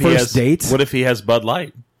he? for What the if he first has? date? What if he has Bud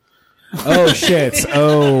Light? Oh shit.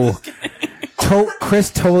 Oh.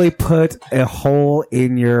 Chris totally put a hole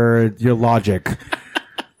in your logic.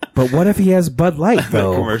 But what if he has Bud Light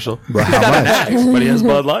though? Commercial. But how much? But he has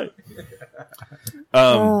Bud Light.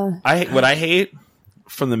 What I hate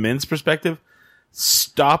from the men's perspective,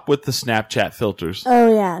 stop with the Snapchat filters.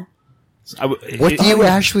 Oh yeah. What do you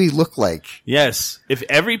actually look like? Yes, if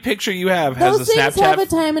every picture you have has Those a things have a Snapchat,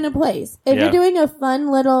 time and a place. If Yeah. you're doing a fun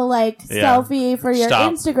little like Yeah. selfie for your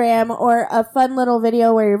Stop. Instagram or a fun little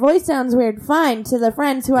video where your voice sounds weird, fine to the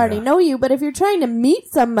friends who already know you. But if you're trying to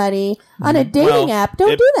meet somebody on a dating well, app,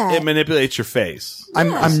 don't it, do that. It manipulates your face. I'm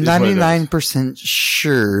is what it 99%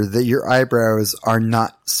 sure that your eyebrows are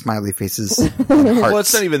not smiley faces on hearts. Well,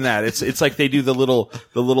 it's not even that. It's like they do the little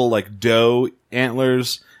like doe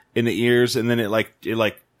antlers in the ears, and then it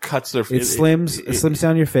cuts their. It slims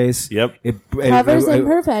down your face. Yep. It Covers it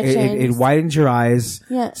imperfections. widens your eyes.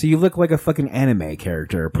 Yeah. So you look like a fucking anime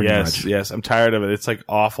character, pretty Yes, much. yes. I'm tired of it. It's like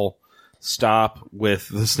awful. Stop with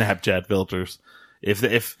the Snapchat filters. If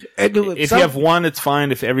you have one, it's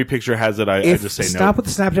fine. If every picture has it, I just say no. Stop with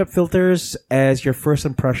the Snapchat filters as your first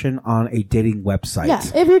impression on a dating website. Yeah,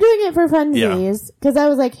 if you're doing it for funsies, because I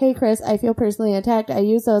was like, hey Chris, I feel personally attacked. I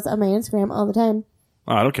use those on my Instagram all the time.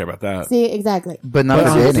 Oh, I don't care about that. See, exactly. But not But for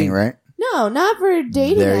honestly- dating, right? No, not for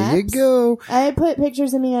dating There apps. you go. I put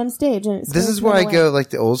pictures of me on stage, and This is why I go like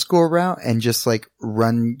the old school route and just like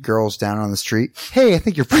run girls down on the street. Hey, I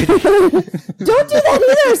think you're pretty. Don't do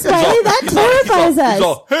that either, Smiley. That terrifies us. It's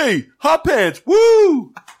all, hey, hot pants,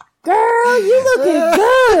 woo, Girl, you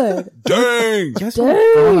looking good. dang. You guys want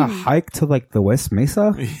to go on a hike to like the West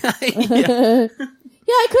Mesa?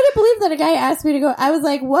 Yeah, I couldn't believe that a guy asked me to go. I was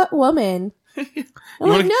like, what woman? I'm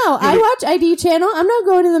like, no, I watch ID channel. I'm not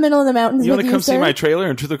going to the middle of the mountains You with want to you, come see sir. my trailer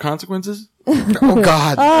and Truth or Consequences? Oh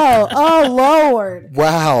God. Oh, Lord.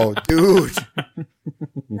 Wow, dude.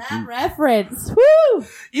 That reference. Woo!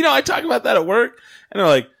 You know, I talk about that at work, and they're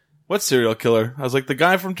like, "What serial killer?" I was like, "The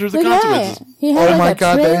guy from Truth or The guy. Consequences." He had Oh like my a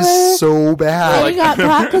God, trailer. that is so And bad. he got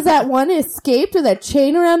caught because that one escaped with a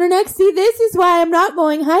chain around her neck. See, this is why I'm not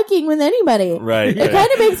going hiking with anybody. Right. It kind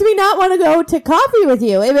of makes me not want to go to coffee with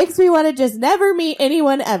you. It makes me want to just never meet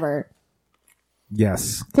anyone ever.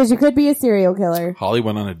 Yes. Because you could be a serial killer. Holly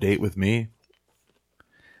went on a date with me.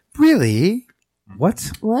 Really?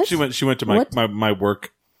 What? What? She went to What? my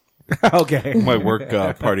work Okay.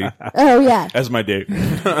 party Oh, yeah. as my date.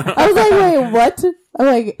 I was like, wait, what? I'm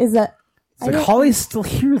like, is that... It's like Holly's still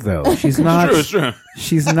here though. She's not. True, it's true.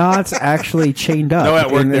 She's not actually chained up. No, at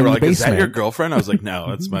work in, they in were the like, "Is that basement. your girlfriend?" I was like,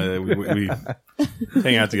 "No, it's my we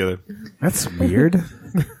hang out together." That's weird.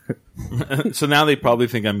 So now they probably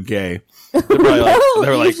think I'm gay. They're probably like, No, they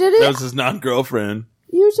were you like, shouldn't. "That was his non-girlfriend."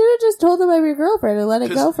 You should have just told them I'm your girlfriend and let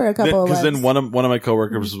it go for a couple of Because months. then one of my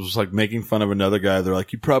coworkers was like making fun of another guy. They're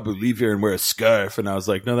like, "You probably leave here and wear a scarf," and I was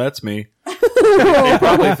like, "No, that's me."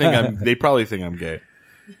 They probably think I'm gay.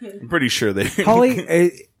 I'm pretty sure they.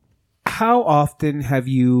 Holly, how often have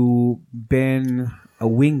you been a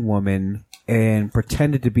wing woman and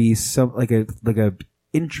pretended to be some like a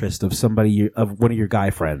interest of somebody of one of your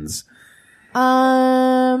guy friends?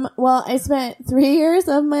 Well, I spent 3 years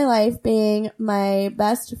of my life being my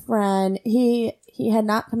best friend. He had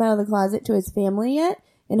not come out of the closet to his family yet.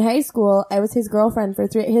 In high school, I was his girlfriend for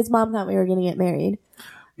his mom thought we were going to get married.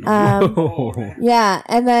 Yeah.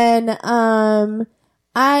 And then,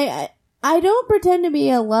 I don't pretend to be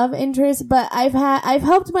a love interest, but I've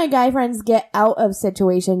helped my guy friends get out of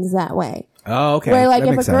situations that way. Oh, okay. Where like That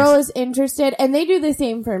if a makes girl sense. is interested, and they do the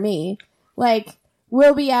same for me. Like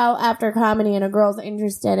we'll be out after comedy and a girl's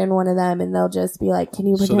interested in one of them and they'll just be like, can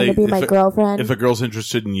you pretend to be my girlfriend? If a girl's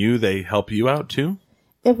interested in you, they help you out too?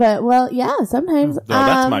 Yeah, sometimes. No,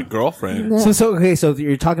 that's my girlfriend. So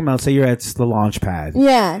you're talking about, say you're at the launch pad.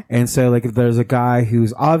 Yeah. And so, like, if there's a guy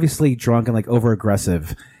who's obviously drunk and, like, over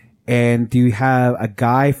aggressive, and do you have a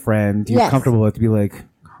guy friend you're comfortable with to be like,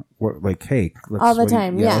 hey, let's all the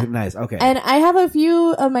time, yeah. Nice, okay. And I have a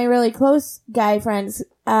few of my really close guy friends,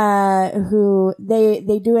 who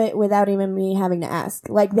they do it without even me having to ask.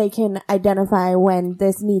 Like, they can identify when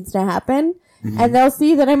this needs to happen, and they'll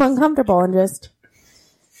see that I'm uncomfortable and just,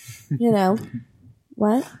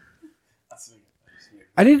 what?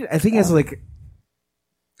 I think it's like,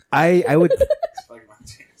 I would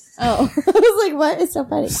Oh, I was like, what? It's so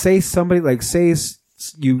funny. say somebody, like, say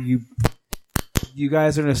you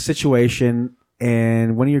guys are in a situation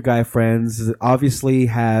and one of your guy friends obviously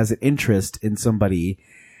has an interest in somebody,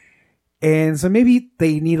 and so maybe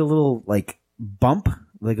they need a little, like, bump,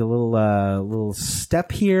 like a little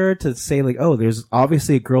step here to say, like, oh, there's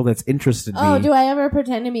obviously a girl that's interested in me. Oh, do I ever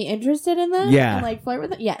pretend to be interested in them? Yeah. And, like, flirt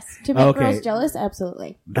with them? Yes. To make girls jealous?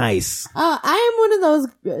 Absolutely. Nice. I am one of those.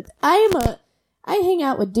 I hang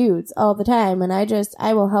out with dudes all the time, and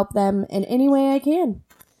I will help them in any way I can.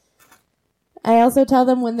 I also tell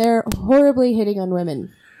them when they're horribly hitting on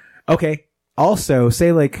women. Okay. Also,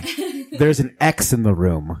 say, like, there's an ex in the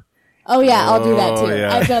room. Oh, yeah, I'll do that, too.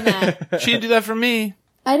 Yeah. I've done that. She didn't do that for me.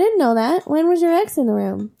 I didn't know that. When was your ex in the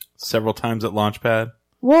room? Several times at Launchpad.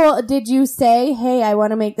 Well, did you say, hey, I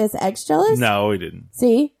want to make this ex jealous? No, we didn't.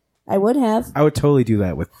 See? I would have. I would totally do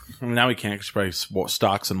that with. Now we can't, because probably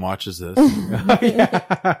stocks and watches this.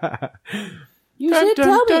 You should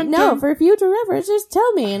tell me. No, for future reference, just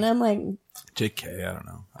tell me. And I'm like, JK, I don't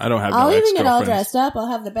know. I don't have I'll no even get all ex-girlfriends. dressed up. I'll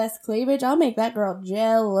have the best cleavage. I'll make that girl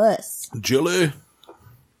jealous. Jilly.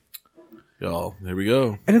 Y'all, there we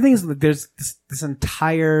go. And the thing is, there's this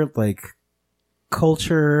entire, like,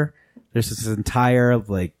 culture. There's this entire,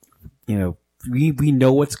 like, we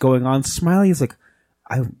know what's going on. Smiley is like,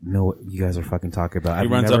 I don't know what you guys are fucking talking about. He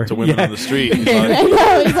runs up to women on the street. He's I like,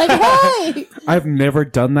 know. He's like, hey! I've never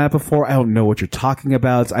done that before. I don't know what you're talking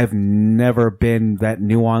about. I've never been that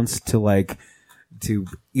nuanced to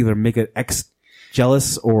either make an ex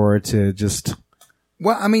jealous or to just.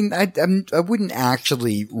 Well, I mean, I wouldn't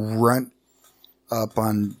actually run up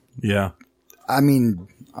on. yeah. I mean,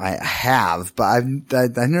 I have, but I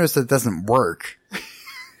noticed that it doesn't work.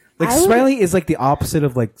 Like, I would- Smiley is like the opposite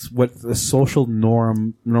of, like, what a social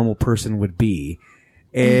normal person would be.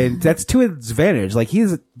 And that's to his advantage. Like, he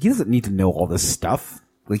doesn't need to know all this stuff.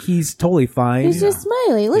 Like, he's totally fine. He's just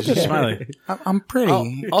Smiley. Look at Just him. Smiley. I'm pretty.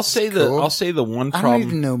 I'll say Cool. the one I problem. don't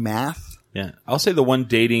even know math. Yeah. I'll say the one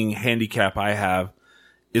dating handicap I have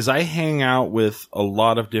is I hang out with a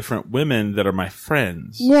lot of different women that are my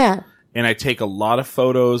friends. Yeah. And I take a lot of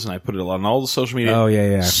photos and I put it on all the social media. Oh,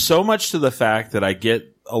 yeah. So much to the fact that I get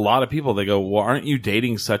a lot of people, they go, well, aren't you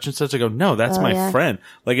dating such and such? I go, no, that's Oh, my yeah. friend.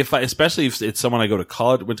 Like, especially if it's someone I went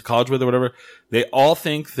to college with or whatever, they all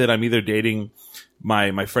think that I'm either dating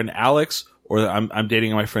my friend Alex or that I'm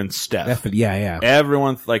dating my friend Steph. Definitely, yeah.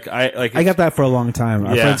 Everyone's I I got that for a long time.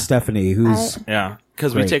 Our Yeah. friend Stephanie, who's yeah,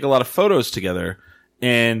 because we Great. take a lot of photos together,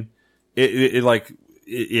 and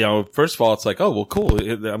first of all, it's like, oh well, cool.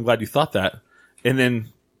 I'm glad you thought that, but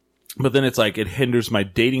then it's like it hinders my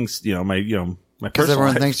dating, my Because personal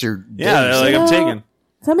everyone life. thinks you're. Yeah, they're like I'm taken.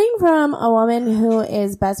 Coming from a woman who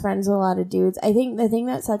is best friends with a lot of dudes, I think the thing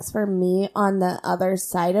that sucks for me on the other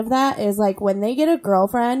side of that is, like, when they get a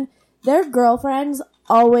girlfriend, their girlfriends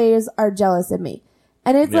always are jealous of me.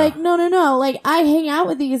 And it's like, no. Like, I hang out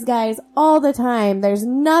with these guys all the time. There's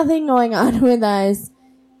nothing going on with us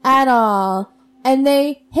at all. And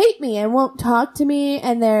they hate me and won't talk to me.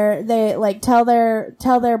 And they like tell their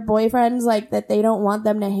boyfriends, like, that they don't want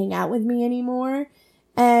them to hang out with me anymore.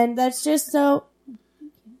 And that's just so.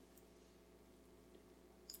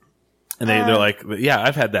 And they're like, yeah,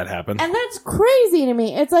 I've had that happen. And that's crazy to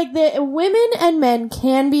me. It's like the women and men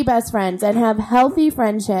can be best friends and have healthy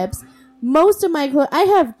friendships. Most of my I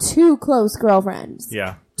have 2 close girlfriends.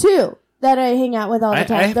 Yeah, 2 that I hang out with all the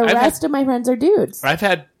time. The rest of my friends are dudes. I've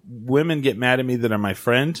had women get mad at me that are my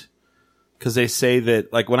friend because they say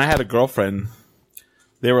that, like, when I had a girlfriend,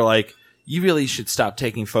 they were like, you really should stop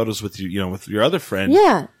taking photos with with your other friend,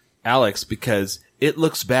 Yeah. Alex, because it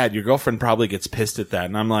looks bad. Your girlfriend probably gets pissed at that.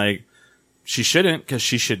 And I'm like, she shouldn't, because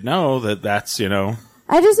she should know that that's,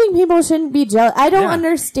 I just think people shouldn't be jealous. I don't Yeah.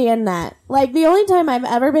 understand that. Like, the only time I've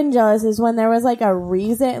ever been jealous is when there was, like, a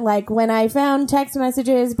reason. Like, when I found text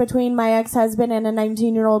messages between my ex-husband and a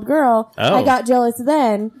 19-year-old girl, Oh. I got jealous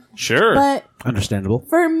then. sure. But understandable.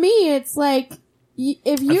 for me, it's like,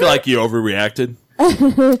 if I you feel like you overreacted.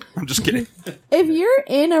 I'm just kidding. if you're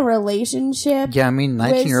in a relationship, Yeah, I mean,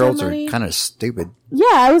 19-year-olds are somebody- kind of stupid. yeah,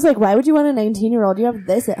 I was like, why would you want a 19-year-old? You have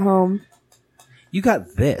this at home. You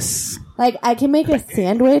got this. Like, I can make a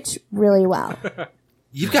sandwich really well.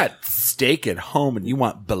 You've got steak at home and you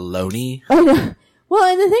want bologna. I know. Well,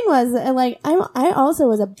 and the thing was, like, I also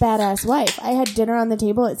was a badass wife. I had dinner on the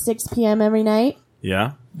table at 6 p.m. every night.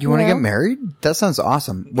 Yeah. You want to Yeah. get married? That sounds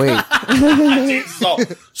awesome. Wait,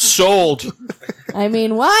 Sold. I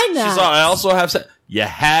mean, why She's not? all, I also have you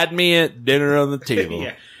had me at dinner on the table.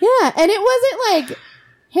 Yeah, and it wasn't like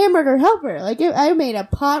hamburger helper. Like, I made a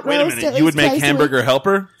pot Wait a roast. minute. at You would least make twice a hamburger week.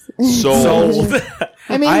 helper? Sold.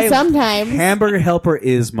 I mean, I- sometimes. Hamburger helper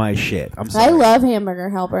is my shit. I'm sorry. I love hamburger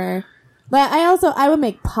helper. But I would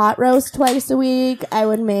make pot roast twice a week. I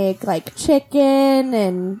would make like chicken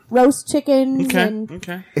and roast chickens Okay. and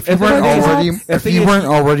Okay. if you weren't If already, it's- if you weren't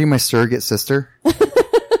already my surrogate sister,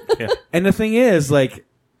 And the thing is, like,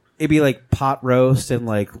 it'd be like pot roast and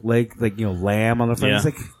like lamb on the front. Yeah. It's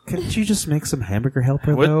like, couldn't you just make some hamburger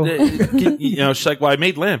helper What, though? she's like, well, I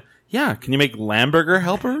made lamb. Yeah. Can you make lamburger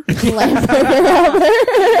helper?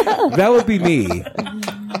 hamburger helper. That would be me.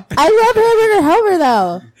 I love hamburger helper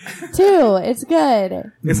though, too. It's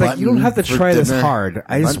good. It's like you don't have to Mutton for try this dinner. hard.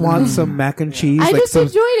 I just want some mac and cheese. I like just some,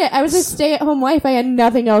 enjoyed it. I was a stay-at-home wife. I had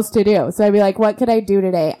nothing else to do, so I'd be like, "What could I do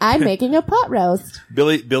today?" I'm making a pot roast.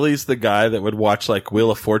 Billy's the guy that would watch like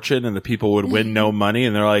Wheel of Fortune and the people would win no money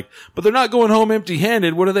and they're like, but they're not going home empty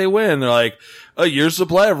handed. What do they win? They're like, a year's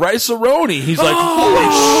supply of rice-a-roni. He's like, holy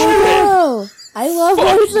shit. Oh, I love Fuck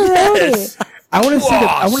rice-a-roni. yes. I want to see the.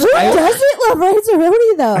 I want Who to. I doesn't love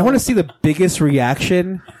rice-a-roni though? want to see the biggest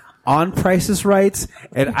reaction on Price is Right,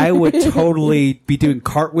 and I would totally be doing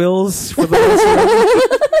cartwheels for the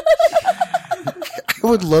rest I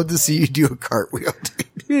would love to see you do a cartwheel.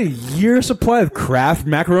 Dude. a year supply of Kraft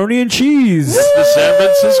macaroni and cheese. The San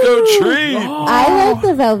Francisco tree. I like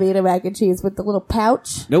the Velveeta mac and cheese with the little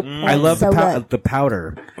pouch. Nope, I love so good. the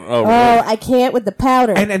powder. Oh, Oh, really? I can't with the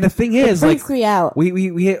powder. And the thing is, freaks like, me out.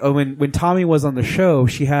 when Tommy was on the show,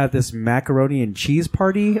 she had this macaroni and cheese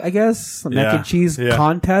party, I guess, a mac Yeah, and cheese yeah.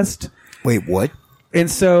 contest. Wait, what? And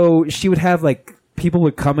so she would have like people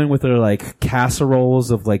would come in with their like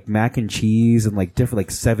casseroles of like mac and cheese and like different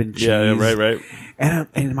like 7 cheese. Yeah, right.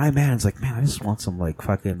 And my man's like, man, I just want some like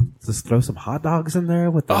fucking just throw some hot dogs in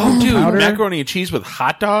there with the Oh, dude, powder. macaroni and cheese with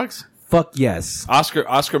hot dogs? Fuck yes,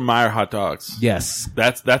 Oscar Mayer hot dogs. yes.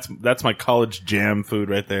 That's my college jam food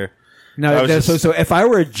right there. I Now, was just- so if I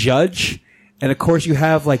were a judge, and of course you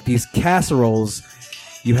have like these casseroles,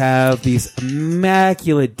 you have these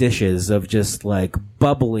immaculate dishes of just like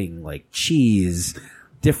bubbling like cheese,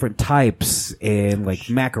 different types, and like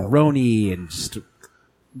macaroni, and just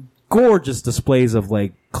gorgeous displays of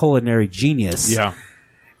like culinary genius. Yeah.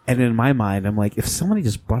 And in my mind, I'm like, if somebody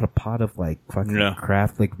just brought a pot of like fucking Yeah.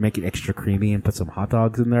 Kraft, like make it extra creamy and put some hot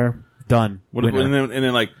dogs in there, done. What, Winner. and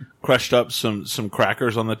then like crushed up some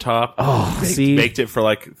crackers on the top. Oh, see? baked it for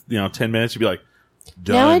like 10 minutes. You'd be like,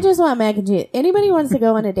 done. Now I just want mac and cheese. Anybody wants to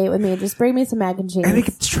go on a date with me, just bring me some mac and cheese. And they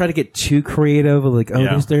could try to get too creative, like, oh,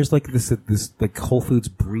 Yeah. there's like this like Whole Foods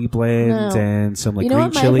brie blend No. and some like you know green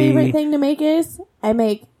what my chili. favorite thing to make is? I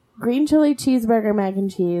make green chili cheeseburger mac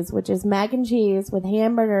and cheese, which is mac and cheese with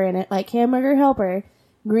hamburger in it, like hamburger helper,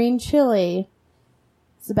 green chili.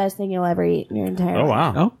 It's the best thing you'll ever eat in your entire Oh, life.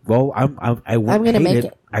 wow. Oh well, I wouldn't I'm gonna hate make it.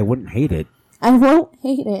 it. I wouldn't hate it. I won't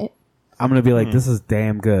hate it. I'm gonna be like, this is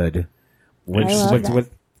damn good. What, I love that.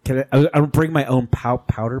 Can I'll bring my own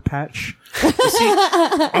powder patch.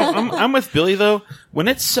 I'm with Billy though. When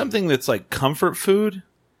it's something that's like comfort food,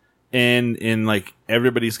 and like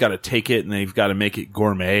everybody's got to take it and they've got to make it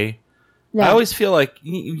gourmet. Yeah. I always feel like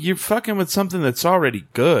you're fucking with something that's already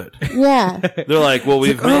good. Yeah. They're like, well,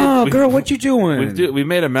 we've made, Oh, we- girl, what you doing? we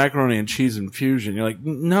made a macaroni and cheese infusion. You're like,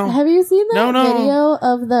 no. Have you seen that No. video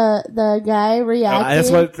of the guy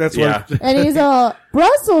reacting? That's Yeah. what. And he's all,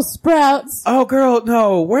 Brussels sprouts. Oh, girl,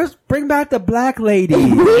 no. Bring back the black lady.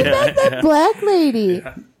 Bring back that black lady.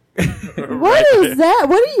 What is that?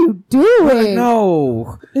 What are you doing?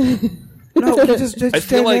 No. No, you just I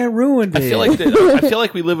feel like ruined it. I feel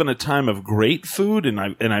like we live in a time of great food, and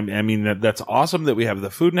I mean that's awesome that we have the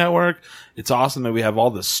Food Network. It's awesome that we have all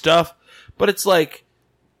this stuff, but it's like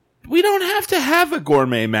we don't have to have a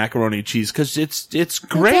gourmet macaroni and cheese because it's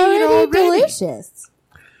great It's already already. delicious.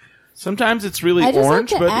 Sometimes it's really I just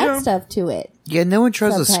orange, like to but add stuff to it. Yeah, no one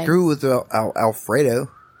tries to Sometimes. screw with Alfredo.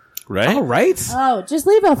 right? All right. Oh, just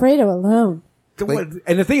leave Alfredo alone.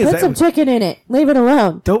 And the thing is Put that some chicken in it. Leave it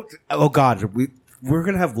alone. don't. Oh God, we're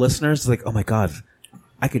gonna have listeners like, oh my God,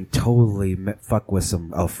 I can totally fuck with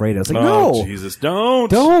some Alfredo. It's like, Oh, no, Jesus, don't.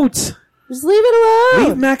 don't Just leave it alone.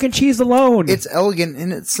 leave mac and cheese alone. It's elegant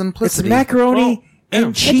in its It's simplicity. macaroni Well,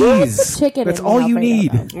 and yeah. But there is cheese. the chicken That's in the all you Alfredo,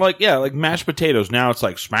 need. though. Like mashed potatoes. Now it's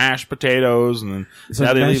like smashed potatoes, and then So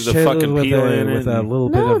now they leave mashed the potato fucking with peel a, in it. with a and- little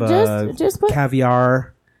No, bit of just put-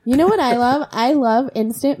 caviar. You know what I love? I love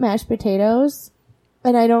instant mashed potatoes,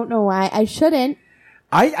 and I don't know why. I shouldn't,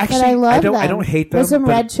 I actually, but I love them. I don't hate them. With some but,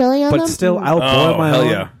 red chili on but them. still, I'll boil Oh, my hell own.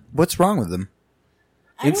 yeah. What's wrong with them?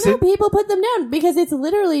 I don't know. People put them down because it's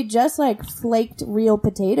literally just like flaked real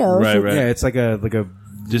potatoes. Right, right. Yeah, it's like a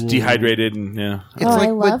Just dehydrated, and yeah. It's I like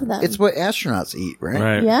love what, them. It's what astronauts eat, right?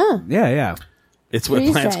 Right. Yeah. yeah. It's what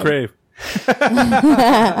Freeze plants dried. crave.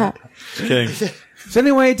 Just kidding. So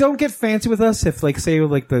anyway, don't get fancy with us if, like, say,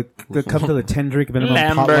 like the come to the 10 drink minimum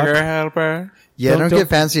Hamburger potluck. helper. Yeah, Don't- don't get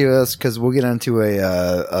fancy with us because we'll get into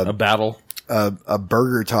A battle. a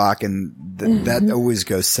burger talk, and that always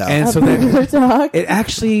goes south. And so Burger then talk. it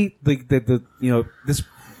actually the this.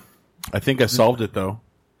 I think I solved it though.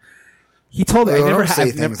 He told me They I never don't say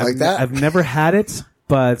I've things never, like that. I've never had it,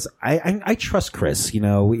 but I trust Chris. You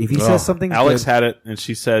know, if he says something, Alex good, had it, and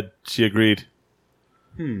she said she agreed.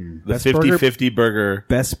 The Best burger- 50-50 burger.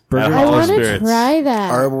 best burger. I I All want to spirits. try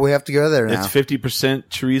that. All right, well, we have to go there now. It's 50%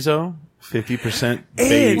 chorizo, 50% And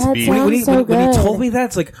That beef. sounds when he so good. told me that,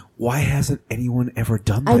 it's like, why hasn't anyone ever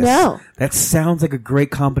done this? I know. That sounds like a great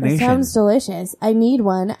It combination. sounds delicious. I need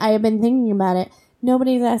one. I have been thinking about it.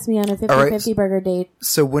 Nobody's asked me on a 50-50 burger date.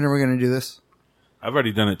 So when are we going to do this? I've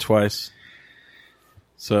already done it twice.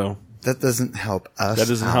 So That doesn't help us. that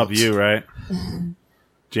doesn't out. help you, right?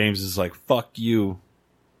 James is like, fuck you.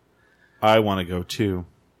 I want to go too.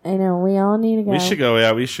 I know. We all need to go. We should go.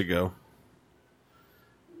 Yeah, we should go.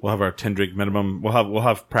 We'll have our 10 drink minimum. We'll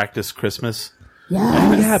have practice Christmas. Oh,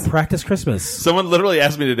 Yes. yeah, practice Christmas. Someone literally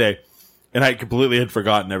asked me today, and I completely had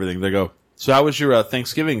forgotten everything. They go, "So how was your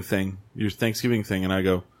Thanksgiving thing? Your Thanksgiving thing?" And I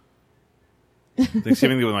go,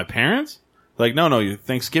 "Thanksgiving with my parents?" Like, no, your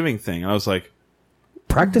Thanksgiving thing. And I was like,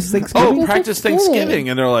 Practice "Oh, Thanksgiving. practice Thanksgiving." Thanksgiving."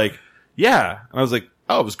 And they're like, "Yeah." And I was like,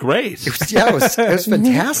 "Oh, it was great." Yeah, it was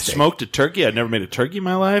fantastic. Smoked a turkey. I'd never made a turkey in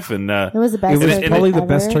my life, and It was the It best. was turkey probably the ever.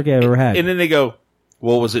 best turkey I ever had. and then they go,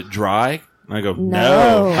 "Well, was it dry?" And I go, No.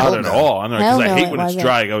 "No, Hell not at no. all." Because Hell I no, hate it when it's wasn't.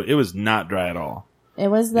 dry. I go, "It was not dry at all." It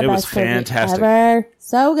was the It was best turkey fantastic. ever.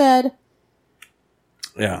 So good.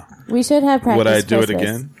 Yeah. We should have practice Would I do it Christmas.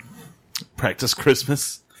 again? Practice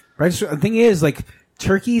Christmas. Right. So the thing is, like,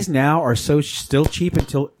 turkeys now are so still cheap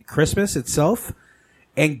until Christmas itself,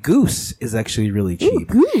 and goose is actually really cheap.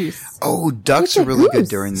 Goose. Oh, ducks It's a are really good goose.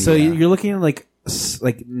 during the. So you're looking at like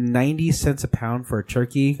 90 cents a pound for a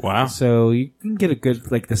turkey. Wow. So you can get a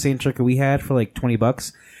good, like, the same turkey we had for like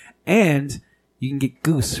 $20, and you can get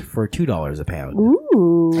goose for $2 a pound.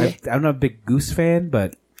 Ooh. I'm not a big goose fan,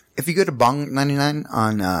 but if you go to Bong 99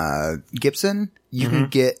 on Gibson, you Mm-hmm. can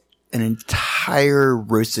get an entire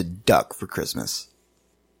roasted duck for Christmas.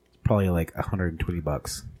 probably like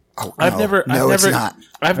 $120. Oh, I've no. never. No, I've it's never, not.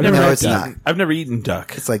 I've I've never. never had it's duck. not. I've never eaten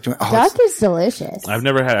duck. It's like, oh, Duck is delicious. I've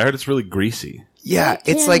never had. I heard it's really greasy. yeah, Like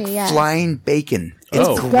it's like candy, yeah. flying bacon. It's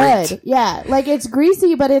Oh. great. Good. Yeah. Like it's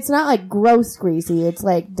greasy, but it's not like gross greasy. It's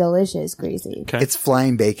like delicious greasy. Okay. It's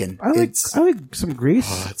flying bacon. I like some grease.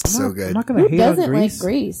 it's I'm so not, good. I'm not going Who to hate on doesn't like grease.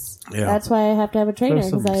 grease? Yeah. That's why I have to have a trainer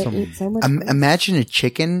Throw because I some- eat so much. Imagine a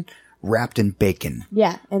chicken wrapped in bacon.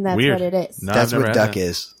 Yeah, and that's Weird. what it is. No, That's I've never what had duck that.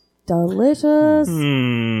 is. Delicious.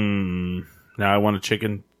 Now I want a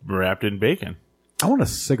chicken wrapped in bacon. I want a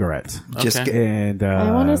cigarette. Just Okay. get, And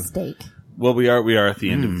I want a steak. Well, we are at the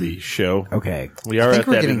end of the show. okay. We are I at think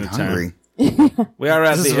we're that getting end of time. hungry. We are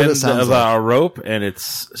at This is the what it end sounds of like. our rope, and it's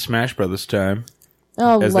Smash Brothers time,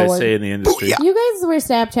 Oh as Lord. they say in the industry. Booyah. You guys were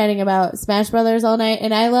Snapchatting about Smash Brothers all night,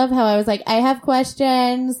 and I love how I was like, I have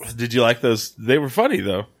questions. Did you like those? They were funny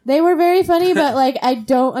though. They were very funny, but like, I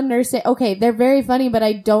don't understand. Okay, they're very funny, but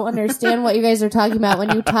I don't understand what you guys are talking about when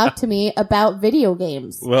you talk to me about video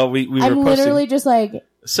games. Well, we were I'm posting. literally just like,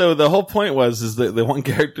 So the whole point is that the one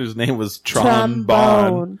character's name was Trombone.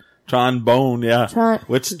 Trombone. Trombone, yeah.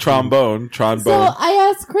 What's trombone? Trombone. So I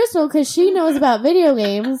asked Crystal because she knows about video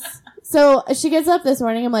games. So she gets up this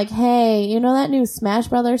morning. I'm like, hey, you know that new Smash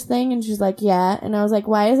Brothers thing? And she's like, yeah. And I was like,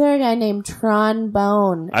 why is there a guy named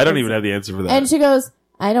Trombone? I don't even have the answer for that. And she goes,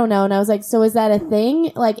 I don't know. And I was like, so is that a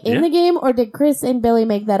thing like in Yeah. the game or did Chris and Billy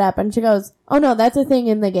make that up? And she goes, oh no, that's a thing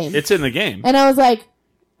in the game. It's in the game. And I was like,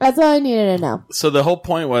 that's all I needed to know. So the whole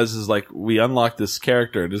point is like we unlocked this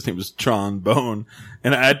character and his name was Trombone,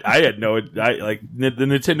 and I had no the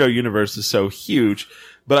Nintendo universe is so huge,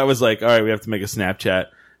 but I was like, all right, we have to make a Snapchat,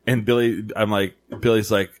 and Billy's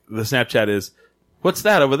like, the Snapchat is what's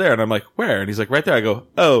that over there? And I'm like, where? And he's like, right there. I go,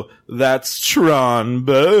 oh, that's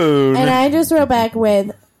trombone. And I just wrote back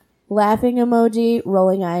with laughing emoji,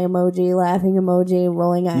 rolling eye emoji, laughing emoji,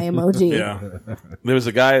 rolling eye emoji. Yeah. There was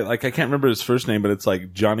a guy, like, I can't remember his first name, but it's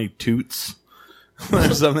like Johnny Toots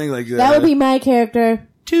or something like that. That would be my character.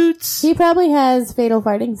 Toots. He probably has fatal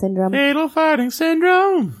farting syndrome. Fatal farting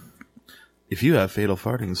syndrome. If you have fatal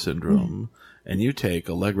farting syndrome and you take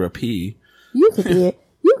Allegra P, You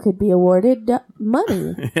could be awarded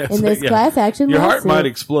money in this class action your lawsuit. heart might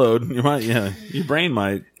explode. You might, your brain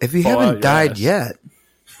might. If you fall out haven't your died ass. yet,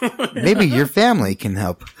 maybe your family can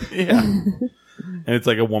help. Yeah. And it's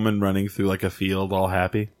like a woman running through like a field, all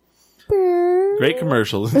happy. Great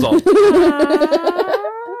commercials. It's all.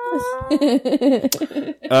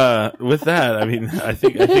 With that, I mean, I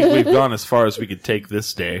think we've gone as far as we could take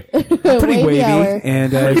this day. Pretty wavy. hour.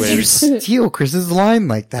 And You steal Chris's line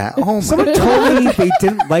like that. Oh my someone told me they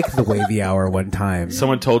didn't like the wavy hour one time.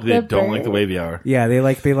 Someone told me they The don't bird. like the wavy hour. Yeah, they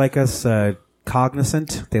like us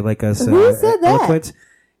cognizant. They like us Who said that? eloquent.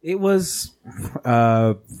 It was this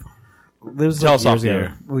was Tell like us off years the ago.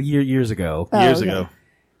 air. Well, years ago. Years okay. ago.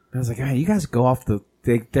 I was like, hey, you guys go off the.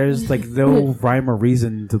 There's like no rhyme or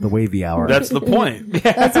reason to the wavy hour. That's the point.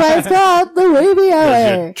 That's why it's called the wavy You're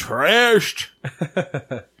hour. trashed.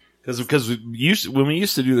 Because when we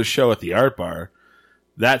used to do the show at the Art Bar,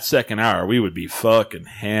 that second hour we would be fucking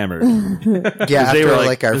hammered. Yeah, they after were like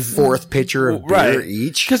like- our fourth pitcher of beer Right.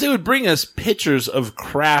 each. Because they would bring us pitchers of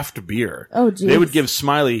craft beer. Oh, geez. They would give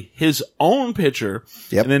Smiley his own pitcher,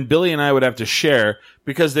 Yep. and then Billy and I would have to share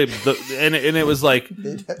because and it was like,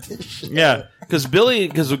 yeah,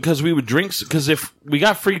 because we would drink, because if we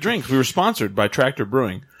got free drinks, we were sponsored by Tractor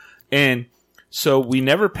Brewing, and so we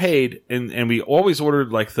never paid, and we always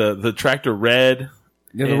ordered like the Tractor Red.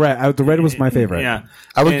 Yeah, the red was my favorite. Yeah,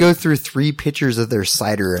 I would And- go through 3 pitchers of their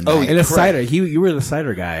cider a night. And a cider. You were the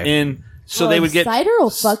cider guy. and so Well, they would get cider will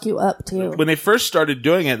fuck you up too. when they first started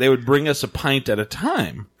doing it, they would bring us a pint at a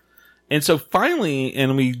time. And so finally,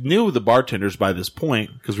 and we knew the bartenders by this point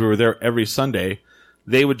because we were there every Sunday,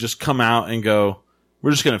 they would just come out and go,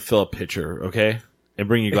 we're just going to fill a pitcher, okay? And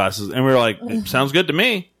bring you glasses. And we were like, sounds good to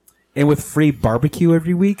me. And with free barbecue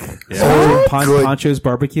every week. Yeah. Poncho's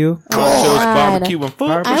barbecue. Poncho's God. barbecue and food.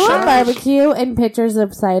 I want barbecue and pictures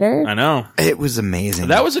of cider. I know. It was amazing.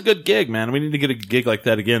 That was a good gig, man. We need to get a gig like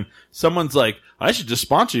that again. Someone's like, I should just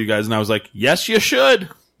sponsor you guys. And I was like, yes, you should.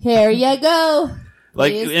 Here you go.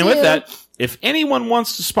 Like, Please and with do. that, if anyone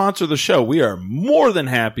wants to sponsor the show, we are more than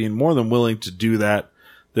happy and more than willing to do that.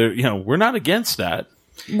 There, we're not against that.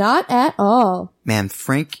 Not at all. Man,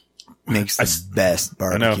 Frank makes the best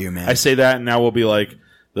I know. barbecue, man. I say that, and now they'll be like,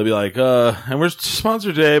 and we're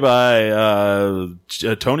sponsored today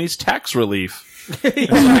by Tony's Tax Relief.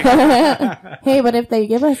 Hey, but if they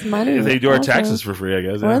give us money, If they do our also, taxes for free, I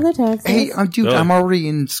guess. Or Yeah. the taxes. Hey, dude, Really? I'm already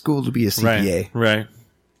in school to be a CPA. Right.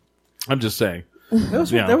 I'm just saying.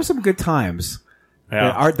 There were some good times.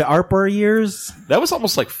 Yeah. The art bar years. That was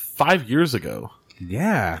almost like 5 years ago.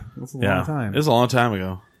 Yeah, it was a Yeah. long time. It was a long time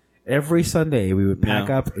ago. Every Sunday we would pack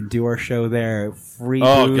Yeah. up and do our show there. Free.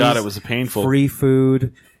 Oh, booze, God, it was painful. Free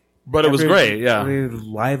food. But it was great, yeah.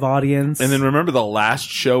 Live audience. And then remember the last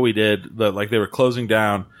show we did, they were closing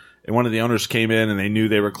down, and one of the owners came in and they knew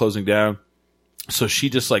they were closing down. So she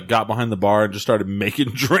just got behind the bar and just started making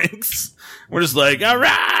drinks. We're just like, all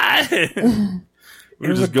right. it We're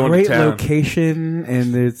was just a going great to town. location,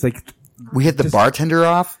 and it's like We had the bartender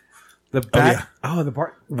off, the back. yeah. Oh, the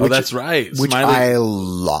bar. Oh, that's right. which Smiley, I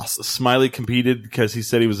lost. Smiley competed because he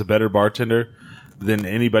said he was a better bartender than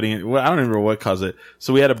anybody. Well, I don't even remember what caused it.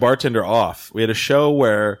 So we had a bartender off. We had a show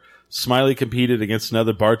where Smiley competed against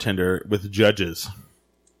another bartender with judges.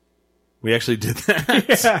 We actually did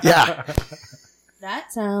that. Yeah.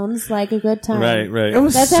 That sounds like a good time. Right. It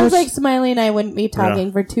was That sounds such- like Smiley and I wouldn't be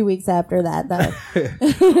talking for 2 weeks after that,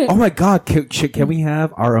 though. Oh my God! Can we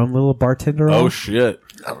have our own little bartender? Oh, on? shit.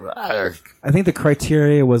 I think the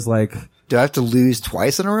criteria was like Do I have to lose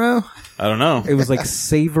twice in a row? I don't know. it was like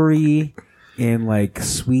savory and like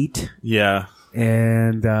sweet, Yeah.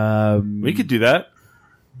 and We could do that.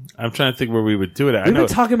 I'm trying to think where we would do it at. we've been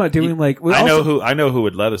talking about doing like I know who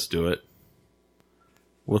would let us do it.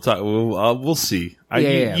 We'll talk. We'll see.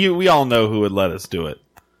 Yeah. We all know who would let us do it.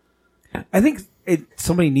 I think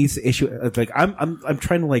somebody needs to issue like I'm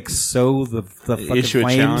trying to like sow the fucking Issue a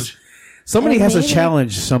flames. challenge. Somebody has to Maybe.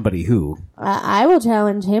 challenge somebody who. I will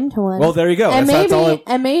challenge him to one. Well, there you go. And That's all maybe,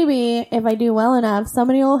 and maybe if I do well enough,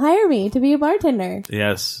 somebody will hire me to be a bartender.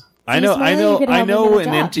 Yes. See, Smiley, you could help me get a an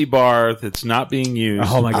job. empty bar that's not being used.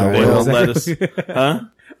 Oh my God. They I know will let us. exactly- Huh?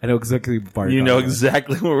 I know exactly. What bar You you're know talking about.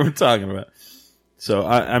 exactly what we're talking about. So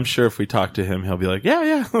I'm sure if we talk to him, he'll be like,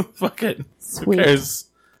 yeah, fuck it. Sweet. Who cares?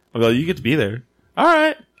 I'll be like, you get to be there. All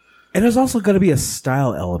right. And there's also going to be a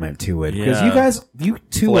style element to it because Yeah. you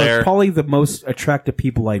two Flair. are probably the most attractive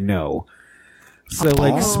people I know. So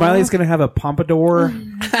like Smiley's going to have a pompadour.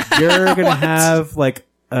 You're going to have like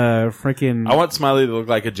a freaking. I want Smiley to look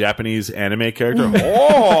like a Japanese anime character.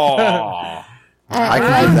 Oh! I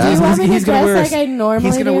can do Do that. you want me to He's gonna dress wear like I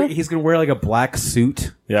normally do? he's gonna wear like a black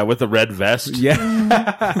suit. Yeah, with a red vest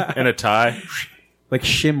Yeah, and a tie. like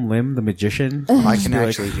Shim Lim, the magician. I can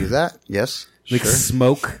actually do that. Yes. Like Sure.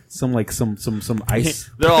 smoke, some ice.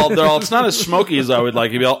 They're all. It's not as smoky as I would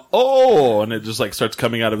like. He'd be all, oh, and it just like starts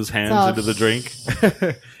coming out of his hands Oh. into the drink.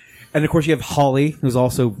 And of course you have Holly, who's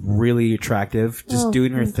also really attractive, just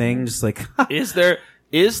doing her thing, just like Is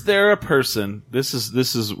there a person? This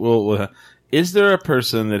is well. Is there a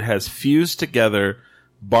person that has fused together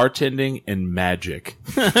bartending and magic?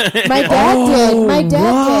 My dad did. My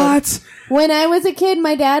dad what? did. When I was a kid,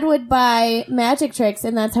 my dad would buy magic tricks,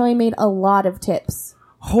 and that's how he made a lot of tips.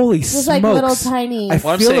 Holy Just smokes! like little tiny. I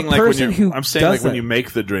Well, I'm feel saying the like when person you. who I'm saying does like when that. you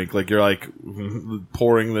make the drink, like you're like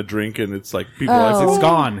pouring the drink, and it's like people. Oh. It's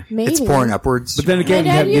gone. Maybe. It's pouring upwards. But then again,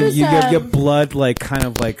 My dad you used, have blood, like kind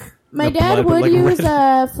of like My the dad blood, but, would like, use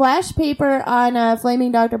red. flash paper on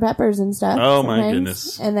flaming Dr. Peppers and stuff. Oh, my sometimes,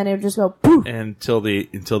 goodness. And then it would just go poof until the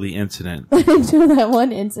incident. into that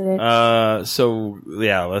one incident. So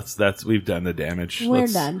yeah, that's we've done the damage. We're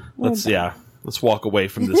done. Let's walk away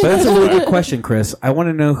from this. But that's a really good question, Chris. I want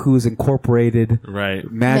to know who's incorporated Right.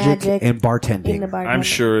 magic Magic and bartending. in the bar. I'm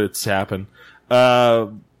sure it's happened.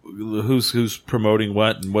 Who's promoting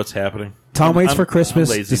what and what's happening? Tom Waits I'm- for Christmas,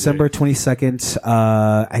 I'm lazy December today. 22nd.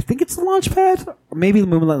 I think it's the Launchpad, or maybe the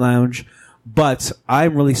Moonlight Lounge. But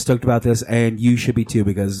I'm really stoked about this, and you should be too,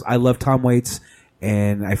 because I love Tom Waits,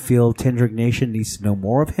 and I feel Tendrick Nation needs to know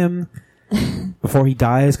more of him before he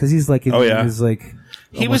dies, because he's like, Oh, yeah. he's like,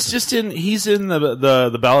 He was just in. He's in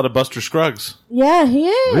the Ballad of Buster Scruggs, Yeah, he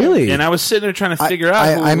is. really and I was sitting there trying to figure out.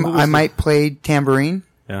 I who was I the- might play tambourine,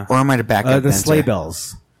 Yeah. or I might have backed up the dancer. sleigh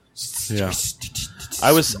bells. Yeah.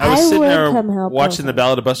 I was I sitting would there come help watching also. the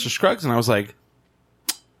Ballad of Buster Scruggs, and I was like,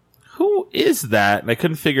 "Who is that?" And I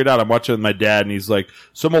couldn't figure it out. I'm watching with my dad, and he's like,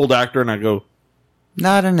 "Some old actor," and I go,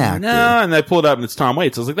 Not an actor. "No," and I pull it up, and it's Tom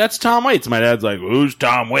Waits. I was like, "That's Tom Waits." And my dad's like, "Who's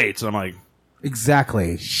Tom Waits?" And I'm like,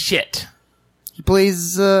 Exactly. "Shit." He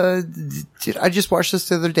plays. I just watched this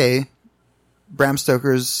the other day. Bram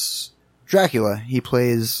Stoker's Dracula. He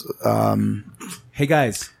plays. Hey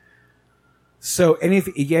guys, so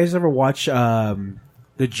you guys ever watch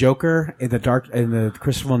the Joker in the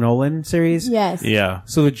Christopher Nolan series? Yes. Yeah.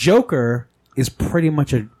 So the Joker is pretty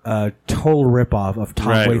much a total ripoff of Tom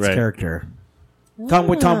Right, Waits' right. Oh. character.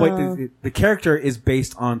 The character is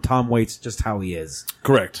based on Tom Waits, just how he is.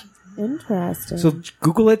 Correct. Interesting. So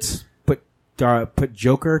Google it, put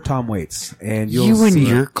Joker Tom Waits, and you'll You and see.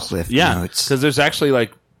 your Cliff Yeah, Notes. because there's actually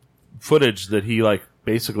like footage that he like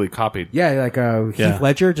basically copied. Yeah, like Heath Yeah.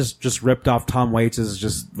 Ledger just ripped off Tom Waits'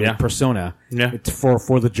 just Yeah. persona. Yeah. It's for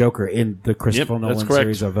the Joker in the Christopher Yep, that's Nolan correct.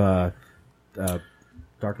 series of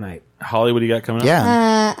Dark Knight. Holly, what do you got coming up?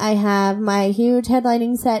 Yeah. I have my huge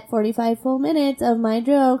headlining set, 45 full minutes of my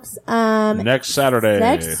jokes. Next Saturday.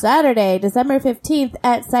 Next Saturday, December 15th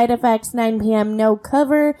at Side Effects, 9 p.m. No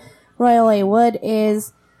cover. Royal A. Wood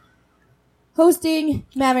is hosting.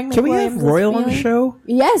 Maverick Can we McWilliams have is Royal on the feeling- show?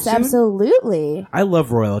 Yes, absolutely. I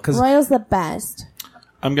love Royal because Royal's the best.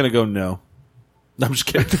 I'm gonna go no. I'm just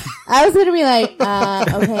kidding. I was gonna be like,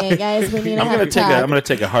 okay, guys, we need to I'm have gonna a take talk. I'm gonna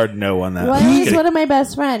take a hard no on that. Royal I'm just is kidding. one of my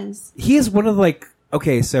best friends. he is one of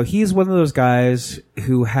so he's one of those guys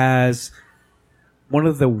who has one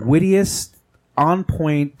of the wittiest, on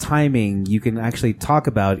point timing you can actually talk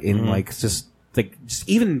about in Mm-hmm. just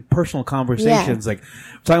even personal conversations. Like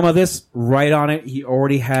talking about this, right on it. He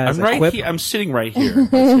already has I'm a right quip, here. I'm sitting right here.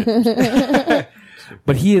 That's it.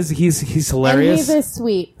 but he's And hilarious. he's a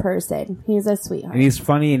sweet person. He's a sweetheart. And he's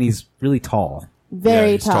funny, and he's really tall.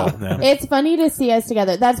 Very he's tall. tall, yeah. It's funny to see us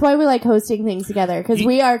together. That's why we like hosting things together, because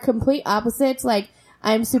we are complete opposites. Like,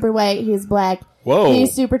 I'm super white, he's black. Whoa.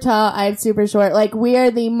 He's super tall, I'm super short. Like, we are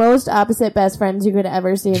the most opposite best friends you could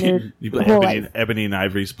ever see in You your play whole Ebony, life. Ebony and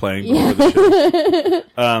Ivory's playing before the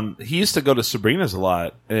show. He used to go to Sabrina's a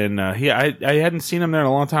lot, and I hadn't seen him there in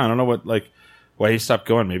a long time. I don't know why he stopped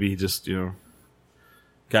going. Maybe he just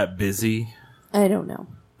got busy. I don't know.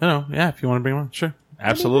 I don't know. Yeah, if you want to bring him on, sure,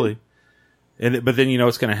 absolutely. But then you know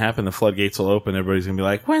what's going to happen. The floodgates will open. Everybody's going to be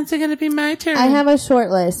like, "When's it going to be my turn? I have a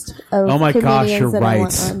short list of Oh my gosh, comedians you're that I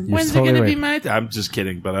want right. on. You're When's totally it going to right. be my turn?" I'm just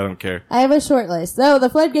kidding, but I don't care. I have a short list. So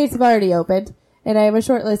the floodgates have already opened. And I have a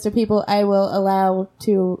short list of people I will allow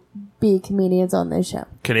to be comedians on this show.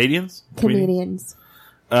 Canadians? Comedians.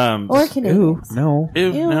 Um, Or Ooh, Canadians. no.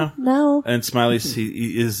 Ew, Ew, no. no. And Smiley's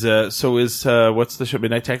he is what's the show?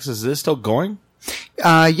 Midnight Texas? Is this still going?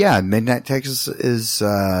 Yeah, Midnight Texas is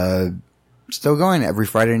still going every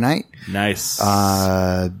Friday night. Nice.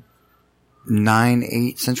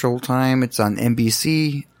 9-8 Central Time. It's on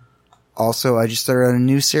NBC. Also, I just started a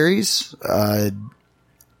new series,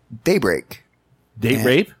 Daybreak. Date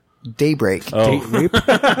rape? Daybreak. Oh, Date rape?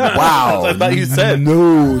 Wow. I thought you said.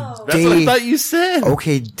 No. That's what I thought you said.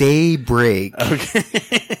 Okay, Daybreak. Okay.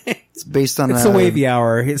 It's based on It's a wavy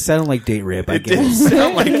hour. It sounded like date rape, I It didn't guess.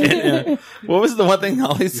 sound like it. Yeah. What was the one thing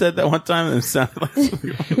Holly said that one time? It sounded like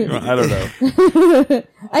I don't know.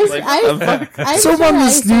 I'm So sure on I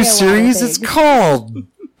this say a new lot of series, it's things. called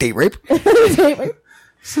Date Rape.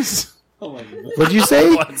 What'd you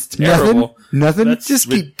say? That's terrible. Nothing. That's Just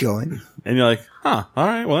rid- keep going. And you're like, huh? All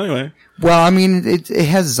right. Well, anyway. Well, I mean, it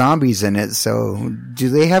has zombies in it, so do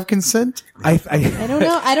they have consent? I don't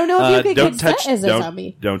know. I don't know if you could consent as a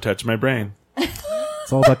zombie. Don't touch my brain.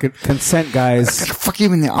 It's all about consent, guys. Fuck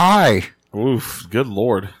you in the eye. Oof. Good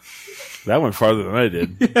lord. That went farther than I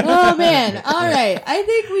did. Oh man! All right, I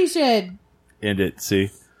think we should, End it.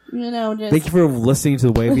 See. just Thank you for listening to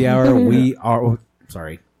the Wavy Hour. We are...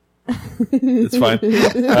 Sorry. It's fine.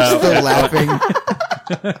 Still laughing.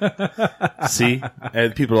 See,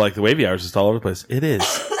 and people are like, the wavy hours just all over the place. It is.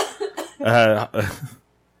 I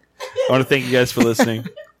want to thank you guys for listening.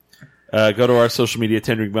 Go to our social media,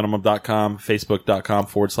 10drinkminimum.com,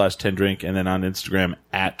 facebook.com/10drink, and then on Instagram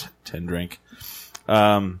 @10drink.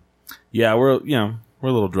 Yeah, we're a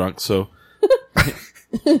little drunk, so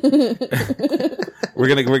we're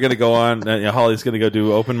gonna go on. Holly's gonna go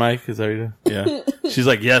do open mic. Is that what you're doing? Yeah. She's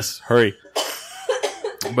like, yes, hurry.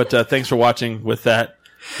 But thanks for watching. With that,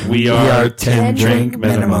 we are 10 drink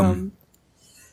minimum.